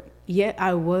cover it? Yeah,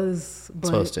 I was, but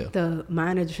supposed to.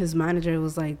 His manager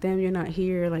was like, damn, you're not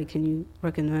here. Like, can you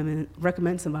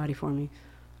recommend somebody for me?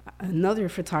 Another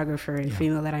photographer, a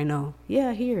female that I know.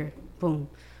 Yeah, here. Boom.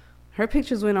 Her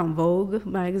pictures went on Vogue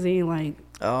magazine, like.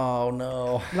 Oh,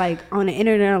 no. Like on the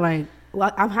internet, like,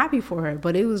 well, I'm happy for her,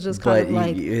 but it was just kind of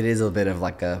like. It is a bit of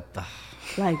like a.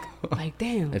 like,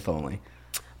 damn. If only.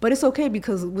 But it's okay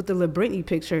because with the La Britney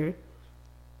picture,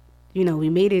 we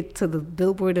made it to the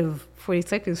billboard of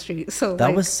 42nd Street. So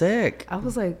that was sick. I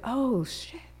was like, oh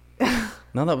shit.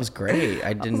 No, that was great.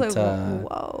 I didn't. I was like,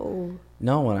 whoa.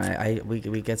 No, when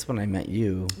we guess when I met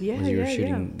you, yeah, was you were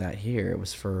shooting that here. It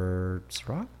was for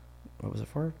Ciroc. What was it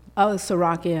for? Oh,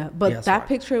 Ciroc, yeah. But that Ciroc.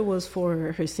 picture was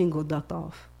for her single Ducked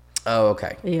Off. Oh,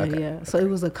 okay. Yeah, okay. yeah. So it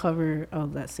was a cover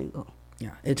of that single.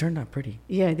 Yeah, it turned out pretty.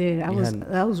 Yeah, it did. I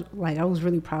was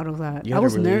really proud of that. I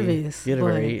was nervous.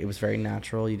 It was very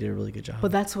natural. You did a really good job.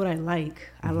 But that's what I like.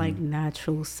 I like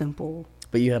natural, simple.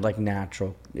 But you had like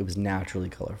natural. It was naturally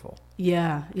colorful.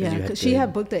 Yeah, yeah. Because she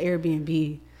had booked the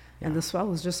Airbnb, and the spot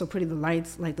was just so pretty. The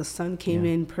lights, like the sun came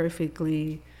in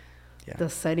perfectly. Yeah. The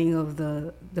setting of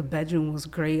the bedroom was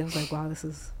great. I was like, wow, this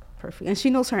is perfect. And she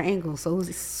knows her angle, so it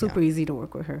was super easy to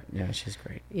work with her. Yeah, she's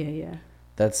great. Yeah, yeah.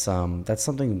 That's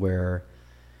something where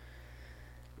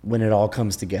when it all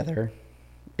comes together,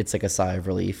 it's like a sigh of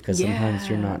relief because sometimes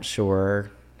you're not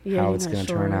sure how it's going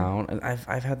to turn out. And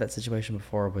I've had that situation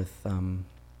before with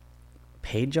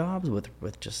paid jobs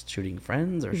with just shooting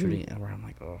friends or shooting where I'm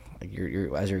like, oh, like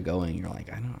you're as you're going, you're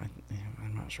like,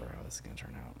 I'm not sure how this is going to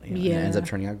turn out. And it ends up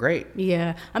turning out great.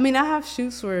 Yeah, I mean, I have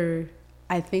shoots where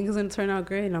I think it's going to turn out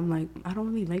great, and I'm like, I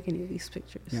don't really like any of these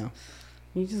pictures. Yeah,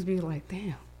 you just be like,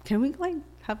 damn. Can we like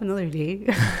have another day?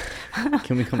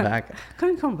 Can we come back?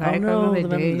 Can we come back? Oh no,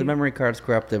 day? the memory card's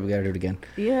corrupted. We gotta do it again.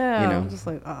 Yeah, I'm just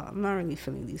like, I'm not really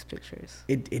feeling these pictures.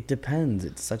 It depends.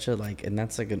 It's such a and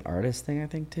that's like an artist thing, I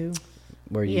think too,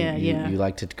 where you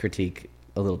like to critique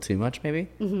a little too much maybe.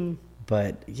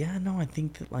 But I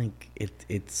think that like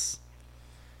it's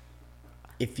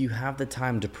if you have the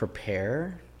time to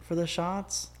prepare for the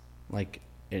shots, like.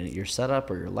 Your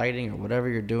setup or your lighting or whatever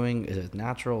you're doing, is it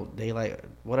natural, daylight,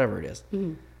 whatever it is.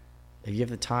 If you have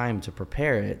the time to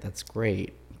prepare it, that's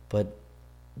great, but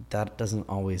that doesn't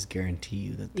always guarantee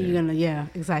you that you're gonna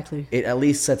exactly. It at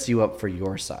least sets you up for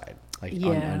your side, like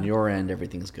on your end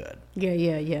everything's good.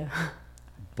 Yeah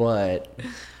But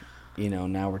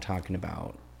now we're talking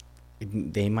about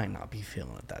they might not be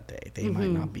feeling it that day, they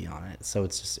might not be on it, so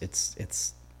it's just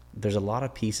it's there's a lot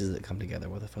of pieces that come together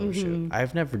with a photo shoot.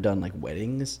 I've never done like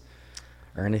weddings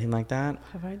or anything like that.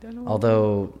 Have I done a wedding?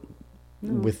 Although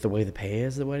with the way the pay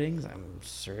is, the weddings, I'm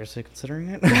seriously considering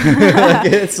it.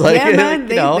 It's like, man,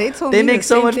 they make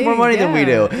so much more money than we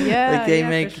do. Yeah, like they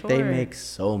make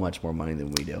so much more money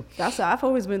than we do. I've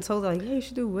always been told like, hey, you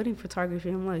should do wedding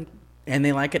photography. I'm like, and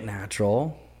they like it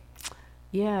natural.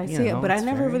 Yeah, I see it, but I it's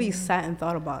never very- really sat and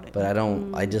thought about it. But I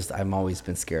don't. I'm alwai've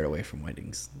been scared away from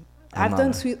weddings. I've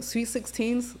done sweet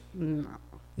 16s. No,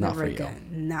 Not never for you. again.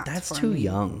 Not That's for too me.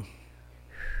 young.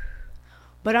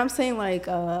 But I'm saying like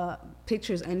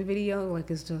pictures and video, like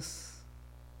it's just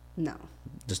no,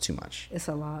 Just too much. it's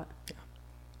a lot. Yeah.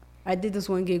 I did this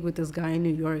one gig with this guy in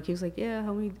New York. He was like, "Yeah,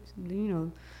 how we,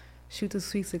 shoot the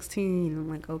Sweet 16." I'm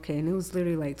like, "Okay," and it was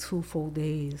literally like 2 full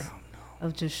days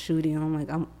of just shooting. I'm like,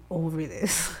 I'm over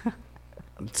this.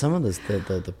 Some of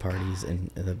the parties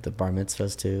and the bar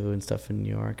mitzvahs too and stuff in New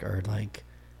York are like,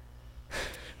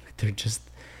 they're just,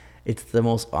 it's the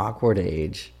most awkward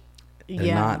age.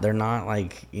 They're not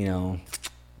like,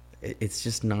 it's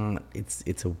just not,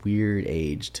 it's a weird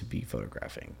age to be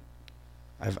photographing.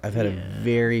 I've had a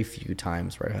very few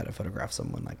times where I've had to photograph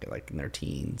someone like in their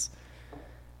teens,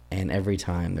 and every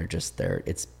time they're just there.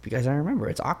 It's because I remember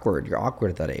it's awkward. You're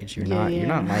awkward at that age. You're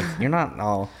not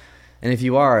all, and if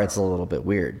you are, it's a little bit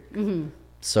weird. Mm-hmm.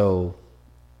 So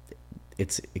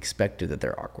it's expected that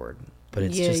they're awkward, but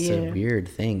it's just a weird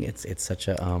thing. It's such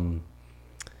a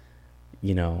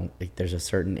like there's a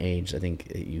certain age I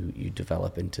think you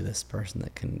develop into this person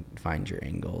that can find your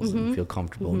angles and feel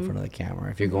comfortable in front of the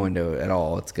camera. If you're going to at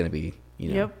all, it's going to be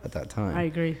at that time. I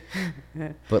agree.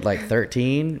 But like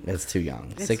 13, it's too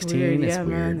young. It's 16, weird. it's yeah,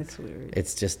 weird. Man, it's weird.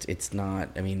 It's just, it's not.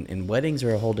 I mean, and weddings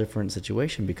are a whole different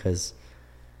situation because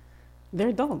they're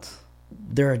adults.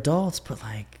 They're adults, but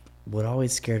like what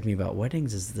always scared me about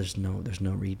weddings is there's no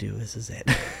redo. This is it.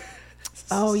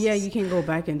 Oh yeah, you can go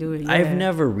back and do it. Yeah. I've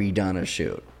never redone a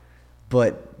shoot,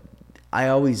 but I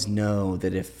always know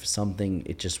that if something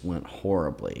it just went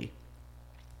horribly,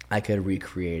 I could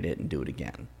recreate it and do it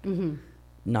again. Mm-hmm.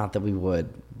 Not that we would,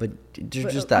 but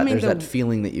there's just that. There's that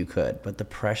feeling that you could, but the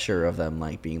pressure of them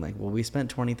like being like, well, we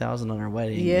spent $20,000 on our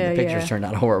wedding, and the pictures turned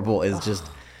out horrible. Is just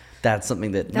that's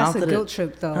something that that's a guilt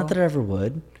trip though. Not that it ever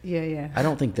would. Yeah. I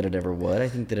don't think that it ever would. I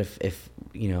think that if it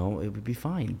would be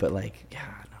fine. But like, no.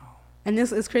 And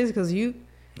this is crazy because you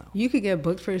could get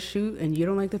booked for a shoot and you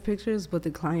don't like the pictures, but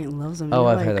the client loves them. Oh,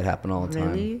 I've had that happen all the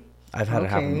time. Really? I've had it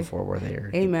happen before where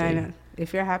they're. Hey man,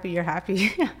 if you're happy, you're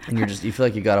happy. And you feel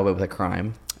like you got away with a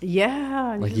crime.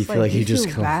 Yeah. Like you feel like you just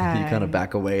kind of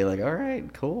back away. Like, all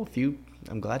right, cool.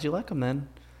 I'm glad you like them then.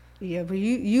 Yeah, but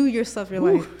you yourself, you're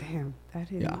like, damn, that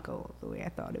didn't go the way I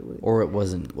thought it would. Or it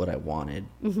wasn't what I wanted.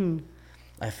 Mm-hmm.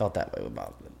 I felt that way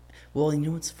about it. Well, you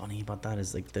know what's funny about that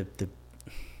is like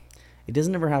it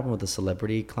doesn't ever happen with the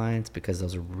celebrity clients because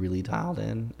those are really dialed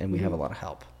in and we have a lot of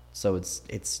help. So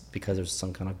it's because there's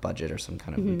some kind of budget or some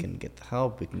kind of we can get the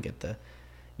help, we can get the,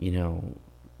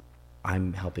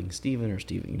 I'm helping Steven or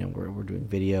Steven, we're doing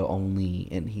video only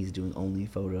and he's doing only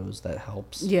photos. That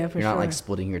helps. Yeah, for sure. You're not like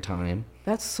splitting your time.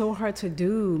 That's so hard to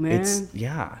do, man.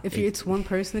 It's one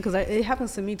person, because it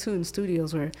happens to me too in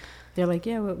studios where they're like,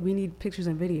 yeah, well, we need pictures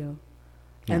and video.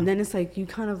 Yeah. And then it's like you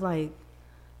kind of like,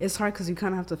 it's hard because you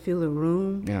kind of have to feel the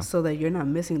room so that you're not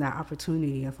missing that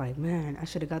opportunity of like, man, I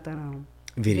should have got that on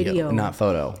video, not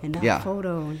photo. And not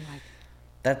photo. And like,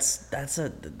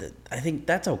 I think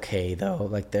that's okay though.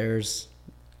 Like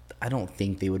I don't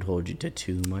think they would hold you to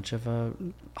too much of a,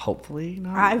 hopefully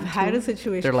not. I've had a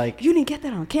situation. They're like, you didn't get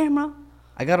that on camera.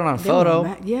 I got it on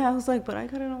photo. Yeah, I was like, but I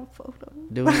got it on photo.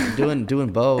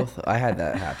 Doing both. I had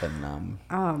that happen.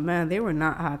 Oh man, they were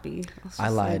not happy. I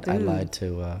lied. I lied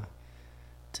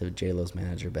to J-Lo's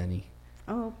manager Benny.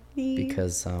 Oh, please.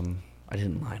 Because I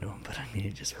didn't lie to him, but I mean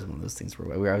it just was one of those things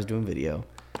where I was doing video,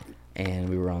 and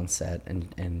we were on set,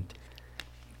 and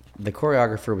the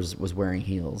choreographer was wearing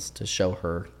heels to show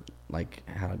her like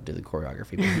how to do the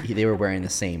choreography. But they were wearing the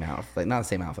same outfit, like not the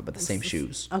same outfit, but the same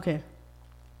shoes. Okay.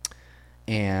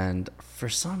 And for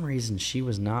some reason, she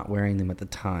was not wearing them at the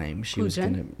time. She was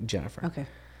Jennifer. Okay.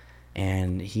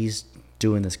 And he's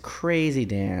doing this crazy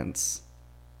dance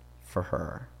for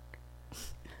her.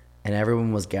 And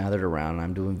everyone was gathered around, and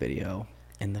I'm doing video.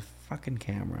 And the fucking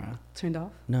camera... turned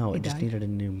off? No, it just needed a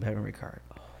new memory card.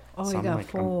 Oh, so I'm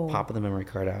full. I'm popping the memory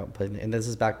card out. And this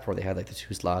is back before they had like the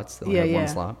 2 slots. They only had 1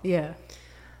 slot. Yeah.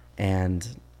 And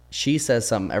she says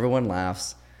something. Everyone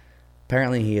laughs.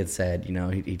 Apparently he had said,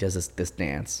 he does this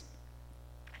dance.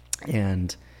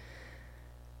 And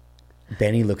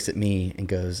Benny looks at me and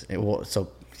goes, well, so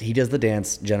he does the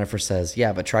dance. Jennifer says,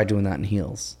 yeah, but try doing that in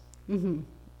heels. Mm-hmm.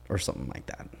 Or something like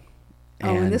that.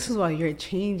 And this is why you're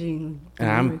changing. And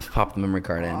I'm popping the memory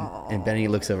card in. Oh. And Benny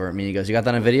looks over at me and he goes, you got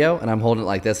that on video? And I'm holding it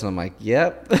like this. And I'm like,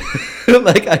 yep.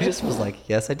 Like, I just was like,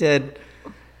 yes, I did.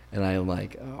 And I'm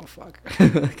like, oh, fuck.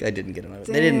 Like, I didn't get it.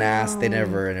 They didn't ask. They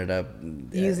never ended up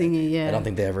using it, yeah. I don't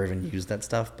think they ever even used that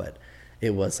stuff. But it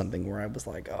was something where I was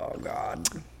like, oh, God.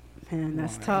 Man,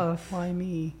 that's tough. Why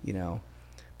me?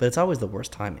 but it's always the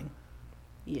worst timing.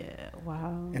 Yeah,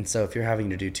 wow. And so if you're having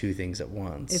to do two things at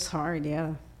once, It's hard,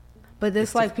 yeah. But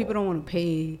it's like difficult. People don't want to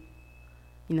pay,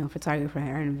 photographer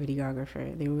and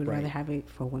videographer. They would rather have it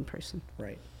for one person.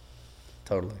 Right.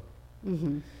 Totally.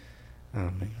 Mm-hmm.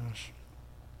 Oh my gosh.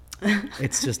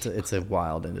 It's a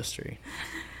wild industry.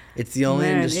 It's the only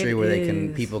industry where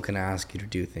people can ask you to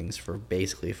do things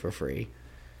basically for free.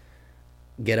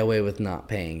 Get away with not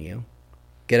paying you.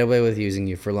 Get away with using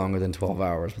you for longer than 12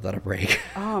 hours without a break.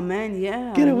 Oh man,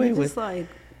 yeah. Get away with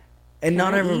and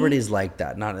not everybody's like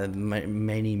that. Not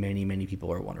many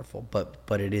people are wonderful,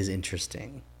 but it is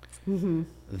interesting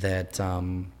that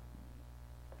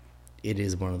it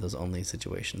is one of those only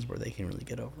situations where they can really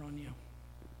get over on you.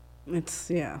 You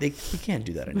can't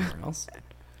do that anywhere else.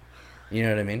 You know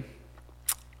what I mean?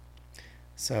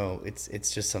 So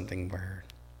it's just something where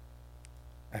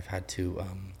I've had to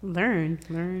learn.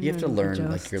 You have to learn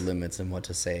adjust. Your limits and what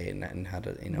to say and how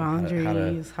to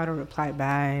boundaries, how to reply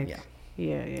back.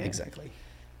 Yeah. Exactly.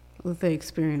 With the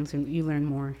experience, you learn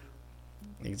more.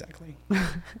 Exactly.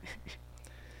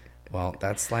 Well,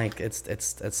 that's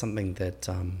it's something that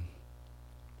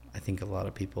I think a lot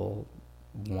of people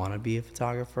want to be a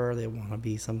photographer. They want to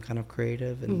be some kind of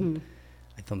creative, and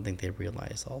I don't think they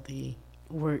realize all the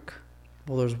work.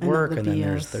 Well, there's work, and then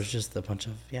there's just a bunch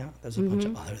of bunch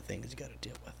of other things you got to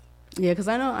deal with. Yeah, because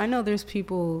I know there's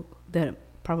people that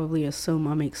probably assume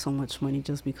I make so much money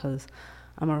just because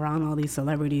I'm around all these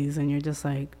celebrities, and you're just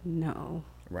like, no,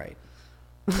 right?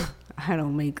 I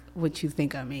don't make what you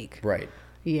think I make, right?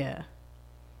 Yeah.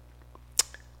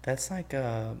 That's like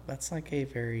a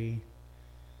very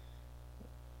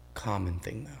common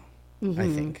thing, though. I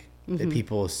think that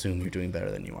people assume you're doing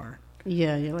better than you are.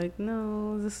 Yeah, you're like,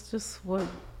 no, this is just what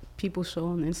people show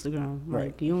on Instagram. Right.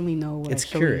 Like, you only know what it's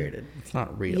curated. It's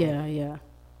not real. Yeah.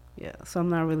 So I'm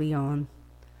not really on.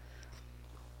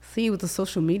 See, with the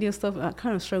social media stuff, I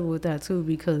kind of struggle with that too,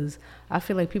 because I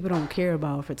feel like people don't care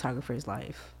about a photographer's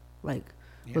life. Like,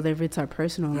 whether it's our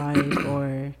personal life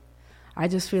or I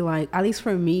just feel like, at least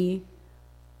for me,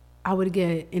 I would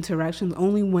get interactions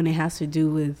only when it has to do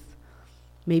with,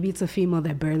 maybe it's a female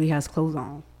that barely has clothes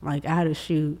on. Like, I had a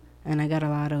shoot and I got a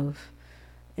lot of,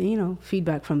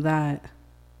 feedback from that.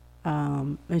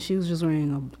 And she was just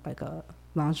wearing a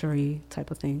lingerie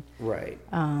type of thing. Right.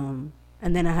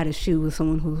 And then I had a shoot with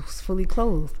someone who was fully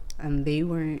clothed, and they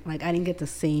weren't, I didn't get the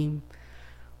same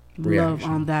reaction. Love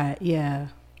on that. Yeah.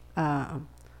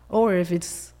 Or if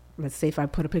it's, let's say if I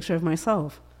put a picture of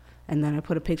myself and then I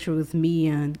put a picture with me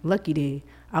and Lucky Day,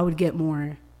 I would get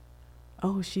more,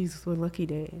 oh, she's with Lucky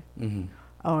Day. Mm-hmm.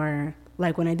 Or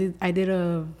like when I did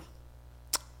a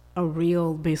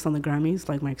reel based on the Grammys,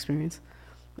 like my experience,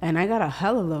 and I got a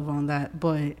hella love on that.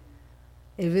 But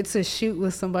if it's a shoot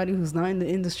with somebody who's not in the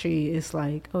industry, it's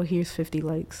like, oh, here's 50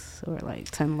 likes or like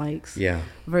 10 likes. Yeah.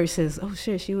 Versus, oh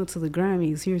shit, she went to the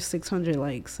Grammys, here's 600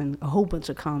 likes and a whole bunch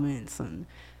of comments and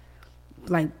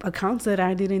like accounts that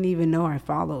I didn't even know I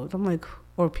followed. I'm like,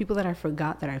 or people that I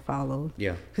forgot that I followed.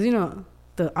 Yeah. Because,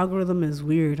 the algorithm is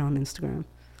weird on Instagram.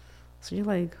 So you're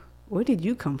like, where did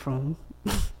you come from?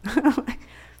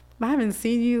 I haven't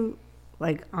seen you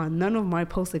on none of my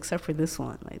posts except for this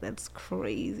one. That's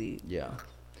crazy. Yeah.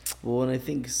 Well, and I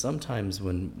think sometimes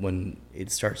when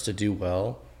it starts to do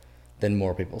well, then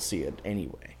more people see it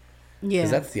anyway. Yeah.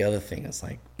 Because that's the other thing. It's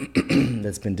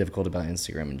that's been difficult about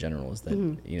Instagram in general is that,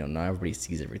 not everybody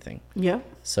sees everything. Yeah.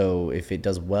 So if it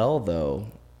does well, though,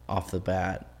 off the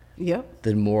bat, yep,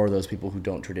 then more of those people who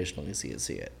don't traditionally see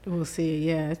it. We'll see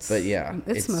it, yeah.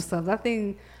 It's messed up. That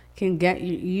thing can get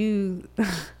you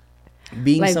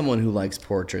being someone who likes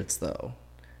portraits, though,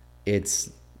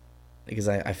 it's because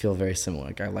I feel very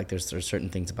similar. There's certain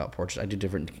things about portraits. I do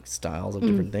different styles of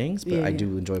different things, but I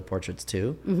do enjoy portraits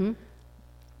too. Mm-hmm.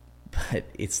 But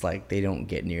it's they don't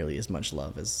get nearly as much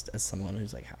love as someone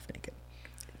who's half naked.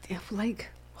 Yeah, what?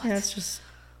 Yeah,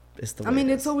 it's the way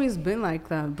it's always been like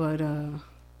that, but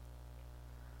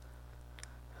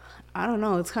I don't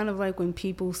know. It's kind of like when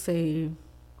people say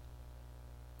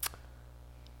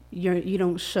you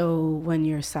don't show when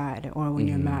you're sad or when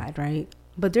you're mad, right?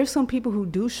 But there's some people who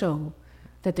do show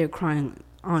that they're crying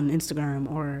on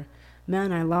Instagram or,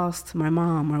 man, I lost my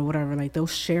mom or whatever. They'll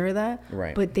share that,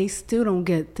 right? But they still don't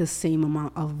get the same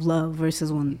amount of love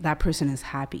versus when that person is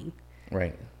happy,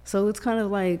 right? So it's kind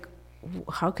of like,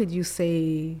 how could you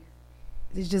say?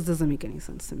 It just doesn't make any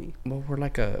sense to me. Well, we're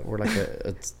like a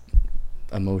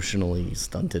emotionally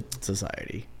stunted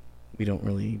society. We don't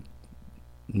really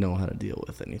know how to deal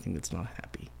with anything that's not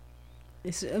happy.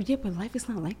 But life is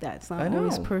not like that. It's not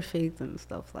always perfect and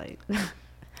stuff But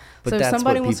so if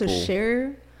somebody wants to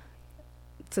share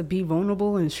to be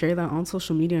vulnerable and share that on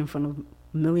social media in front of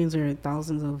millions or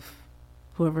thousands of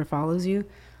whoever follows you,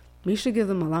 you should give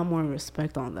them a lot more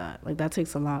respect on that. Like, that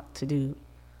takes a lot to do,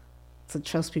 to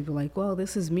trust people. Like, well,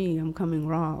 this is me. I'm coming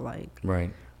raw. Like,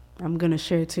 right. I'm going to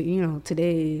share to, you know,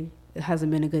 today it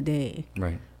hasn't been a good day.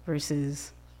 Right.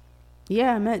 Versus,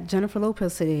 yeah, I met Jennifer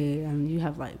Lopez today, and you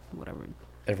have, like, whatever.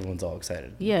 Everyone's all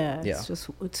excited. Yeah.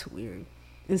 It's weird.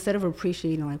 Instead of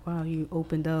appreciating, like, wow, you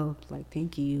opened up, like,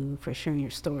 thank you for sharing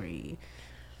your story.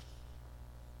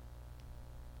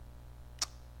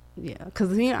 Yeah,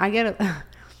 because, you know,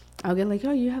 I'll get like,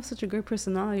 oh, you have such a great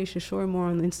personality. You should show it more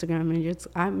on Instagram. And just,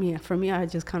 I mean, for me, I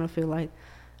just kind of feel like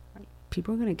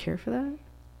people are going to care for that.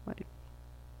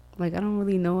 Like, I don't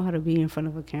really know how to be in front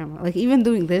of a camera. Like, even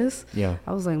doing this, yeah,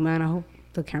 I was like, man, I hope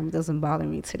the camera doesn't bother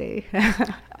me today.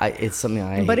 It's something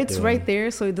I but hate it's doing. Right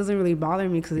there, so it doesn't really bother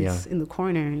me because it's in the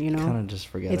corner, you know? Kind of just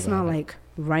forget it's about not it. like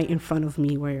right in front of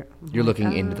me where you're like,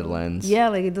 looking into the lens. Yeah,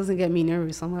 like, it doesn't get me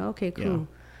nervous. I'm like, okay, cool. Yeah.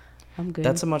 I'm good.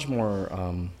 That's a much more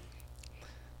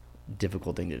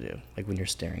difficult thing to do. Like, when you're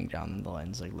staring down the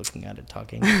lens, like, looking at it,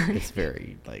 talking, it's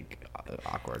very, like,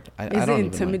 awkward. I don't it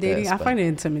intimidating? Even like this, I find it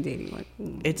intimidating. Like,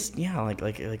 it's, yeah,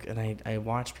 like, and I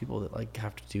watch people that, like,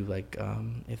 have to do, like,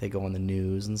 if they go on the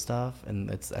news and stuff, and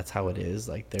that's how it is.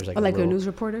 Like, there's, like, a news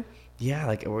reporter? Yeah,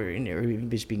 like, or even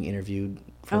just being interviewed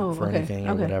for anything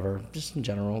or whatever, just in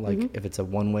general. Like, if it's a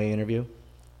one-way interview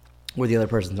where the other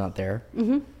person's not there,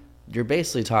 you're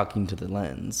basically talking to the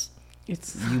lens.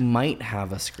 You might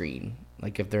have a screen.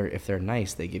 Like, if they're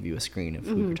nice, they give you a screen of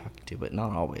who you're talking to, but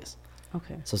not always.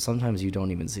 Okay. So sometimes you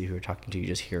don't even see who you're talking to, you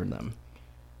just hear them.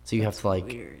 So you have to, like,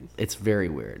 weird. It's very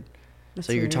weird.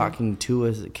 So you're talking to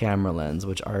a camera lens,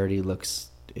 which already looks,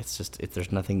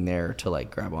 there's nothing there to,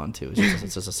 like, grab onto.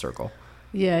 It's just a circle.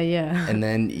 Yeah. And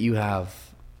then you have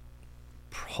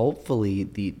hopefully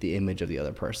the image of the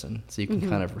other person, so you can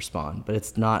kind of respond. But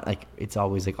it's not like, it's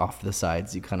always, like, off to the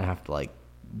sides. You kind of have to, like,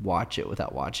 watch it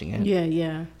without watching it.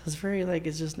 Yeah. It's very, like,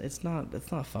 it's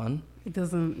not fun. It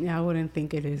doesn't. Yeah, I wouldn't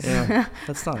think it is. Yeah,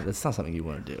 that's not something you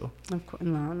want to do. Of course,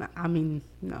 no. I mean,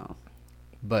 no.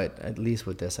 But at least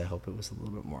with this, I hope it was a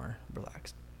little bit more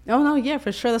relaxed. Oh no, yeah,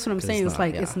 for sure. That's what I'm saying.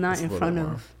 It's not in front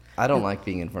of. I don't like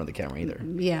being in front of the camera either.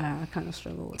 Yeah, I kind of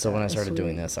struggle with that. So when I started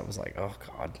doing this, I was like, oh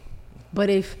God.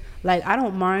 But if, like, I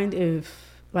don't mind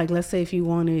if, like, let's say if you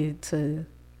wanted to,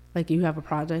 like, you have a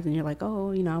project and you're like,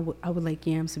 oh, you know, I would like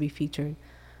Yams to be featured.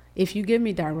 If you give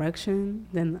me direction,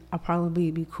 then I'll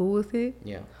probably be cool with it.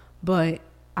 Yeah. But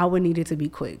I would need it to be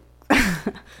quick.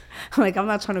 Like, I'm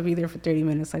not trying to be there for 30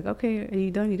 minutes. Like, okay, are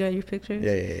you done? You got your pictures?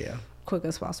 Yeah. Quick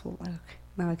as possible. Like, okay,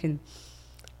 now I can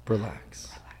relax.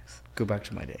 Go back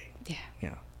to my day.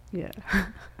 Yeah.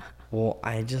 Well,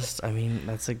 I mean,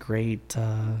 that's a great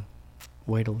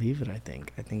way to leave it, I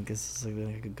think. I think this is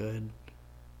like a good...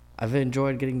 I've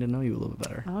enjoyed getting to know you a little bit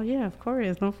better. Oh, yeah, of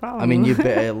course. No problem. I mean,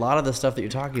 a lot of the stuff that you're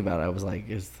talking about, I was like,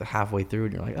 it's halfway through,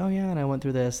 and you're like, oh, yeah, and I went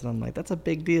through this. And I'm like, that's a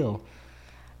big deal.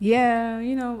 Yeah,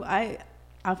 you know, I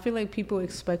feel like people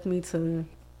expect me to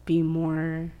be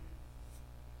more...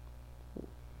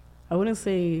 I wouldn't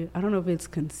say... I don't know if it's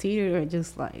conceited or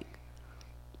just, like,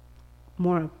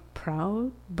 more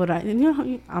proud. But,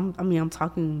 I'm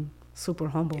talking super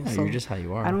humble. Yeah, so you're just how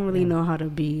you are. I don't really know how to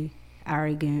be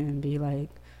arrogant and be like,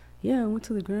 yeah, I went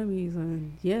to the Grammys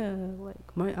and yeah, like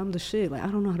I'm the shit. Like, I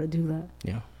don't know how to do that.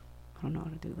 Yeah. I don't know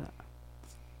how to do that.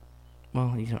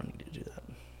 Well, you don't need to do that.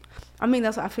 I mean,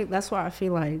 that's why I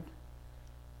feel like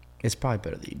it's probably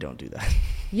better that you don't do that.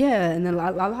 Yeah, and then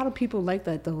a lot of people like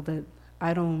that though, that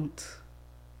I don't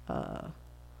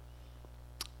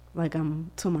like, I'm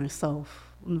to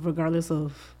myself regardless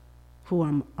of who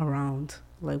I'm around,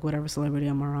 like whatever celebrity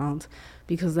I'm around,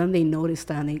 because then they notice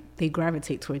that and they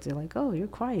gravitate towards it, like, oh, you're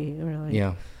quiet, or like,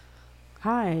 yeah,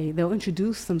 hi, they'll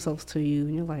introduce themselves to you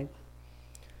and you're like,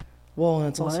 well, and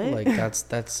it's what? Also like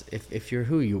that's if you're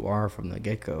who you are from the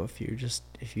get-go,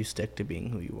 if you stick to being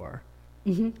who you are,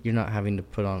 mm-hmm. you're not having to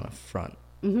put on a front,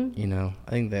 mm-hmm. you know.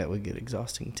 I think that would get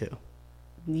exhausting too.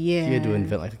 Yeah, if you had to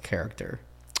invent like a character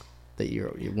that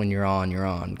when you're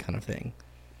on kind of thing.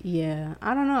 Yeah,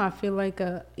 I don't know. I feel like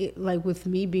like with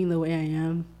me being the way I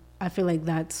am, I feel like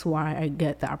that's why I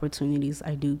get the opportunities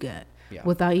I do get,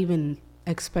 without even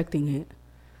expecting it.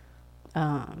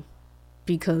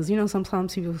 Because, you know,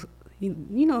 sometimes people,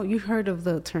 you know, you've heard of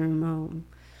the term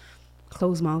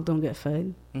closed mouth don't get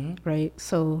fed, mm-hmm. right?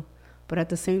 So, but at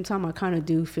the same time, I kind of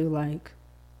do feel like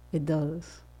it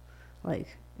does.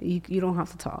 Like, you don't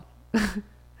have to talk.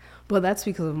 But that's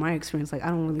because of my experience. Like, I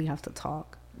don't really have to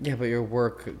talk. Yeah, but your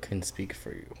work can speak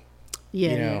for you.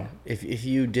 Yeah. You know, if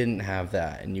you didn't have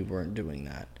that and you weren't doing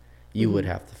that, you would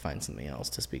have to find something else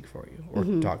to speak for you or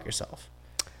talk yourself.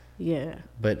 Yeah.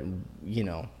 But, you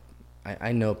know,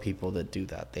 I know people that do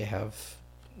that. They have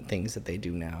things that they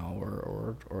do now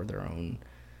or their own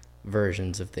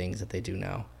versions of things that they do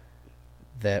now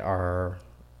that are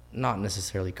not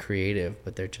necessarily creative,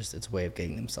 but they're just, it's a way of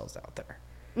getting themselves out there.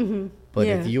 But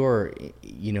if you're,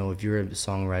 you know, if you're a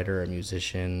songwriter, a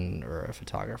musician, or a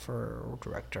photographer or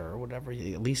director or whatever,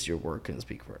 at least your work can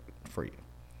speak for you.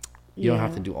 You don't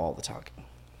have to do all the talking.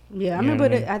 Yeah, I mean,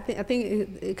 but I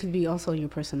think it could be also your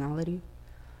personality,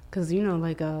 because you know,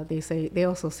 like they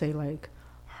also say like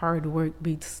hard work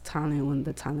beats talent when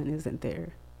the talent isn't there.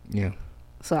 Yeah.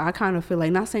 So I kind of feel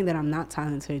like, not saying that I'm not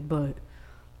talented, but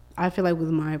I feel like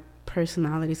with my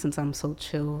personality, since I'm so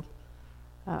chill,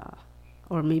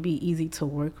 or maybe easy to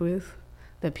work with,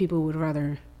 that people would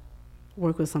rather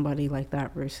work with somebody like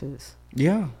that versus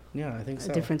I think so.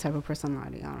 A different type of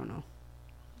personality. I don't know.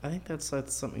 I think that's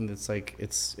something that's like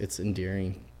it's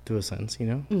endearing to a sense, you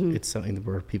know. It's something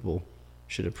where people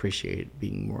should appreciate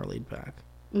being more laid back,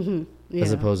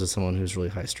 as opposed to someone who's really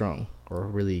high strung or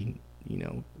really, you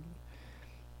know,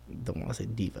 don't want to say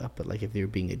diva, but like if they're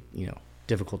being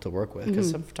difficult to work with,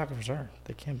 because some photographers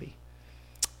they can be,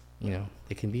 you know,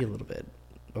 they can be a little bit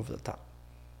over the top.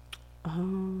 I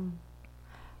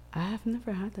have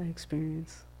never had that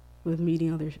experience with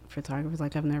meeting other photographers.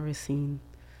 Like, I've never seen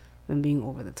them being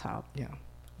over the top. Yeah.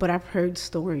 But I've heard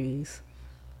stories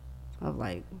of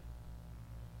like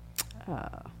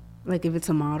if it's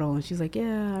a model and she's like,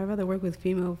 yeah, I'd rather work with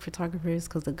female photographers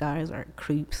because the guys are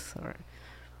creeps, or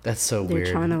that's so weird.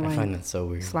 They're trying to I find that so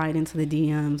weird. Slide into the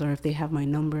DMs, or if they have my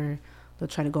number, they'll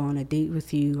try to go on a date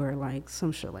with you, or like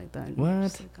some shit like that.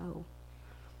 What? Like, oh,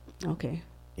 okay.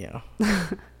 Yeah.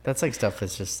 That's like stuff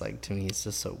that's just like, to me, it's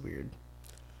just so weird.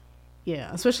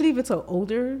 Yeah, especially if it's an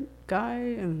older guy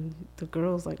and the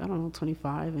girl's like, I don't know,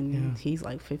 25 and he's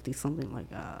like 50 something,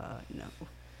 like, no.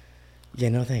 Yeah,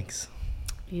 no thanks.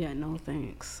 Yeah, no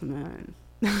thanks, man.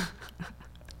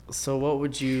 So what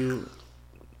would you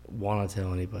want to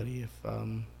tell anybody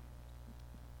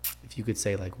if you could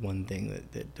say like one thing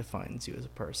that defines you as a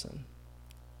person?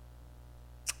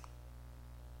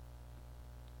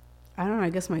 I don't know, I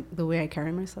guess the way I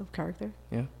carry myself, character.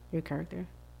 Yeah. Your character.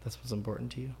 That's what's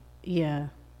important to you. Yeah.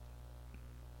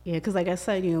 Yeah, because like I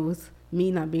said, you know, with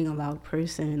me not being a loud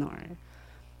person or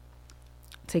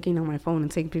taking on my phone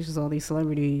and taking pictures of all these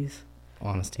celebrities.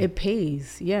 Honesty. It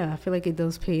pays. Yeah, I feel like it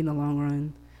does pay in the long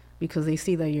run because they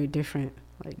see that you're different.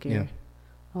 Like,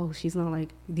 oh, she's not like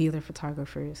the other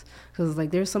photographers. Because like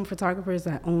there's some photographers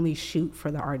that only shoot for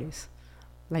the artist.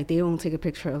 Like they won't take a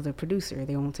picture of the producer.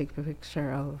 They won't take a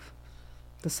picture of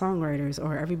the songwriters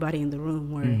or everybody in the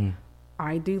room, where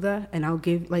I do that, and I'll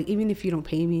give, like, even if you don't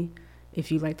pay me,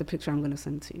 if you like the picture, I'm going to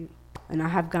send it to you. And I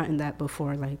have gotten that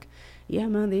before, like, yeah,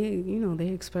 man, they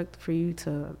expect for you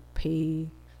to pay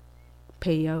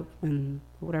up and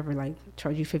whatever, like,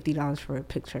 charge you $50 for a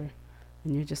picture.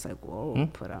 And you're just like, whoa,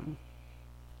 but I'm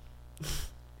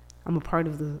a part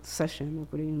of the session.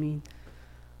 Like, what do you mean?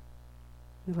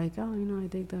 They're like, oh, you know, I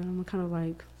dig that. I'm kind of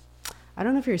like, I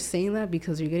don't know if you're saying that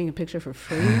because you're getting a picture for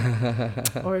free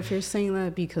or if you're saying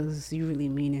that because you really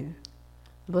mean it.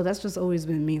 But that's just always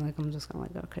been me. Like, I'm just kind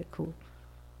of like, okay, cool.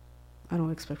 I don't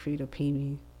expect for you to pay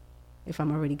me if I'm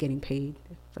already getting paid,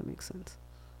 if that makes sense.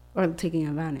 Or taking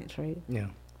advantage, right? Yeah.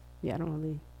 Yeah, I don't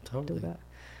really do that.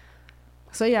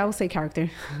 So, yeah, I would say character,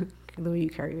 the way you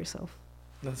carry yourself.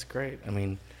 That's great. I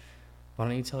mean, why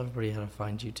don't you tell everybody how to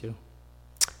find you, too?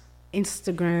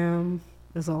 Instagram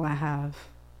is all I have.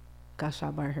 Got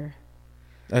shot by her.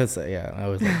 That's I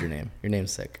always loved your name. Your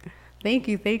name's sick. Thank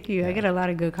you. Yeah. I get a lot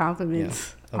of good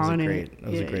compliments on it. That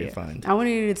was a great find. I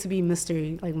wanted it to be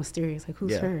mysterious, like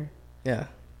who's her? Yeah.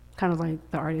 Kind of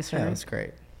like the artist. Yeah, that's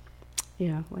great.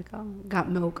 Yeah, like Got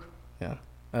Milk. Yeah,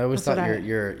 I always thought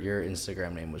your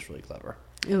Instagram name was really clever.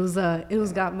 It was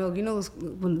Got Milk. You know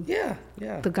when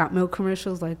the Got Milk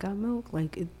commercials, like Got Milk,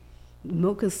 like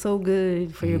milk is so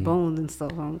good for your bones and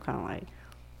stuff. I'm kind of like,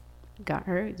 got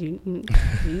hurt?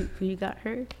 You got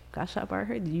hurt? Got shot by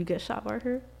her? Did you get shot by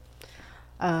her?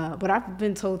 But I've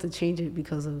been told to change it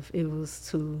because it was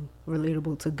too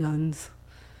relatable to guns.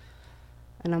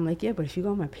 And I'm like, yeah, but if you go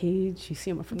on my page, you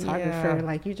see I'm a photographer.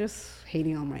 Like, you're just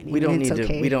hating on my name. We don't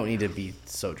need to be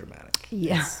so dramatic.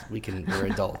 Yeah, we're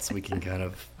adults. We can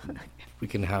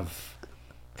have.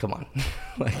 Come on,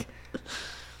 like,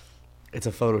 it's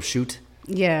a photo shoot.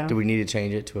 Yeah. Do we need to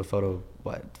change it to a photo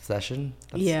session?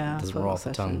 Doesn't roll off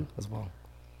the tongue as well.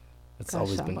 It's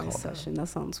always been called session. That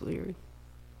sounds weird.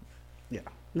 Yeah.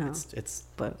 No.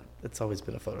 It's always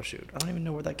been a photo shoot. I don't even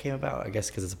know where that came about. I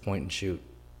guess because it's a point and shoot.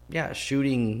 Yeah,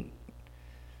 shooting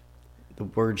the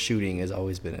word shooting has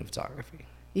always been in photography.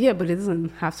 Yeah, but it doesn't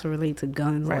have to relate to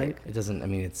guns. Right. Like, It doesn't. I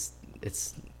mean, it's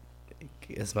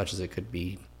as much as it could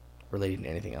be relating to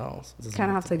anything else. kind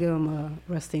of have to give them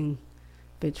a resting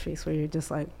bitch face where you're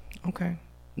just like, okay,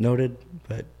 noted,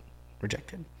 but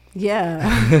rejected. yeah.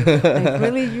 Like,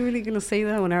 really? You really going to say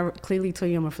that when I clearly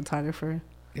told you I'm a photographer?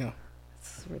 Yeah.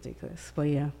 It's ridiculous. But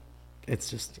yeah, It's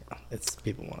just, it's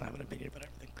people want to have an opinion about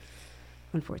everything.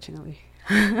 unfortunately.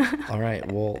 All right.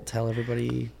 Well, tell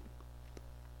everybody.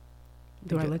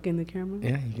 Do I look in the camera?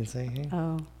 Yeah, you can say, hey.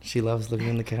 Oh. She loves looking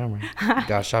in the camera.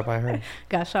 Got shot by her.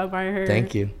 Got shot by her.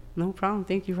 Thank you. No problem.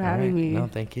 Thank you for All having right. me. No,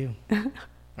 thank you.